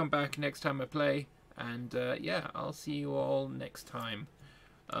follow, hope you come back next time I play, and yeah, I'll see you all next time.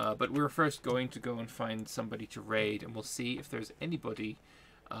 But we're first going to go and find somebody to raid, and we'll see if there's anybody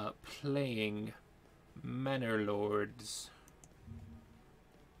playing Manor Lords.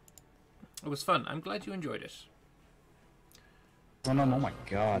 It was fun. I'm glad you enjoyed it. Oh no, oh my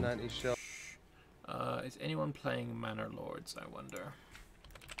god. Is anyone playing Manor Lords, I wonder?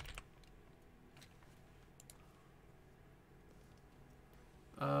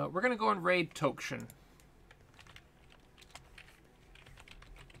 We're gonna go and raid Tokshin.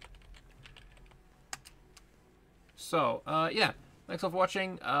 So, yeah, thanks all for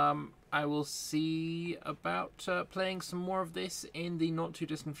watching. I will see about playing some more of this in the not too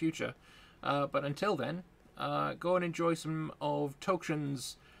distant future. But until then, go and enjoy some of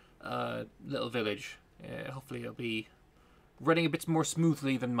Tokshin's little village. Hopefully it'll be running a bit more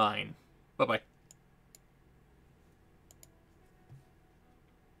smoothly than mine. Bye-bye.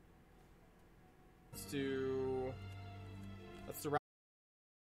 To